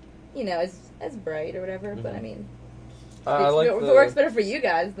 as bright or whatever. But I mean, if it works better for you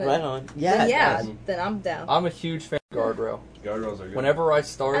guys, then Right on. Yeah. then I'm down. I'm a huge fan of guardrail. Guardrails are good. Whenever I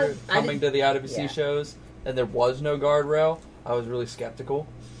started I coming to the IWC yeah. shows and there was no guardrail, I was really skeptical.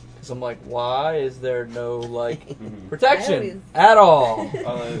 Because I'm like, why is there no, protection at all?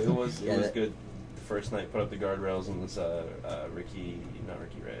 It was good. The first night, put up the guardrails and was not Ricky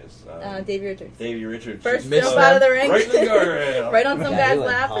Reyes. Davey Richards. Davey Richards. First missed jump out of the ring. Right in the guardrail. Right on some guy's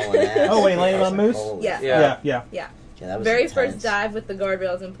lap. Oh, wait, laying on Moose? Yeah. Yeah. Yeah. that was Very intense. first dive with the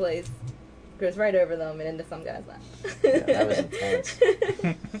guardrails in place. Goes right over them and into some guy's lap. That was intense.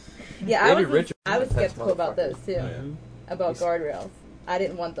 Yeah, Davey Richards I was is an intense skeptical about those motherfucker. too. Oh, yeah. About guardrails. I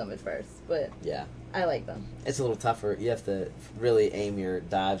didn't want them at first, but Yeah. I like them. It's a little tougher. You have to really aim your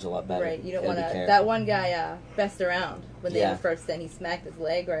dives a lot better. Right, you don't Gotta want be to. careful. That one guy best around when they Yeah. were first in, he smacked his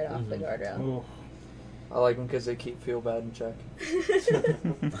leg right off the guardrail. Ooh. I like them because they keep Feel Bad in check.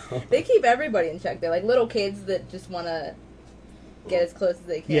 They keep everybody in check. They're like little kids that just want to get as close as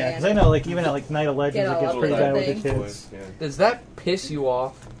they can. Yeah, because I know, even at Night of Legends, Get it all gets up pretty with bad the with the thing. kids. Yeah. Does that piss you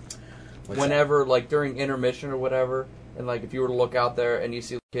off What's whenever, during intermission or whatever, and, if you were to look out there and you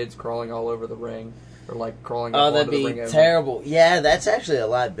see kids crawling all over the ring, or, crawling Oh, up that'd onto the be ring? terrible. Yeah, that's actually a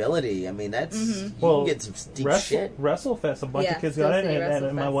liability. I mean, that's you Well, can get some deep shit. WrestleFest, a bunch Yeah, of kids Steel got in, City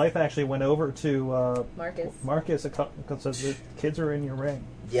and my WrestleFest. wife actually went over to Marcus. because the kids are in your ring.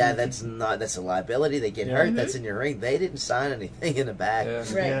 Yeah, that's a liability. They get hurt. That's in your ring. They didn't sign anything in the back. Yeah.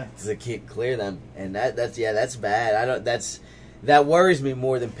 Right. Yeah. To keep clear them, and that's bad. That worries me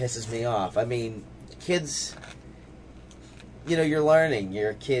more than pisses me off. I mean, kids, you're learning.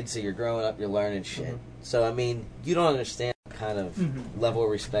 You're a kid, so you're growing up. You're learning shit. So I mean, you don't understand what kind of level of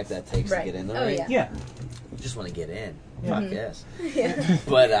respect that takes Right. to get in the Oh, ring. yeah. Yeah. You just want to get in. Yeah. Fuck yes. Yeah.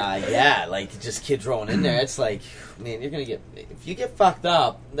 But just kids rolling in there. It's like, man, you're gonna get. If you get fucked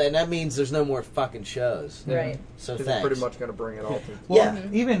up, then that means there's no more fucking shows. Right. So Because thanks. they're pretty much going to bring it all to Well, Yeah.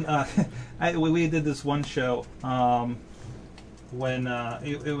 even we did this one show when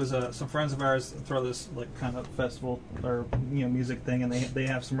it was some friends of ours throw this kind of festival or music thing, and they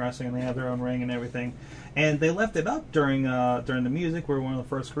have some wrestling and they have their own ring and everything, and they left it up during the music. We were one of the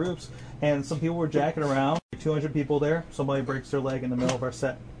first groups, and some people were jacking around. 200 people there. Somebody breaks their leg in the middle of our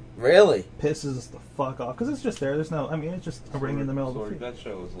set. Really? Pisses the fuck off because it's just there. There's no. I mean, it's just a ring in the middle of the field. That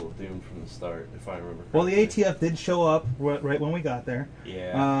show was a little doomed from the start, if I remember. Well, the correctly. ATF did show up right when we got there.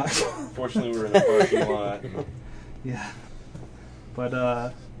 Yeah. Fortunately, we were in the parking lot. And Yeah. But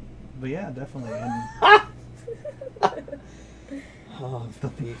yeah, definitely. And Oh, for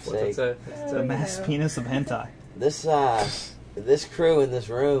Pete's What's sake. the mass penis of hentai. This crew in this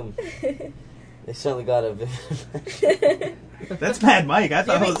room, they certainly got a. That's Mad Mike. I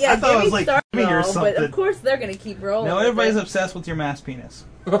thought I thought it was like Jimmy or But something. of course they're gonna keep rolling. No, with everybody's it. obsessed with your mass penis.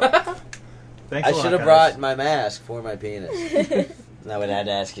 Thanks I a lot, should have guys. brought my mask for my penis. And I would have had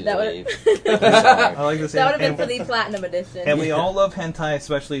to ask you to That would- leave. I like this. That would have been and, for the platinum edition. and we all love hentai,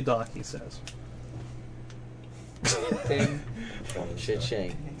 especially Doc. He says. King. Shit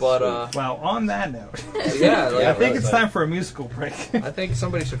shame. But, Wow. On that note, yeah, I think right. it's time for a musical break. I think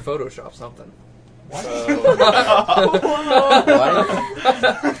somebody should Photoshop something.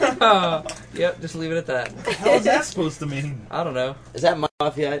 Yep, just leave it at that. How is that supposed to mean? I don't know. Is that my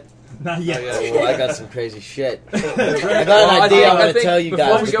off yet? Not yet. Oh, yeah. Oh, I got some crazy shit. I got Well, an I idea I'm think going to tell you before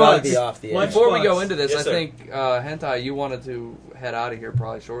guys. we It's go going on- to be off the air. Before we go Lunchbox. into this, Yes, I sir. think, Hentai, you wanted to head out of here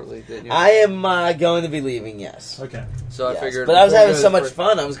probably shortly, didn't you? I am going to be leaving, yes. Okay. So I Yes. figured. But I was before we having go so to much this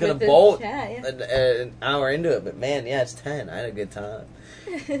fun. I was going With to this bolt chat, yeah. an hour into it. But man, yeah, it's 10. I had a good time.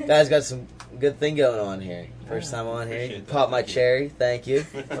 Guys got some good thing going on here. First time on here. Appreciate that. Pop my cherry. Thank you.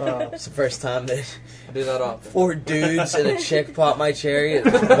 Uh, It's the first time that I do that often. 4 dudes and a chick pop my cherry. It's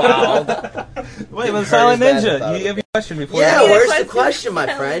wild. wait, but Heard Silent that about Ninja, it. you have your question before. Yeah, Yeah, where's question. the question, my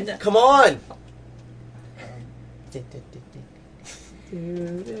friend? Calendar. Come on.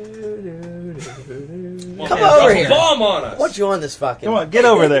 Come over here. Bomb on us. What you on this fucking? Come on, get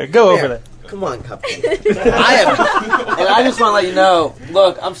over there. Go over there. Come on, Cupcake. I am, and I just want to let you know.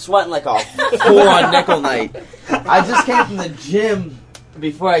 Look, I'm sweating like a 4 on nickel night. I just came from the gym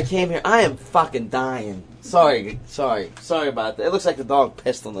before I came here. I am fucking dying. Sorry about that. It looks like the dog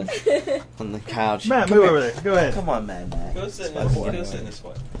pissed on the couch. Matt, move over there. Go ahead. Come on, man. Go sit in this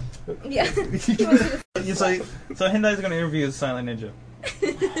spot. Yeah. So Hendai's going to interview the Silent Ninja.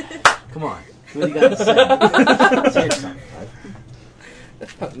 Come on. What do you got to say? Say something.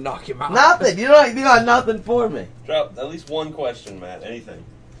 Knock him out. Nothing. You got nothing for me. Drop at least one question, Matt. Anything.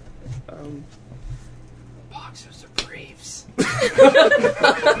 Boxers or briefs?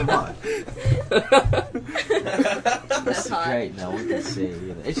 Come on. That's This is hot. great. No one can see.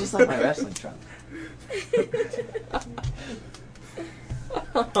 It's just like my wrestling trunk.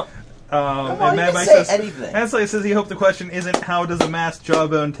 And on, Matt you Mike can say says, anything. Matt Slade says he hoped the question isn't how does a masked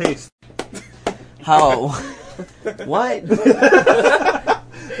jawbone taste? How? What?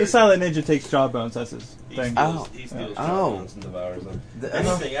 The Silent Ninja takes jawbones. That's his thing. He steals jawbones and devours them.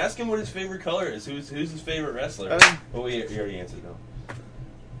 Anything. Ask him what his favorite color is. Who's his favorite wrestler? We already answered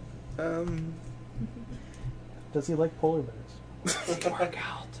no. Does he like polar bears? Work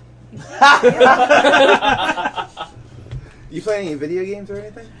out. You play any video games or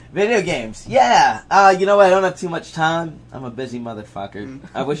anything? Video games, yeah. You know what? I don't have too much time. I'm a busy motherfucker.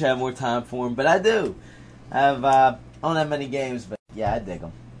 I wish I had more time for them, but I do. I don't have many games, but yeah, I dig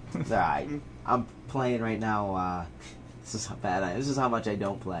them. It's alright. I'm playing right now. This is how bad this is how much I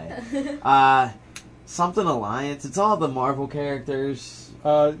don't play. Something Alliance. It's all the Marvel characters.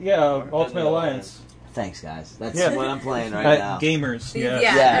 Ultimate Alliance. Thanks, guys. That's what I'm playing right now. Gamers. Yeah,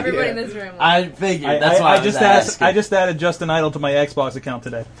 Yeah. everybody in this room. I figured. That's why I just added Justin Idol to my Xbox account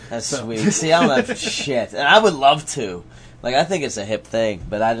today. That's sweet. See, I don't have shit, and I would love to. Like, I think it's a hip thing,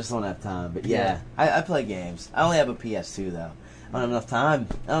 but I just don't have time. But yeah, I play games. I only have a PS2 though. I don't have enough time.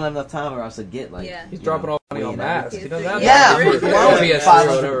 Or else I'd get like. He's dropping all money on masks. He doesn't have Yeah,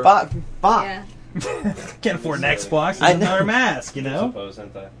 PS3 Fuck. Yeah. Can't afford an Xbox. It's another mask, you know. Pose,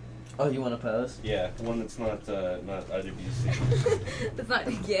 hentai. Oh, you want to pose? Yeah, one that's not IWC. That's not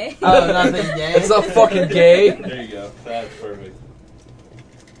gay. Oh, nothing gay. It's not fucking gay. There you go. That's perfect.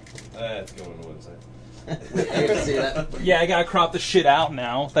 That's going on the website. I can see that. Yeah, I gotta crop the shit out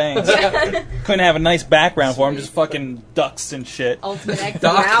now. Thanks. Couldn't have a nice background for him. Just fucking ducks and shit. Ultimate X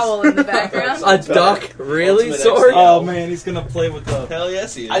owl in the background. A duck? Really? Ultimate Sorry? Oh man, he's gonna play with the. Hell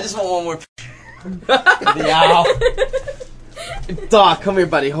yes, he is. I just want one more. The owl. Doc, come here,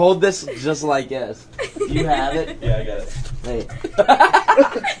 buddy. Hold this just like this. You have it. Yeah, I got it. Wait.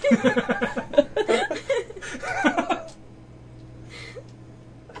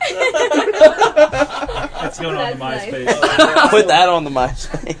 It's going on the MySpace. Put that on the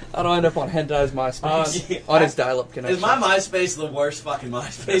MySpace. I don't end up on Hendai's MySpace. On his dial-up connection. Is my MySpace the worst fucking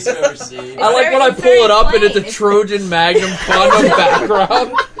MySpace I've ever seen? I like when I pull it up and it's a Trojan Magnum condom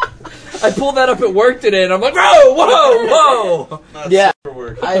background. I pulled that up at work today and I'm like, whoa! Not Yeah. super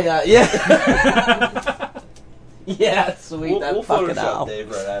work. Yeah. Yeah, sweet. We'll fucking Photoshop owl.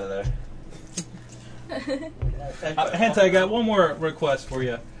 Dave right out of there. Hentai, I got one more request for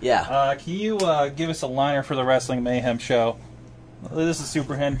you. Yeah. Can you give us a liner for the Wrestling Mayhem show? This is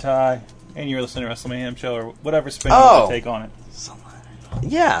Super Hentai, and you're listening to Wrestling Mayhem show, or whatever spin you want to take on it.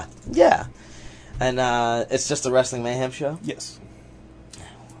 Yeah. And it's just a Wrestling Mayhem show? Yes.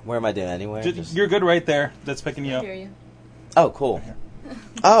 Where am I doing? Anywhere? You're good right there. That's picking you I up. hear you. Oh, cool.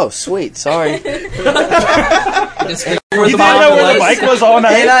 Oh, sweet. Sorry. You didn't know where the mic was all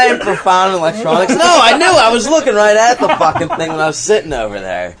night? And I am profound in electronics. No, I knew. I was looking right at the fucking thing when I was sitting over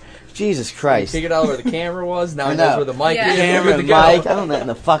there. Jesus Christ. Figured out where the camera was. Now he I know. knows where the mic Yeah. is. Camera We're and good to go. mic. I don't know. In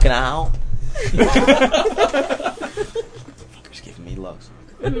the fucking owl. Fucker's giving me looks.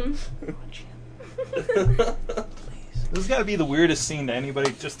 This has got to be the weirdest scene to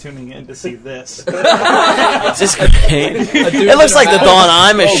anybody just tuning in to see this. Is this great? It looks like the Dawn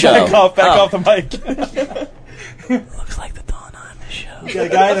Amish show. Back off the mic. Looks like the Dawn Amish show. You got a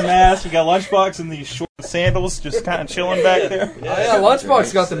guy in a mask, you got Lunchbox in these short sandals just kind of chilling back there. Yeah,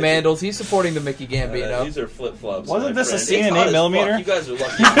 Lunchbox got the mandals. He's supporting the Mickey Gambino. These are flip-flops. Wasn't my this a friend. scene It's in hot 8 as millimeter? fuck. You guys are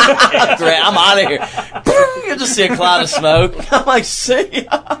lucky. Great. I'm out of here. You just see a cloud of smoke. I'm like, see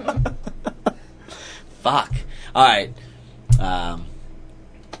ya. Fuck. All right.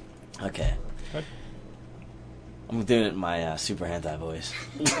 Okay. I'm doing it in my Super Hentai voice.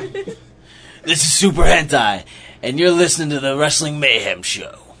 This is Super Hentai, and you're listening to the Wrestling Mayhem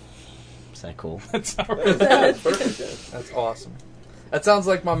Show. Is that cool? That's all right. That's awesome. That sounds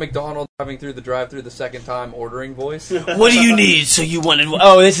like my McDonald's driving through the drive-thru the second time ordering voice. What do you need? So you wanted?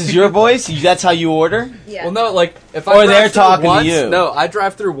 Oh, this is your voice. That's how you order. Yeah. Well, no, like if I Or drive they're through talking to once, you. No, I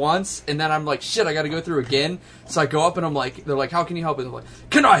drive through once, and then I'm like, shit, I got to go through again. So I go up, and I'm like, they're like, how can you help? And I'm like,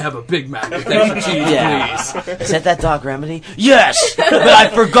 can I have a Big Mac with extra cheese, Yeah. please? Is that Doc Remedy? Yes, but I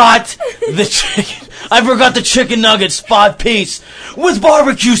forgot the chicken. I forgot the chicken nuggets 5-piece with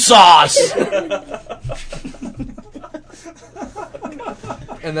barbecue sauce.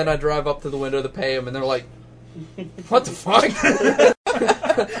 And then I drive up to the window to pay them, and they're like, "What the fuck?"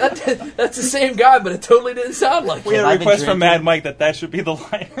 That's the same guy, but it totally didn't sound like We him. had a request from Mad Mike that should be the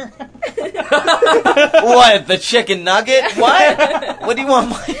liner. What? The chicken nugget? What? What do you want,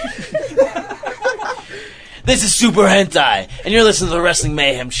 Mike? This is Super Hentai, and you're listening to the Wrestling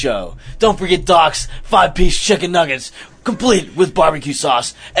Mayhem Show. Don't forget Doc's 5-piece chicken nuggets, complete with barbecue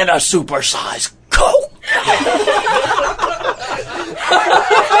sauce and our super size Coke.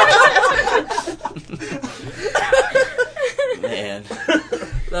 Man.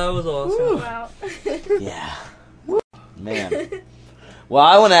 That was awesome. Wow. Yeah. Man. Well,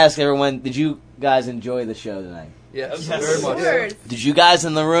 I want to ask everyone, did you guys enjoy the show tonight? Yes, Yes. very much. Words. Did you guys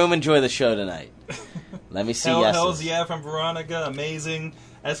in the room enjoy the show tonight? Let me see yeses. Hells yeah from Veronica. Amazing.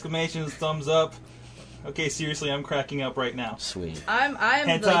 Exclamations, thumbs up. Okay, seriously, I'm cracking up right now. Sweet. I'm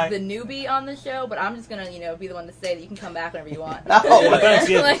Hentai. like the newbie on the show, but I'm just gonna be the one to say that you can come back whenever you want. Oh, thanks,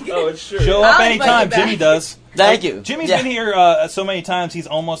 yeah. Like, Oh, it's true. Show up I'll invite anytime. you back. Jimmy does. Thank you. Jimmy's Yeah. been here so many times, he's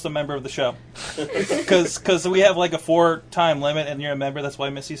almost a member of the show. Because we have like a 4-time limit, and you're a member, that's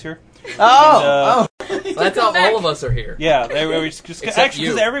why Missy's here. Oh, That's how all of us are here. Yeah, just Except actually, you.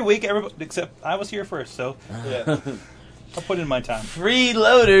 because every week, except I was here first, so Yeah. I'll put in my time.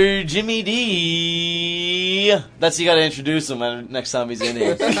 Freeloader Jimmy D. That's you got to introduce him next time he's in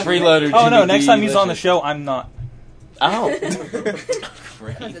here. Freeloader Jimmy D. Oh no, next time he's on the show, I'm not. Oh.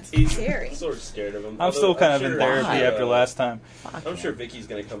 because it's He's scary. sort of scared of him. I'm still kind of in sure, therapy after last time. I'm sure Vicky's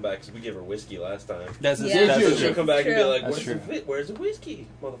gonna come back because we gave her whiskey last time. That's Yeah. that's She'll come back and be True. like, That's "Where's the whiskey,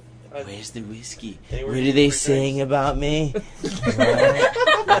 mother?" Where's the whiskey? Anywhere What you do they drink sing about me?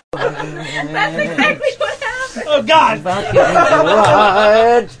 That's exactly what happened. Oh God!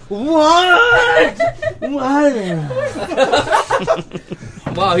 What?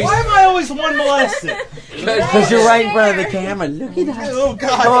 Wow, Why am I always one molested? Because you're right in front of the camera. Look at that. Oh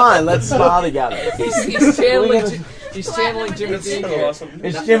God! Come on, let's smile together. he's channeling Jimmy D So here. awesome.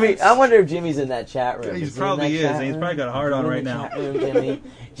 Is Jimmy? I wonder if Jimmy's in that chat room. He Is he probably in is. that chat He's room? probably got a hard on You in right the now. chat room, Jimmy?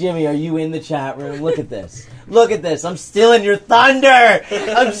 Jimmy, are you in the chat room? Look at this. Look at this. I'm stealing your thunder.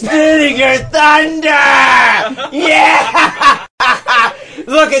 I'm stealing your thunder. Yeah.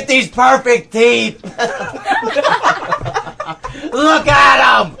 Look at these perfect teeth. Look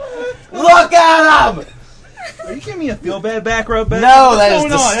at them. Look at them. Are you giving me a feel bad back rub back? No, that is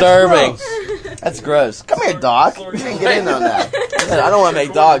What's going on? disturbing. That's gross. That's gross. Come here, Doc. You can't get in on that. I don't want to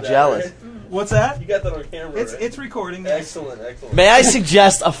make Doc jealous. What's that? You got that on camera, right? It's recording. Excellent. May I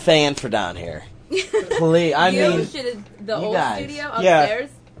suggest a fan for down here? Please. I you mean, should the you old guys. studio Yeah. upstairs.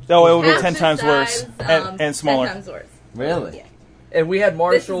 Oh, it will be half 10 the times worse size, and smaller. 10 times worse. really? Yeah. And we had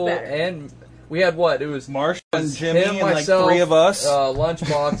Marshall, This is better. and we had what? It was Marshall and Jimmy him, and like myself, 3 of us,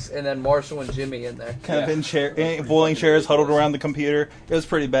 Lunchbox, and then Marshall and Jimmy in there. kind of in bowling chairs, huddled around the computer. It was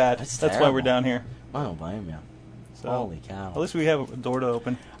pretty bad. That's That's why terrible. we're down here. I don't blame you. So, Holy cow. at least we have a door to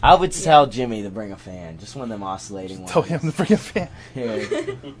open. I would tell Jimmy to bring a fan. Just one of them oscillating ones. Tell him to bring a fan. Here,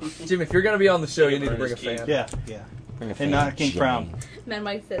 Jimmy, if you're going to be on the show, you need to bring a fan. Yeah. bring a fan. And not King Jimmy. Crown. Man,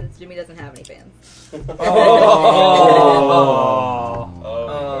 Mike says Jimmy doesn't have any fans.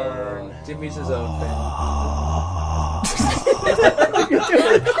 Oh. Jimmy's his own fan.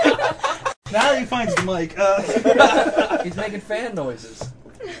 Now that he finds the mic. He's making fan noises.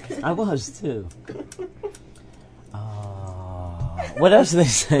 I was too. What else do they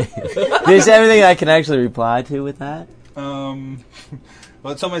say? There's everything I can actually reply to with that. Well,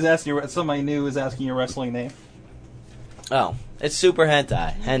 somebody new is asking your wrestling name. Oh, it's Super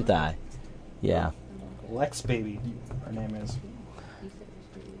Hentai. Hentai. Yeah. Lex Baby, her name is.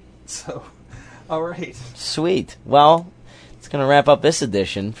 So, all right. Sweet. Well, it's going to wrap up this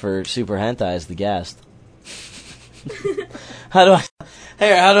edition for Super Hentai as the guest. How do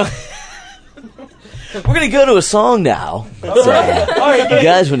I... We're going to go to a song now. All right, You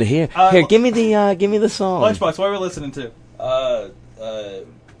guys want to hear? Here, give me the song. Lunchbox, what are we listening to? Fuck,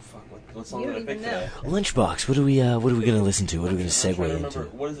 what song You did I don't pick even know. today? Lunchbox, what are we going to listen to? What are we going to I'm trying segue to into?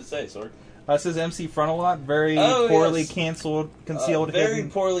 remember. What does it say, Sorg? This is MC Frontalot, very Oh, poorly yes. concealed, Very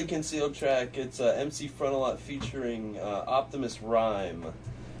hidden. poorly concealed track. It's MC Frontalot featuring Optimus Rhyme.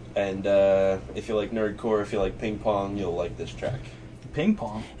 And if you like nerdcore, if you like ping pong, you'll like this track. Ping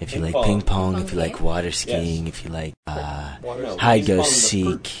pong. If you Ping like pong. ping pong, if you Okay. like water skiing, if you like No, hide he's go calling the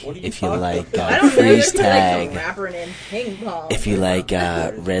seek, fruit. What are you if you talking like about? I don't know. freeze There's like tag, a rapper named Ping Pong. if you like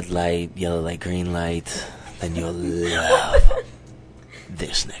red light, yellow light, green light, then you'll love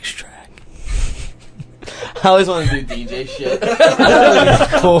this next track. I always want to do DJ shit.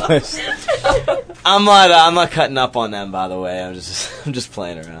 That's the coolest. I'm not cutting up on them, by the way. I'm just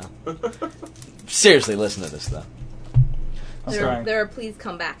playing around. Seriously, listen to this though. There are please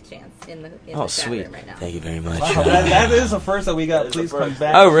come back chants in the chat sweet. room right now. Thank you very much. Wow, that is the first that we got. Please come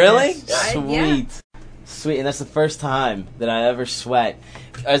back. Oh, really? Yeah. Sweet, and that's the first time that I ever sweat.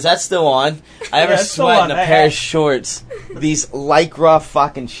 Is that still on? I ever it's still sweat on. in a pair of shorts. These Lycra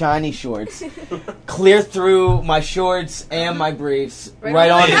fucking shiny shorts. Clear through my shorts and my briefs.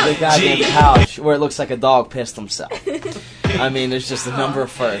 Right onto the goddamn couch where it looks like a dog pissed himself. I mean, there's just a number of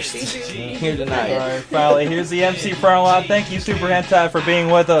firsts here tonight. All right, finally, here's the MC Frontalot. Thank you, Super Hentai, for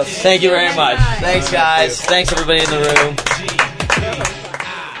being with us. Thank you very much. Thanks, guys. Thanks, everybody in the room.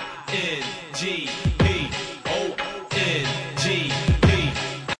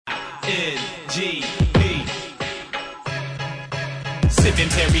 Sipping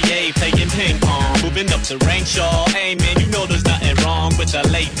Perrier, playing ping pong, moving up the ranks, y'all. Hey man, you know there's nothing wrong with a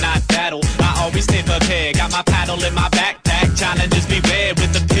late night battle. I always stay prepared, got my paddle in my backpack. Challenges beware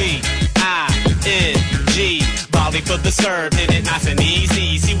with the P-I-N-G. Volley for the serve, hit it nice and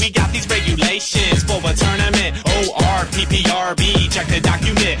easy. See, we got these regulations for a tournament. O-R-P-P-R-B, check the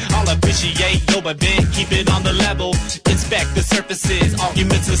document. I'll officiate your event, keep it on the level. Inspect the surfaces,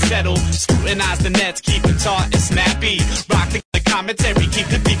 arguments are settled. Scrutinize the nets, keep it taut and snappy. Rock the commentary, keep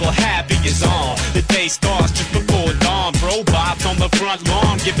the people happy is on. The day starts just before dawn. Robots on the front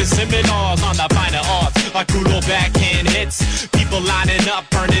lawn, giving seminars on the finer arts. Like brutal backhand hits. People lining up,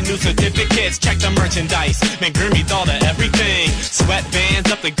 earning new certificates. Check the merchandise, man, Grimmy thought of everything. Sweatbands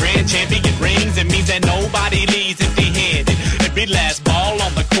up the grand champion rings. It means that nobody leaves empty-handed. Every last ball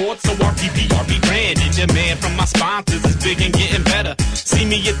on the court, so our PPRB branded. Demand from my sponsors is big and getting better. See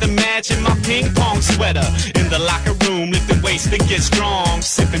me at the match in my ping pong sweater. In the locker room, lifting weights to get strong.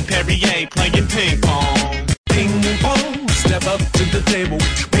 Sipping Perrier, playing ping pong. Ping pong, step up to the table.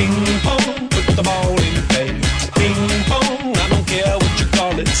 Ping pong, put the ball in play. Ping pong, I don't care what you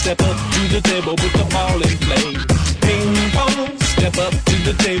call it. Step up to the table, put the ball in play. Ping pong, step up to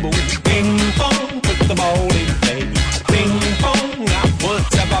the table. Ping pong, put the ball in play. Ping pong, not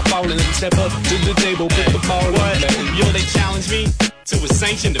once have I fallen. Step up to the table, put the ball in play. Yo, they challenge me to a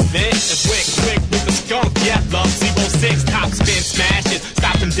sanctioned event. A quick with the skunk, yeah, love 06, top spin smashing.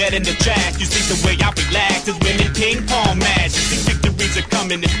 Stop them dead in the trash. You see the way I relax is winning ping pong matches. These victories are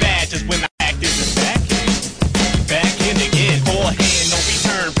coming in badges when I act is a backhand again. Forehand, no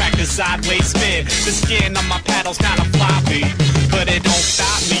return, practice sideways spin. The skin on my paddle's kinda floppy, but it don't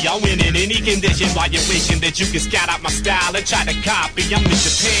stop me. I'll win in any condition while you're wishing that you can scout out my style and try to copy. I'm in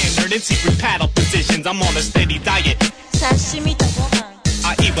Japan, learning secret paddle positions. I'm on a steady diet.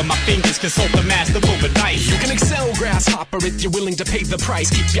 I eat with my fingers, consult the master over dice. You can excel, grasshopper, if you're willing to pay the price.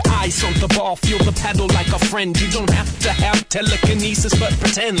 Keep your eyes on the ball, feel the pedal like a friend. You don't have to have telekinesis, but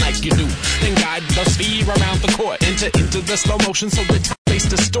pretend like you do. Then guide the sphere around the court. Enter into the slow motion so the time face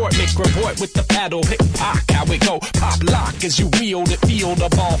distort. Make report with the paddle, pick pock, how it go. Pop lock as you wield it, feel the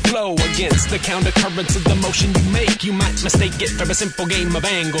ball flow against the counter currents of the motion you make. You might mistake it for a simple game of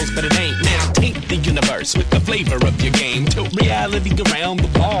angles, but it ain't. Now taint the universe with the flavor of your game. Tilt reality around the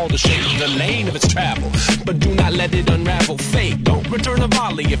ball to shape the lane of its travel, but do not let it unravel fate. Don't return a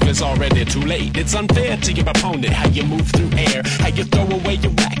volley if it's already too late. It's unfair to your opponent how you move through air, how you throw away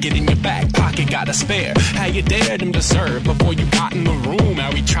your racket in your back pocket, got a spare, how you dared him to serve before you got in the room,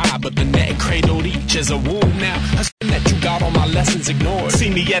 how he tried but the net cradled each as a wound. Now I that you got all my lessons ignored. See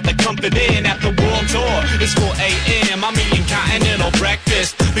me at the Comfort Inn at the World Tour. It's 4 a.m. I'm eating continental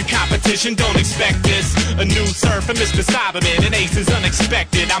breakfast. The competition don't expect this. A new serve from Mr. Cyberman, and ace is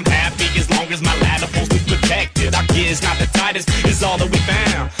unexpected. I'm happy as long as my ladder post is protected. Our gear's not the tightest, it's all that we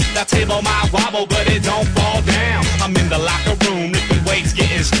found. That table might wobble, but it don't fall down. I'm in the locker room, lifting weights,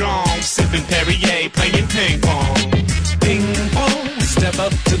 getting strong. Sipping Perrier, playing ping pong. Ping pong, step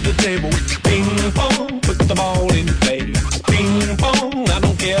up to the table. Ping pong, put the ball in play. Ping pong, I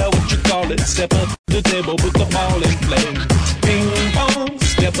don't care what you call it. Step up to the table, put the ball in play. Ping pong,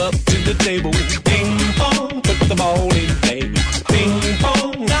 step up to the table. Ping pong, put the ball in play. Ping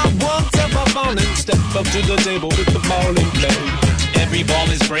pong, not once have I fallen. Step up to the table, put the ball in play. Every ball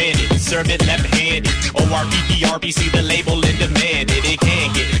is branded, serve it left-handed. ORPPRBC, the label and demand it. It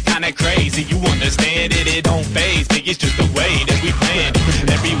can get kinda crazy, you understand it. It don't faze me, it's just the way that we planned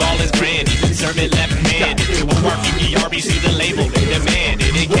it. Every ball is branded, serve it left-handed. ORPPRBC, the label and demand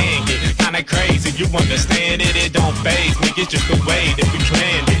it. It can get kinda crazy, you understand it. It don't faze me, it's just the way that we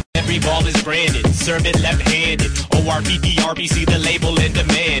planned it. Every ball is branded, serve it left-handed. ORPPRBC, the label and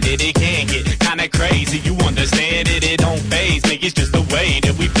demand it. It can get kinda crazy, you understand it. It don't faze me, it's just the way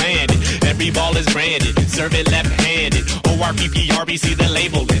that we planned it. Every ball is branded, serve it left-handed. ORPPRBC, the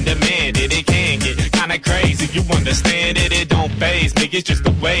label and demand it. It can get understand it, it don't faze me. It's just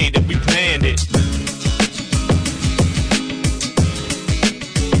the way that we planned it.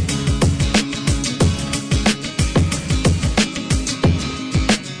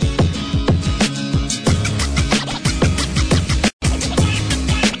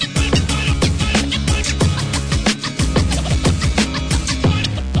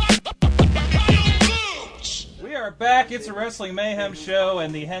 Back, it's a Wrestling Mayhem show,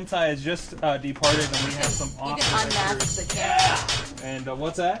 and the hentai has just departed, and we have some awesome. You can unmask the camera. And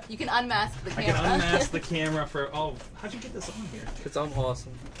what's that? You can unmask the camera. I can unmask the camera for. Oh, how'd you get this on here? Because I'm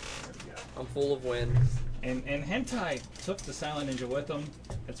awesome. I'm full of wind. And hentai took the Silent Ninja with them.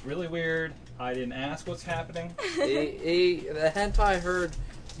 It's really weird. I didn't ask what's happening. The hentai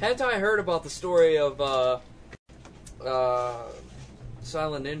heard about the story of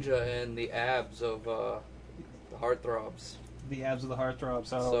Silent Ninja and the abs of the heartthrobs. The abs of the heartthrobs.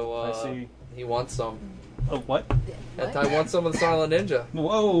 So I see. He wants some. Oh, what? Hentai wants some of the Silent Ninja.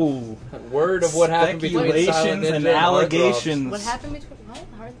 Whoa! Word of what happened between Silent Ninja and allegations. What happened between what?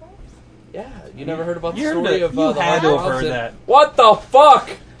 Heartthrobs? Yeah, you never heard about the story of the You had to have heartthrobs? heard that. What the fuck?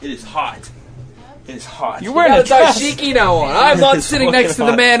 It is hot. It is hot. You're wearing a daishiki now on. I'm not sitting next to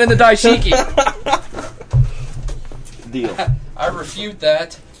the man in the daishiki. Deal. I refute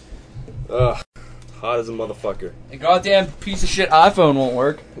that. Ugh. Hot as a motherfucker. A goddamn piece of shit iPhone won't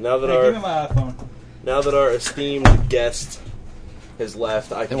work. Now that give me my iPhone. Now that our esteemed guest has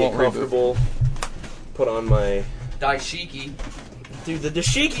left, I can get won't comfortable. Put on my daishiki. Dude, the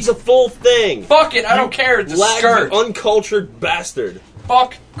dashiki's a full thing. Fuck it, I don't care. It's a skirt. Uncultured bastard.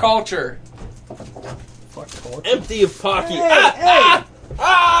 Fuck culture. Fuck culture. Empty of pocky. Hey!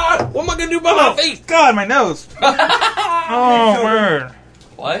 What am I gonna do by my face? God, my nose. Oh, man.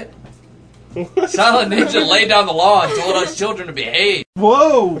 What? Silent Ninja laid down the law and told us children to behave.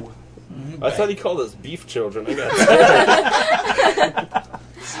 Whoa! I thought he called us beef children. I got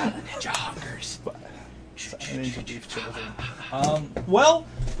Silent Ninja hungers. Silent Ninja beef children. Well,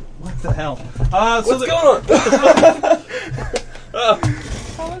 what the hell? What's going on?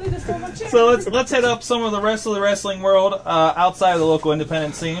 So let's head up some of the rest of the wrestling world outside of the local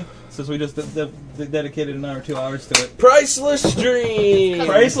independent scene, since we just dedicated another 2 hours to it. Priceless Dream!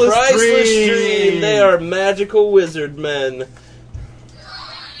 Priceless Dream! They are magical wizard men.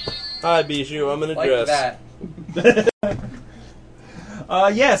 Hi, Bijou. I'm in a dress.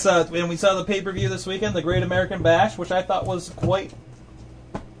 Yes, and we saw the pay-per-view this weekend, the Great American Bash, which I thought was quite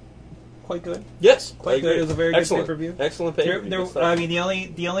good. Yes, quite good. It was a very excellent good pay-per-view. Excellent pay-per-view. I mean,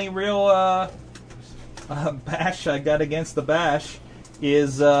 the only real bash I got against the Bash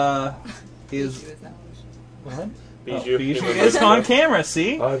is what? Bijou. Bijou is on camera.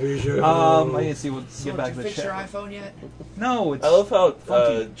 See? Hi, Bijou. I didn't see what. So Get back did to you the fix your chat. iPhone yet? No, it's. I love how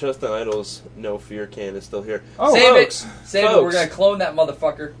funky. Justin Idol's No Fear can is still here. Oh, Save folks, it. Save it. We're gonna clone that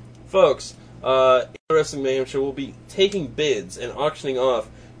motherfucker. Folks, in the Wrestling Mayhem Show, we'll be taking bids and auctioning off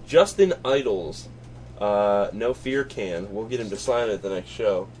Justin Idol's No Fear can. We'll get him to sign it at the next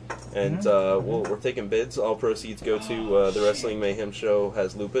show. And we're taking bids. All proceeds go to the Wrestling Mayhem Show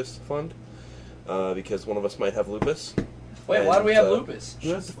Has Lupus Fund. Because one of us might have lupus. Wait, why do we have lupus?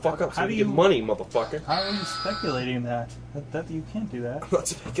 Shut the fuck up so How we do get you- money, motherfucker. How are you speculating that? That you can't do that. I'm not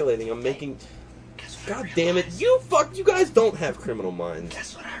speculating. I'm making... God damn it. You guys don't have criminal minds.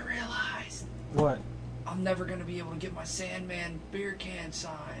 Guess what I realized? What? I'm never gonna be able to get my Sandman beer can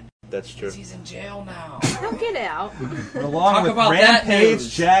signed. That's true. Because he's in jail now. He'll get out. Along Talk with about that Rampage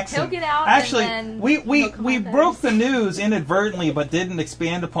news. Jackson. He'll get out. Actually, and then we he'll come out there. broke the news inadvertently, but didn't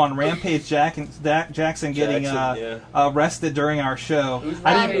expand upon Rampage Jackson getting arrested during our show.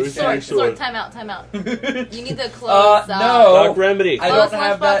 I didn't. Sword, time out. You need the clothes. No. Doc Remedy. I don't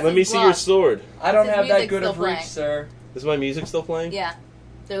have that. Let me see your sword. I don't His have that music's good still of reach, playing. sir. Is my music still playing? Yeah.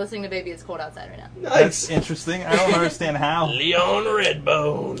 They're listening to Baby It's Cold Outside right now. That's interesting. I don't understand how. Leon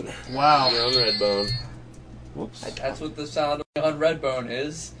Redbone. Wow. Leon Redbone. Whoops. That's what the sound of Leon Redbone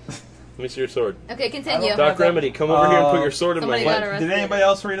is. Let me see your sword. Okay, continue. Doc Remedy, come over here and put your sword in my Somebody got hand. arrested. Did anybody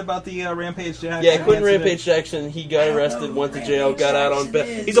else read about the Rampage Jackson? Yeah, Quentin incident? Rampage Jackson, he got arrested, went to jail, got out on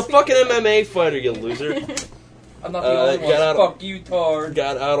bail. He's a fucking MMA fighter, you loser. I'm not the only one. got out- Fuck you, tard.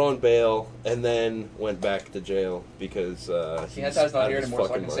 Got out on bail, and then went back to jail because See, he's that's not out here of his anymore,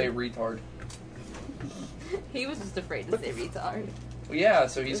 so I fucking can say mind. retard. He was just afraid to say retard. Well, yeah,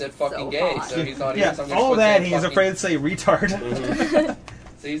 so he said fucking so gay, hot. so he's not here. Yeah, So I'm gonna all quit that saying he's fucking- afraid to say retard.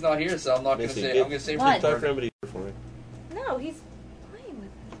 So he's not here, so I'm not gonna Missy, say. get- I'm gonna say What? Doc retard. Remedy for me. No, he's playing with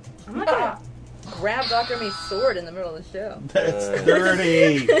it. I'm not gonna grab Dr. Me's sword in the middle of the show. That's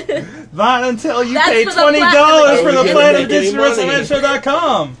dirty. Not until you That's pay for the $20 Platinum for the Edition. Platinum Make any Edition money.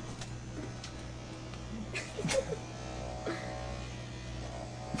 WrestleManiaShow.com.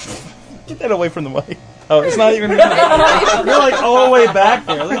 Get that away from the mic. Oh, it's not even. You're like all the way back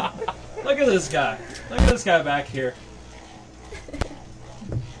there. Look at this guy. Look at this guy back here.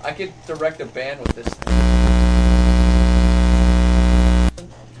 I could direct a band with this.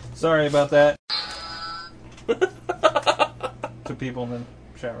 Sorry about that. To people in the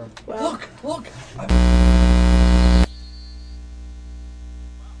chat room. Look!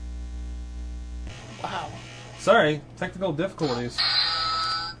 Wow. Sorry, technical difficulties.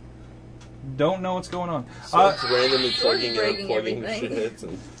 Don't know what's going on. So it's randomly plugging and breaking unplugging everything. shit.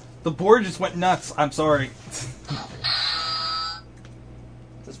 And The board just went nuts. I'm sorry.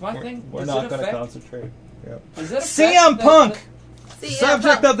 Does my thing? We're does not it going to affect? concentrate. Yep. Does it affect CM the- Punk! CM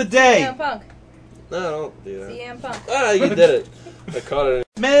Subject Punk. of the day! CM Punk. no, don't do that. CM Punk. Ah, you did it. I caught it.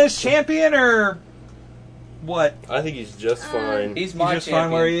 Men's champion or what? I think he's just fine. He's my He's just champion.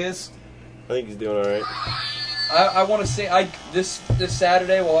 fine where he is? I think he's doing all right. I want to say this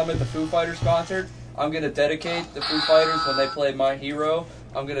Saturday while I'm at the Foo Fighters concert, I'm gonna dedicate the Foo Fighters when they play My Hero.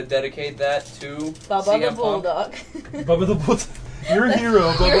 I'm gonna dedicate that to Bubba CM the Punk. Bulldog. Bubba the Bulldog. You're a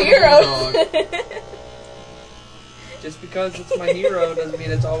hero, Bubba You're a the hero. Bulldog. Just because it's my hero doesn't mean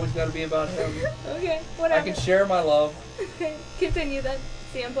it's always got to be about him. Okay, I whatever. can share my love. Okay, continue then.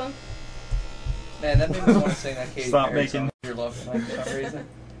 CM Punk. Man, that made me want to sing that Katy Stop Perry making- song, Your Love Tonight for some reason.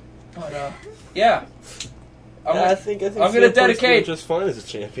 But yeah. I think I'm CM gonna Punk's doing dedicate. just fine as a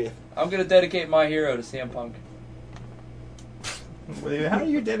champion. I'm gonna dedicate My Hero to CM Punk Wait, how are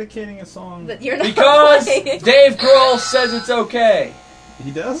you dedicating a song? But you're not because playing. Dave Grohl says it's okay.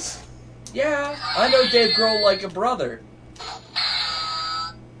 He does? Yeah, I know Dave Grohl like a brother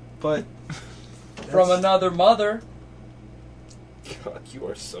But from another mother. God, you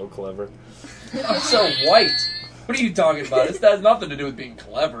are so clever. I'm so white. What are you talking about? This has nothing to do with being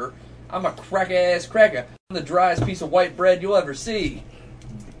clever. I'm a crack-ass cracker. I'm the driest piece of white bread you'll ever see.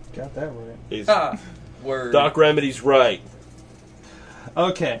 got that right. He's, Ha! Word. Doc Remedy's right.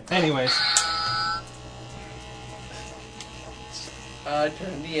 Okay, anyways.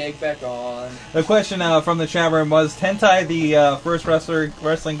 Turn the egg back on. The question from the chat room was, Tentai the first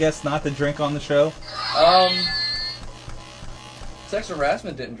wrestling guest not to drink on the show? Sex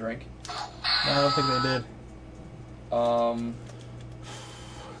harassment didn't drink. No, I don't think they did.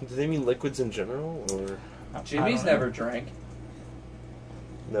 Do they mean liquids in general, or Jimmy's never drank.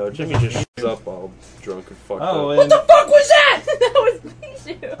 no? Jimmy just shows up all drunk and fucked Oh, up. What the fuck was that? That was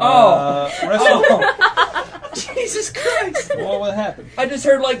Bijou. Jesus Christ! What happened? I just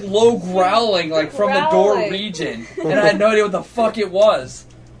heard like low growling, like from the door Growling. region, and I had no idea what the fuck it was.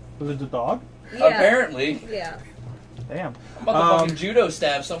 Was it the dog? Yeah. Apparently, Yeah. Damn. I'm about to fucking judo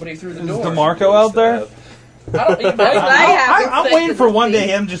stab somebody through the Is door. DeMarco out there? I don't. He might I'm sex waiting with for this one day thing.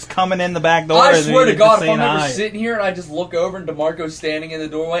 him just coming in the back door. I and swear to just God, if saying I'm ever hi. sitting here and I just look over and DeMarco's standing in the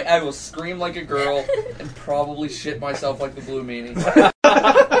doorway, I will scream like a girl and probably shit myself like the Blue Meanie.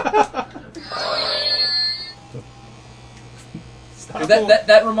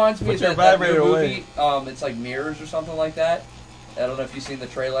 That reminds me Put of your that new vibrator movie. It's like Mirrors or something like that. I don't know if you've seen the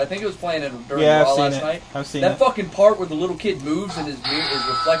trailer. I think it was playing it during Yeah, I've Raw seen last it. night. I've seen that it. fucking part where the little kid moves and his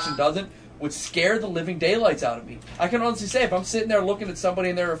reflection doesn't would scare the living daylights out of me. I can honestly say, if I'm sitting there looking at somebody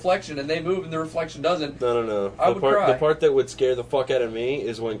in their reflection and they move and the reflection doesn't, No. I the would part, cry. The part that would scare the fuck out of me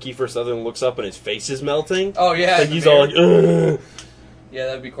is when Kiefer Sutherland looks up and his face is melting. oh yeah, Like in the he's all mirror. like, Yeah,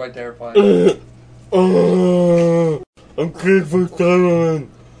 that'd be quite terrifying. I'm Kiefer Sutherland.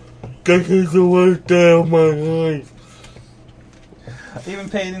 This is the worst day of my life. Even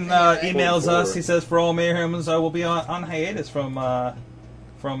Peyton emails us. He says, "For all Mayhems, I will be on hiatus from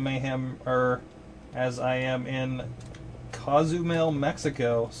Mayhem, as I am in Cozumel,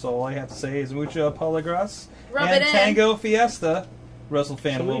 Mexico. So all I have to say is mucho palagras Rub and it in. Tango Fiesta.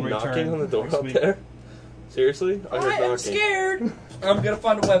 WrestleFan Somebody will return knocking on the door next out week. there? Seriously? I heard I am knocking. scared. I'm gonna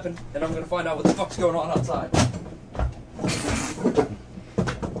find a weapon and I'm gonna find out what the fuck's going on outside.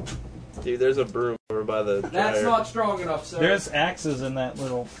 Dude, there's a broom over by the That's dryer. not strong enough, sir. There's axes in that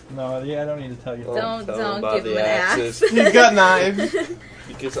little. No, yeah, I don't need to tell you. Don't Tell him don't about give the him an axes. axe. He's got knives.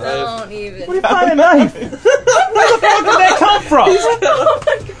 Because I have... Don't even. Where do you find a knife? Where the fuck did that come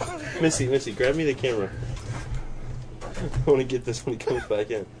from? Missy, grab me the camera. I want to get this when he comes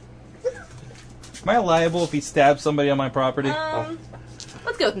back in. Am I liable if he stabs somebody on my property?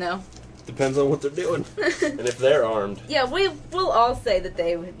 Let's go with no. Depends on what they're doing. And if they're armed. Yeah, we'll all say that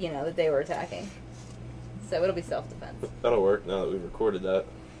they were attacking. So it'll be self-defense. That'll work now that we've recorded that.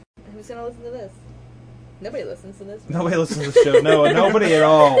 Who's gonna listen to this? Nobody listens to this. Nobody listens to the show. No, nobody at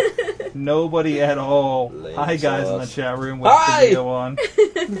all. Nobody at all. Lame Hi, guys in the sauce. chat room with Hi! the video on.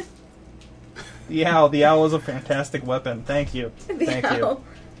 The owl is a fantastic weapon. Thank you. Thank you.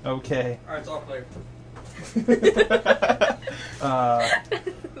 Okay. All right, it's all clear.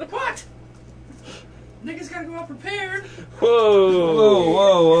 What? Niggas gotta go out prepared.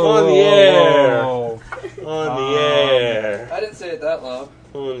 Whoa. On the air. On the air. I didn't say it that loud.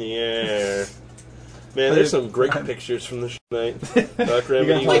 On the air. Man, there's some great pictures from the night. Doc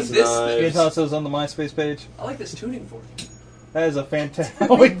Remedy like with this knives. You can toss those on the MySpace page. I like this tuning fork. That is a fantastic.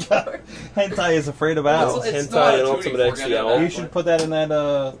 Oh my god. Hentai is afraid of owls. It's Hentai not a and tuning Ultimate fork, I know XCL. that. You should put that in that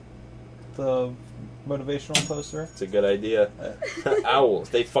the motivational poster. It's a good idea. Owls,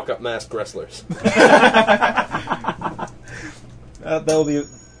 they fuck up masked wrestlers. That'll be.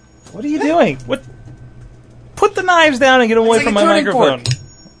 What are you doing? What? Put the knives down and get away It's from like my a tuning microphone.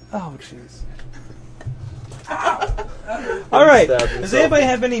 Oh jeez. All right. Does anybody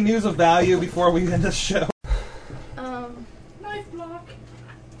have any news of value before we end this show? Knife block.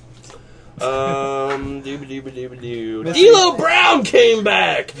 D'Lo Brown came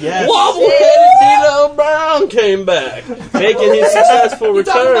back. Yes. Wobble-headed D'Lo Brown came back, making his successful You're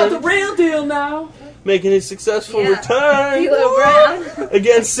talking about the return. real deal now. Making his successful return D'Lo Brown.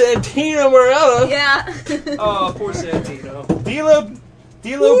 against Santino Marella. Yeah. Oh, poor Santino.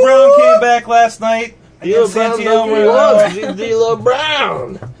 D'Lo Brown came back last night. D'Lo against Brown Santino knows what he wants. He's D'Lo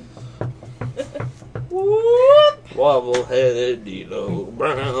Brown. Wobble-headed D'Lo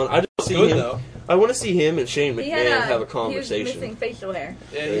Brown. I just see Good him. though. I want to see him and Shane He McMahon had have a He was conversation. missing facial hair.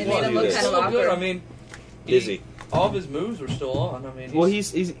 Yeah, It It made him look this. kind of Still good. awkward. I mean, Busy. all of his moves were still on. I mean, Well,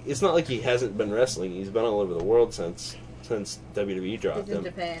 he's it's not like he hasn't been wrestling. He's been all over the world since WWE dropped He's in him.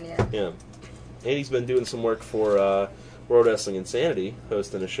 Japan, yeah. Yeah, and he's been doing some work for World Wrestling Insanity,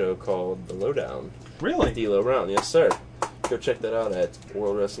 hosting a show called The Lowdown. Really? D'Lo Brown, yes sir. Go check that out at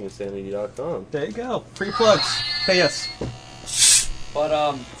worldwrestlinginsanity.com. There you go. Free plugs. Pay us. but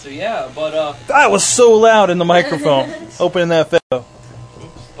That was so loud in the microphone. Opening that video.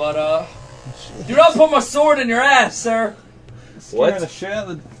 do not put my sword in your ass, sir. Scaring the shit out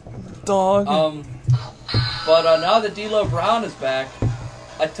of the dog. But now that D'Lo Brown is back,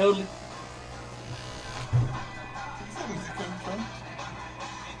 I totally.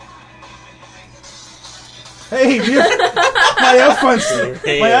 Hey, my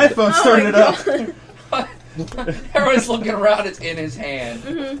iPhone's starting it up. Everyone's looking around. It's in his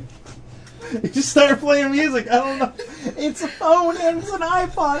hand. You just started playing music. I don't know. It's a phone and it's an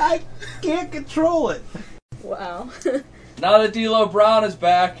iPod. I can't control it. Wow. Now that D'Lo Brown is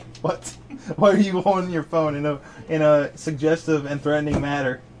back, What? Why are you holding your phone in a suggestive and threatening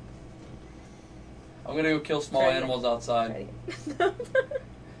manner? I'm gonna go kill small animals outside. Still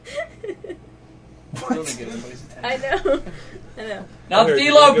didn't get anybody's attention. I know. Now I heard that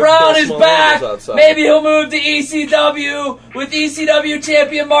you D'Lo gotta go Brown kill is small back, animals outside. maybe he'll move to ECW with ECW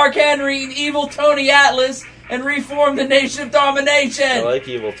champion Mark Henry and Evil Tony Atlas and reform the Nation of Domination. I like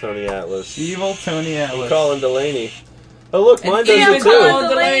Evil Tony Atlas. Evil Tony Atlas. Colin Delaney. Oh look, mine And does Evil it too. Colin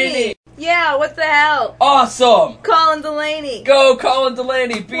Delaney. Yeah, what the hell? Awesome. Colin Delaney. Go Colin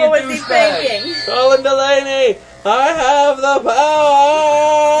Delaney. Be What a was he douchebag. thinking? Colin Delaney, I have the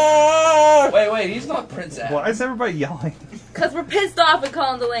power. Wait, he's not Prince Adam. Why is everybody yelling? Because we're pissed off at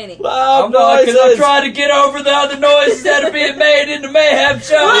Colin Delaney. Loud I'm not, because I'm noises. trying to get over the other noises that are being made in the Mayhem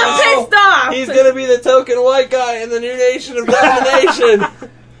show. I'm pissed off! He's gonna be the token white guy in the new Nation of Domination.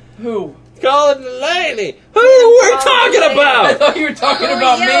 Who? Colin Delaney. Who we're talking I about? thought you were talking Oh,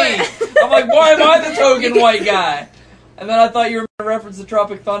 about yeah. me. I'm like, why am I the token white guy? And then I thought you were going to reference the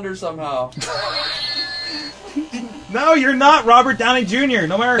Tropic Thunder somehow. No, you're not Robert Downey Jr.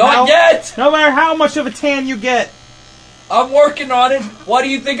 No matter Not yet! No matter how much of a tan you get. I'm working on it. Why do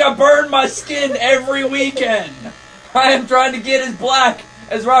you think I burn my skin every weekend? I am trying to get as black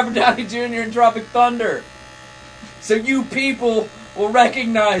as Robert Downey Jr. in Tropic Thunder. So you people will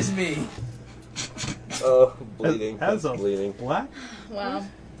recognize me. Oh, bleeding. As a bleeding. black? Wow.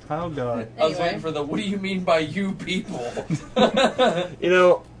 Oh god. I was waiting for the, what do you mean by you people? You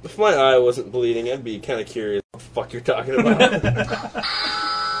know, if my eye wasn't bleeding, I'd be kind of curious what the fuck you're talking about.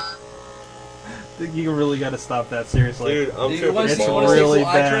 You really got to stop that, seriously. Dude, I'm Do you tripping wanna It's see- balls. really cool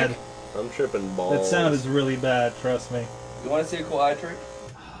eye bad. trick? I'm tripping balls. That sound is really bad, trust me. You want to see a cool eye trick?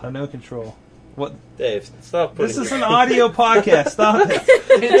 I have no control. What? Dave, stop putting This is your- an audio podcast. Stop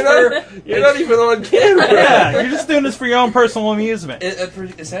it. You're not even on camera. Yeah, you're just doing this for your own personal amusement.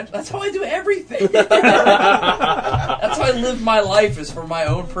 That's how I do everything. That's how I live my life, is for my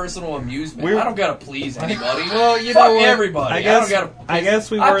own personal amusement. I don't gotta please anybody. Well, you Fuck know what? everybody. I guess- don't gotta. I guess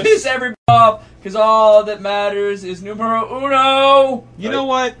we I were- piss everybody off because all that matters is numero uno. You know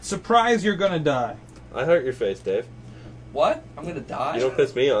what? Surprise, you're gonna die. I hurt your face, Dave. What? I'm gonna die. You don't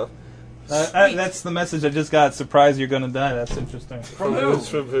piss me off. That's the message I just got. Surprised you're going to die. That's interesting. From who?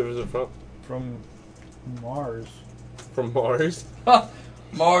 Who's it from? From Mars. From Mars?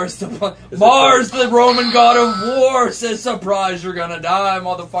 Mars, the Roman god of war, says, surprise, you're gonna die,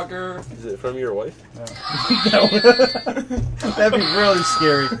 motherfucker. Is it from your wife? No. That'd be really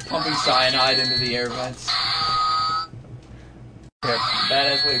scary. Pumping cyanide into the air vents. Yeah.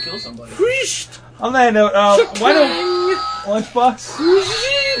 Badass way to kill somebody. On that note, why don't... Lunchbox?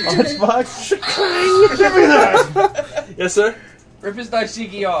 Lunchbox? Yes, sir? Rip his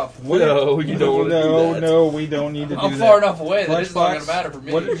daishiki off. No, you don't want to do that. No, we don't need to do that. I'm far enough away that it's not going to matter for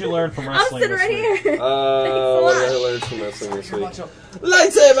me. What did you learn from wrestling I'm sitting right here. What did I learn from wrestling this week?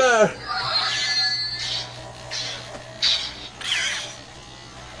 Lightsaber!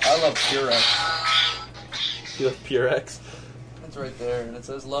 I love Purex. You love Purex? It's right there, and it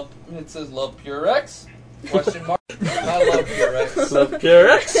says love Purex? Question mark. I love Purex. Love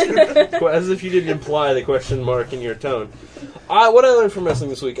Purex? As if you didn't imply the question mark in your tone. What I learned from wrestling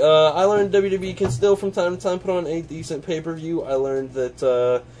this week? I learned WWE can still from time to time put on a decent pay-per-view. I learned that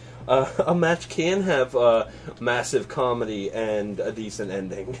a match can have massive comedy and a decent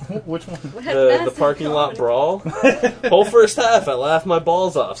ending. Which one? The parking lot brawl. Whole first half, I laughed my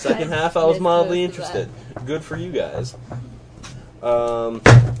balls off. Second half, I was mildly interested. Good for you guys. And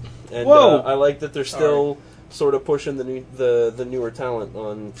I like that they're still sort of pushing the newer talent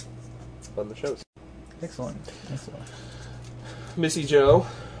on the shows. Excellent. Missy Joe,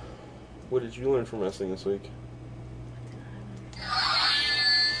 what did you learn from wrestling this week?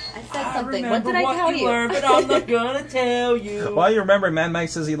 I said something. What did I tell you? Learned, but I'm not gonna tell you. While you remember, Mad Mike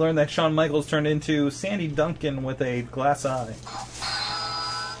says he learned that Shawn Michaels turned into Sandy Duncan with a glass eye.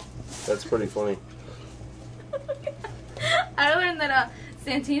 That's pretty funny. I learned that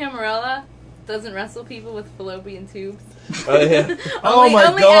Santino Marella doesn't wrestle people with fallopian tubes. Oh, yeah. Oh my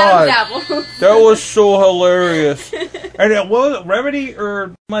only god. Adam's apple. That was so hilarious. And what Remedy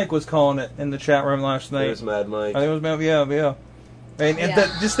or Mike was calling it in the chat room last night? It was Mad Mike. I think it was Mad, yeah. And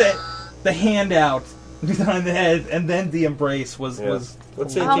the handout on the head and then the embrace was What's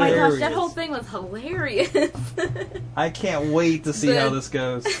oh my gosh, that whole thing was hilarious. I can't wait to see how this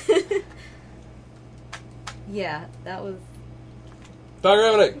goes. Yeah, that was... Dr.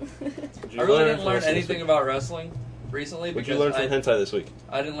 Remedy! I really didn't learn anything about wrestling recently. What did you learn from hentai this week?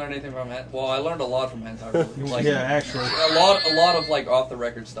 I didn't learn anything from hentai. Well, I learned a lot from hentai. Really. Like, yeah, actually. A lot of like off the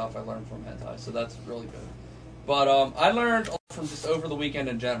record stuff I learned from hentai, so that's really good. But I learned a lot from just over the weekend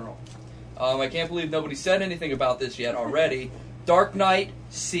in general. I can't believe nobody said anything about this yet already. Dark Knight,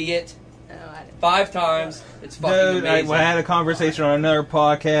 see it. 5 times. It's fucking amazing. I had a conversation on another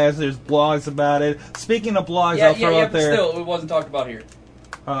podcast. There's blogs about it. Speaking of blogs, I'll throw out there. But still, it wasn't talked about here.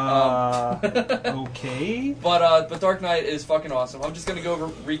 Okay. But Dark Knight is fucking awesome. I'm just gonna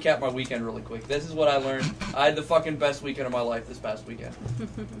go recap my weekend really quick. This is what I learned. I had the fucking best weekend of my life this past weekend.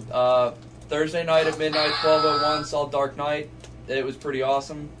 Thursday night at midnight, 12:01, saw Dark Knight. It was pretty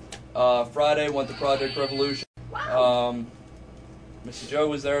awesome. Friday went to Project Revolution. Wow. Mr. Joe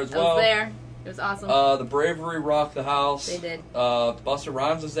was there as well. I was there. It was awesome. The Bravery rocked the house. They did. Busta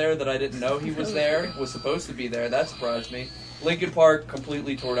Rhymes was there that I didn't know he was there. Was supposed to be there. That surprised me. Linkin Park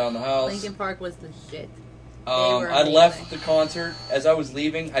completely tore down the house. Linkin Park was the shit. I left the concert. As I was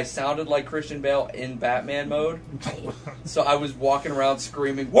leaving, I sounded like Christian Bale in Batman mode. So I was walking around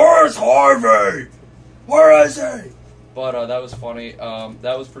screaming, "Where's Harvey? Where is he?" But that was funny.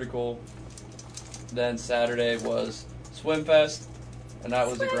 That was pretty cool. Then Saturday was Swim Fest, and that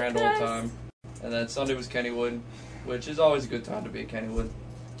was a grand old time. And then Sunday was Kennywood, which is always a good time to be at Kennywood.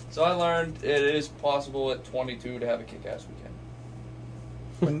 So I learned it is possible at 22 to have a kick-ass weekend.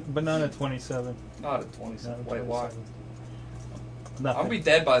 But not at 27. Not at 27. Wait, why? Nothing. I'll be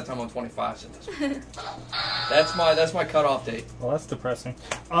dead by the time I'm 25. That's my cutoff date. Well, that's depressing.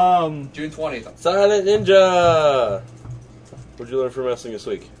 June 20th. Silent Ninja! What'd you learn from wrestling this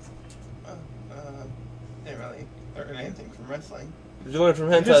week? Didn't really learn anything from wrestling. What did you learn from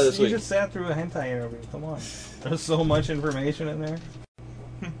hentai this week? You just sat through a hentai interview. Come on. There's so much information in there.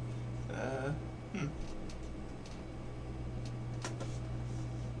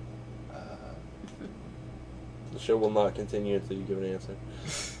 The show will not continue until you give an answer.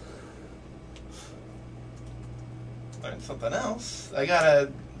 Learn something else. I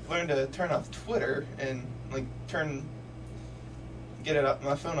gotta learn to turn off Twitter and get it up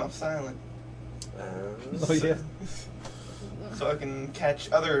my phone off silent. Oh yeah. So I can catch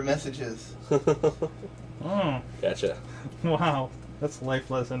other messages. Oh. Gotcha. Wow. That's a life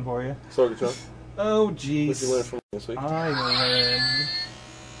lesson for you. Sorgatron. Oh jeez. What did you learn from this week? I learned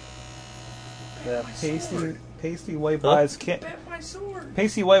that pasty white brides can't. sword.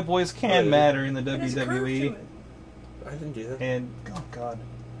 Pasty white boys can Oh, matter in the It has curve to WWE. it. I didn't do that. And oh god,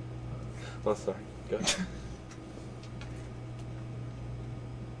 Oh, sorry. Go ahead.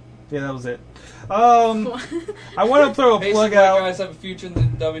 yeah, that was it. I want to throw a Basically, plug white out. guys have a future in the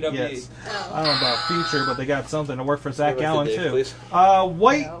WWE. Yes. I don't know about future, but they got something to work for Zach Give us a Allen date, too. please.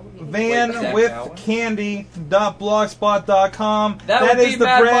 White van Zach with Allen. candy.blogspot.com. That would is be the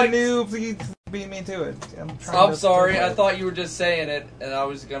Mad brand Mike's- new. Please beat me to it. I'm sorry, I thought you were just saying it, and I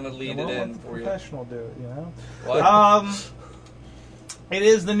was gonna lead it in for you. Professional do it, you know. What? It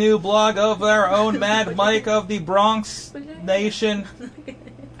is the new blog of our own Mad Mike of the Bronx Nation.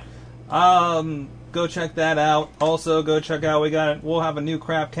 Go check that out. Also, go check out, we'll have a new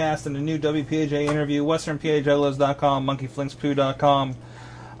Crapcast and a new WPAJ interview, westernpajlos.com, monkeyflinkspoo.com.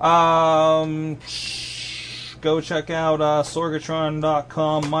 Go check out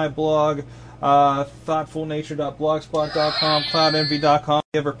sorgatron.com, my blog, thoughtfulnature.blogspot.com, cloudenvy.com. If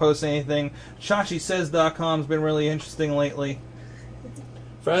you ever post anything, chachisays.com has been really interesting lately.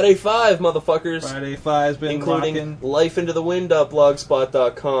 Friday 5, motherfuckers. Friday 5's been including rocking.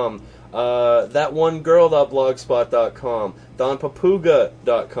 lifeintothewind.blogspot.com, thatonegirl.blogspot.com,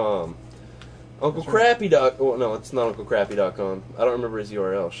 donpapuga.com, Uncle Crappy. Oh, no, it's not UncleCrappy.com. I don't remember his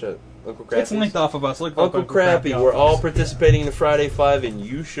URL. Shit. Uncle Crappy. It's linked off of us. Look up Uncle Crappy. off We're of all us. participating in the Friday 5, and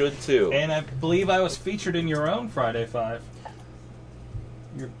you should too. And I believe I was featured in your own Friday 5.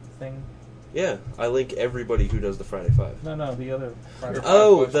 Your thing? Yeah, I link everybody who does the Friday 5. No, the other Friday 5.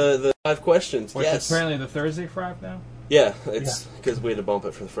 Oh, the 5 questions. Which yes. is apparently the Thursday 5 now? Yeah, it's because we had to bump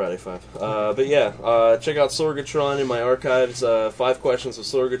it for the Friday 5. But yeah, check out Sorgatron in my archives. 5 questions with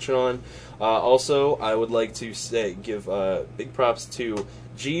Sorgatron. Also, I would like to give big props to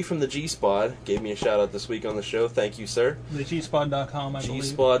G from the G-Spod. Gave me a shout out this week on the show. Thank you, sir. The gspod.com, I believe.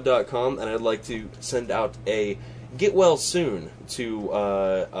 gspod.com, and I'd like to send out a get well soon to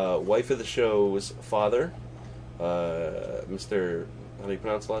wife of the show's father, Mr. How do you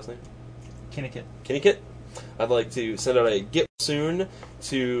pronounce the last name? Kinnickett. I'd like to send out a get soon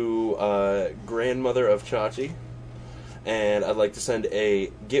to grandmother of Chachi. And I'd like to send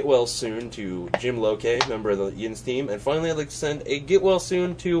a get well soon to Jim Loke, member of the Yins team. And finally, I'd like to send a get well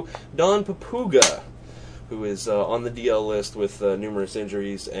soon to Don Papuga, who is on the DL list with numerous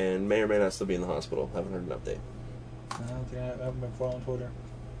injuries and may or may not still be in the hospital. Haven't heard an update. I haven't been following Twitter.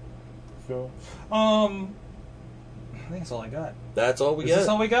 So, I think that's all I got. That's all we got. Is this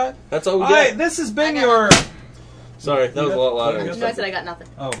all we got? That's all we got. Alright, this has been your... Sorry, that was a lot louder. No, I said I got nothing.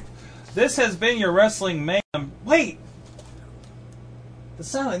 Oh. This has been your Wrestling Mayhem. Wait! The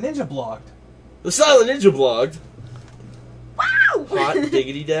Silent Ninja blogged. The Silent Ninja blogged. Wow! Hot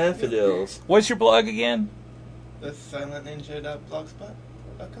diggity daffodils. What's your blog again? The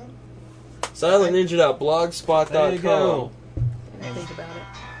silentninja.blogspot.com. silentninja.blogspot.com. There you go. Think about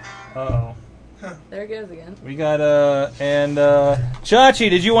it. Uh-oh. There it goes again. We got, Chachi,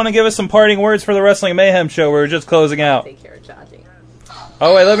 did you want to give us some parting words for the Wrestling Mayhem show? We're just closing out. Take care of Chachi.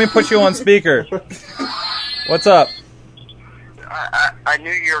 Oh, wait, let me put you on speaker. What's up? I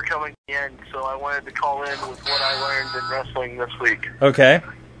knew you were coming in, so I wanted to call in with what I learned in wrestling this week. Okay.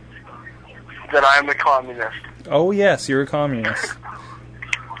 That I am a communist. Oh, yes, you're a communist.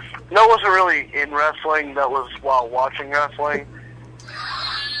 No, it wasn't really in wrestling. That was while watching wrestling.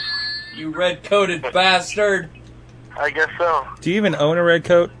 You red-coated bastard. I guess so. Do you even own a red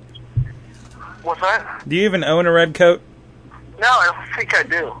coat? What's that? Do you even own a red coat? No, I don't think I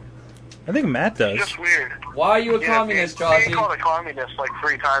do. I think Matt does. It's just weird. Why are you a communist, Being Chachi? called a communist like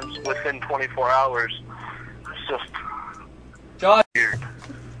 3 times within 24 hours. It's just Chachi.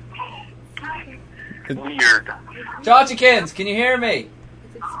 weird. Chachikins, can you hear me?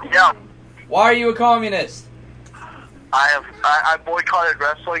 Yeah. Why are you a communist? I boycotted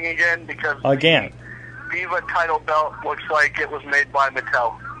wrestling again because Again. the Viva title belt looks like it was made by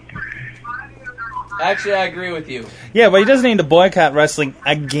Mattel. Actually, I agree with you. Yeah, but he doesn't need to boycott wrestling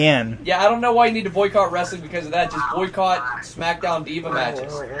again. Yeah, I don't know why you need to boycott wrestling because of that. Just boycott SmackDown Diva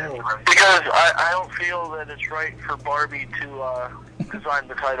matches. Because I don't feel that it's right for Barbie to design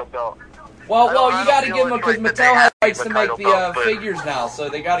the title belt. Well, I you don't got to feel give them it's because right that Mattel they has have rights to the make title the belt, but- figures now, so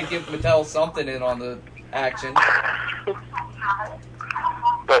they got to give Mattel something in on the action.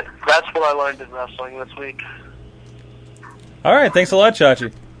 But that's what I learned in wrestling this week. All right, thanks a lot,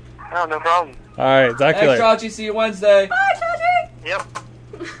 Chachi. Oh, no problem. All right, talk to you Thanks, later. Chachi. See you Wednesday. Bye, Chachi! Yep.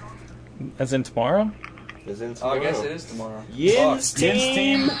 As in tomorrow? Is in Oh, I guess it is tomorrow. Yins Fuck.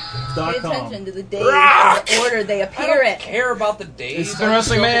 Pay YinsTeam.com. attention to the days and the order they I appear don't in. care about the days. This has been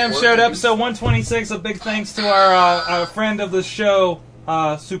Wrestling Mayhem Show, episode 126. A big thanks to our friend of the show,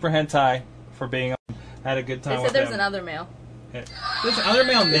 Super Hentai, for being on. Had a good They time said with there's him. another mail. Listen, other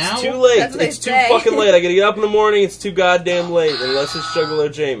mail now. It's too late. That's what It's they too say. fucking late. I gotta get up in the morning. It's too goddamn late. Unless it's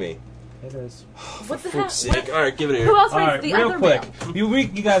Juggalo Jamie. It is. What the For hell? fuck's sake. Alright, give it here. Who else All writes right, the real other quick. mail? You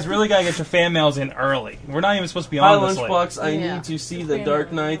guys really gotta get your fan mails in early. We're not even supposed to be Hi, on this late. Lunchbox. I Yeah. need to see The Fan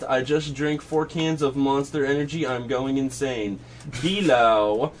Dark mail. Knight. I just drank 4 cans of Monster Energy. I'm going insane.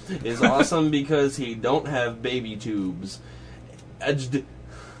 D-Lo is awesome because he don't have baby tubes. Edged.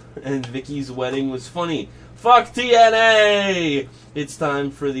 And Vicky's wedding was funny. Fuck TNA! It's time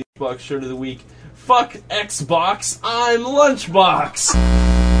for the Xbox shirt of the week. Fuck Xbox, I'm Lunchbox!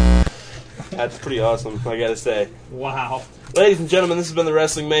 That's pretty awesome, I gotta say. Wow. Ladies and gentlemen, this has been the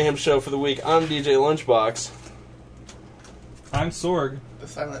Wrestling Mayhem Show for the week. I'm DJ Lunchbox. I'm Sorg. The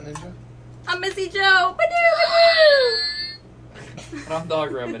Silent Ninja. I'm Missy Joe. And I'm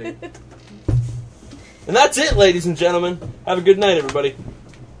Dog Remedy. And that's it, ladies and gentlemen. Have a good night, everybody.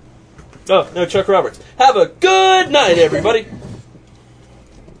 Oh, no, Chuck Roberts. Have a good night, everybody.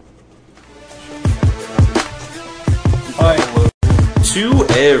 To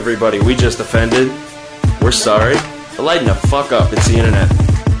everybody we just offended, we're sorry. Lighten the fuck up, it's the internet.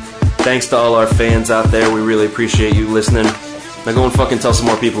 Thanks to all our fans out there, we really appreciate you listening. Now go and fucking tell some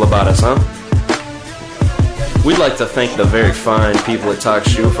more people about us, huh? We'd like to thank the very fine people at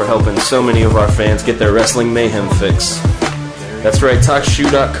TalkShoe for helping so many of our fans get their wrestling mayhem fix. That's right,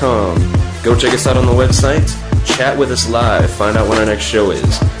 TalkShoe.com. Go check us out on the website, chat with us live, find out when our next show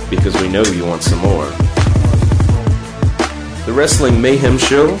is, because we know you want some more. The Wrestling Mayhem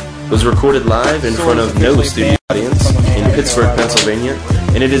Show was recorded live in front of no studio audience in Pittsburgh, Pennsylvania,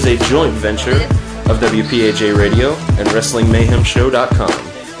 and it is a joint venture of WPHA Radio and WrestlingMayhemShow.com.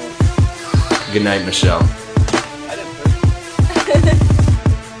 Good night, Michelle.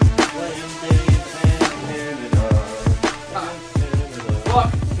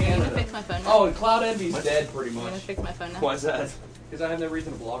 Fuck, I'm Canada. gonna fix my phone now. Oh, and Cloud Envy's dead pretty I'm gonna much. fix my phone now. Why's that? Because I have no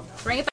reason to blog now. Bring it back.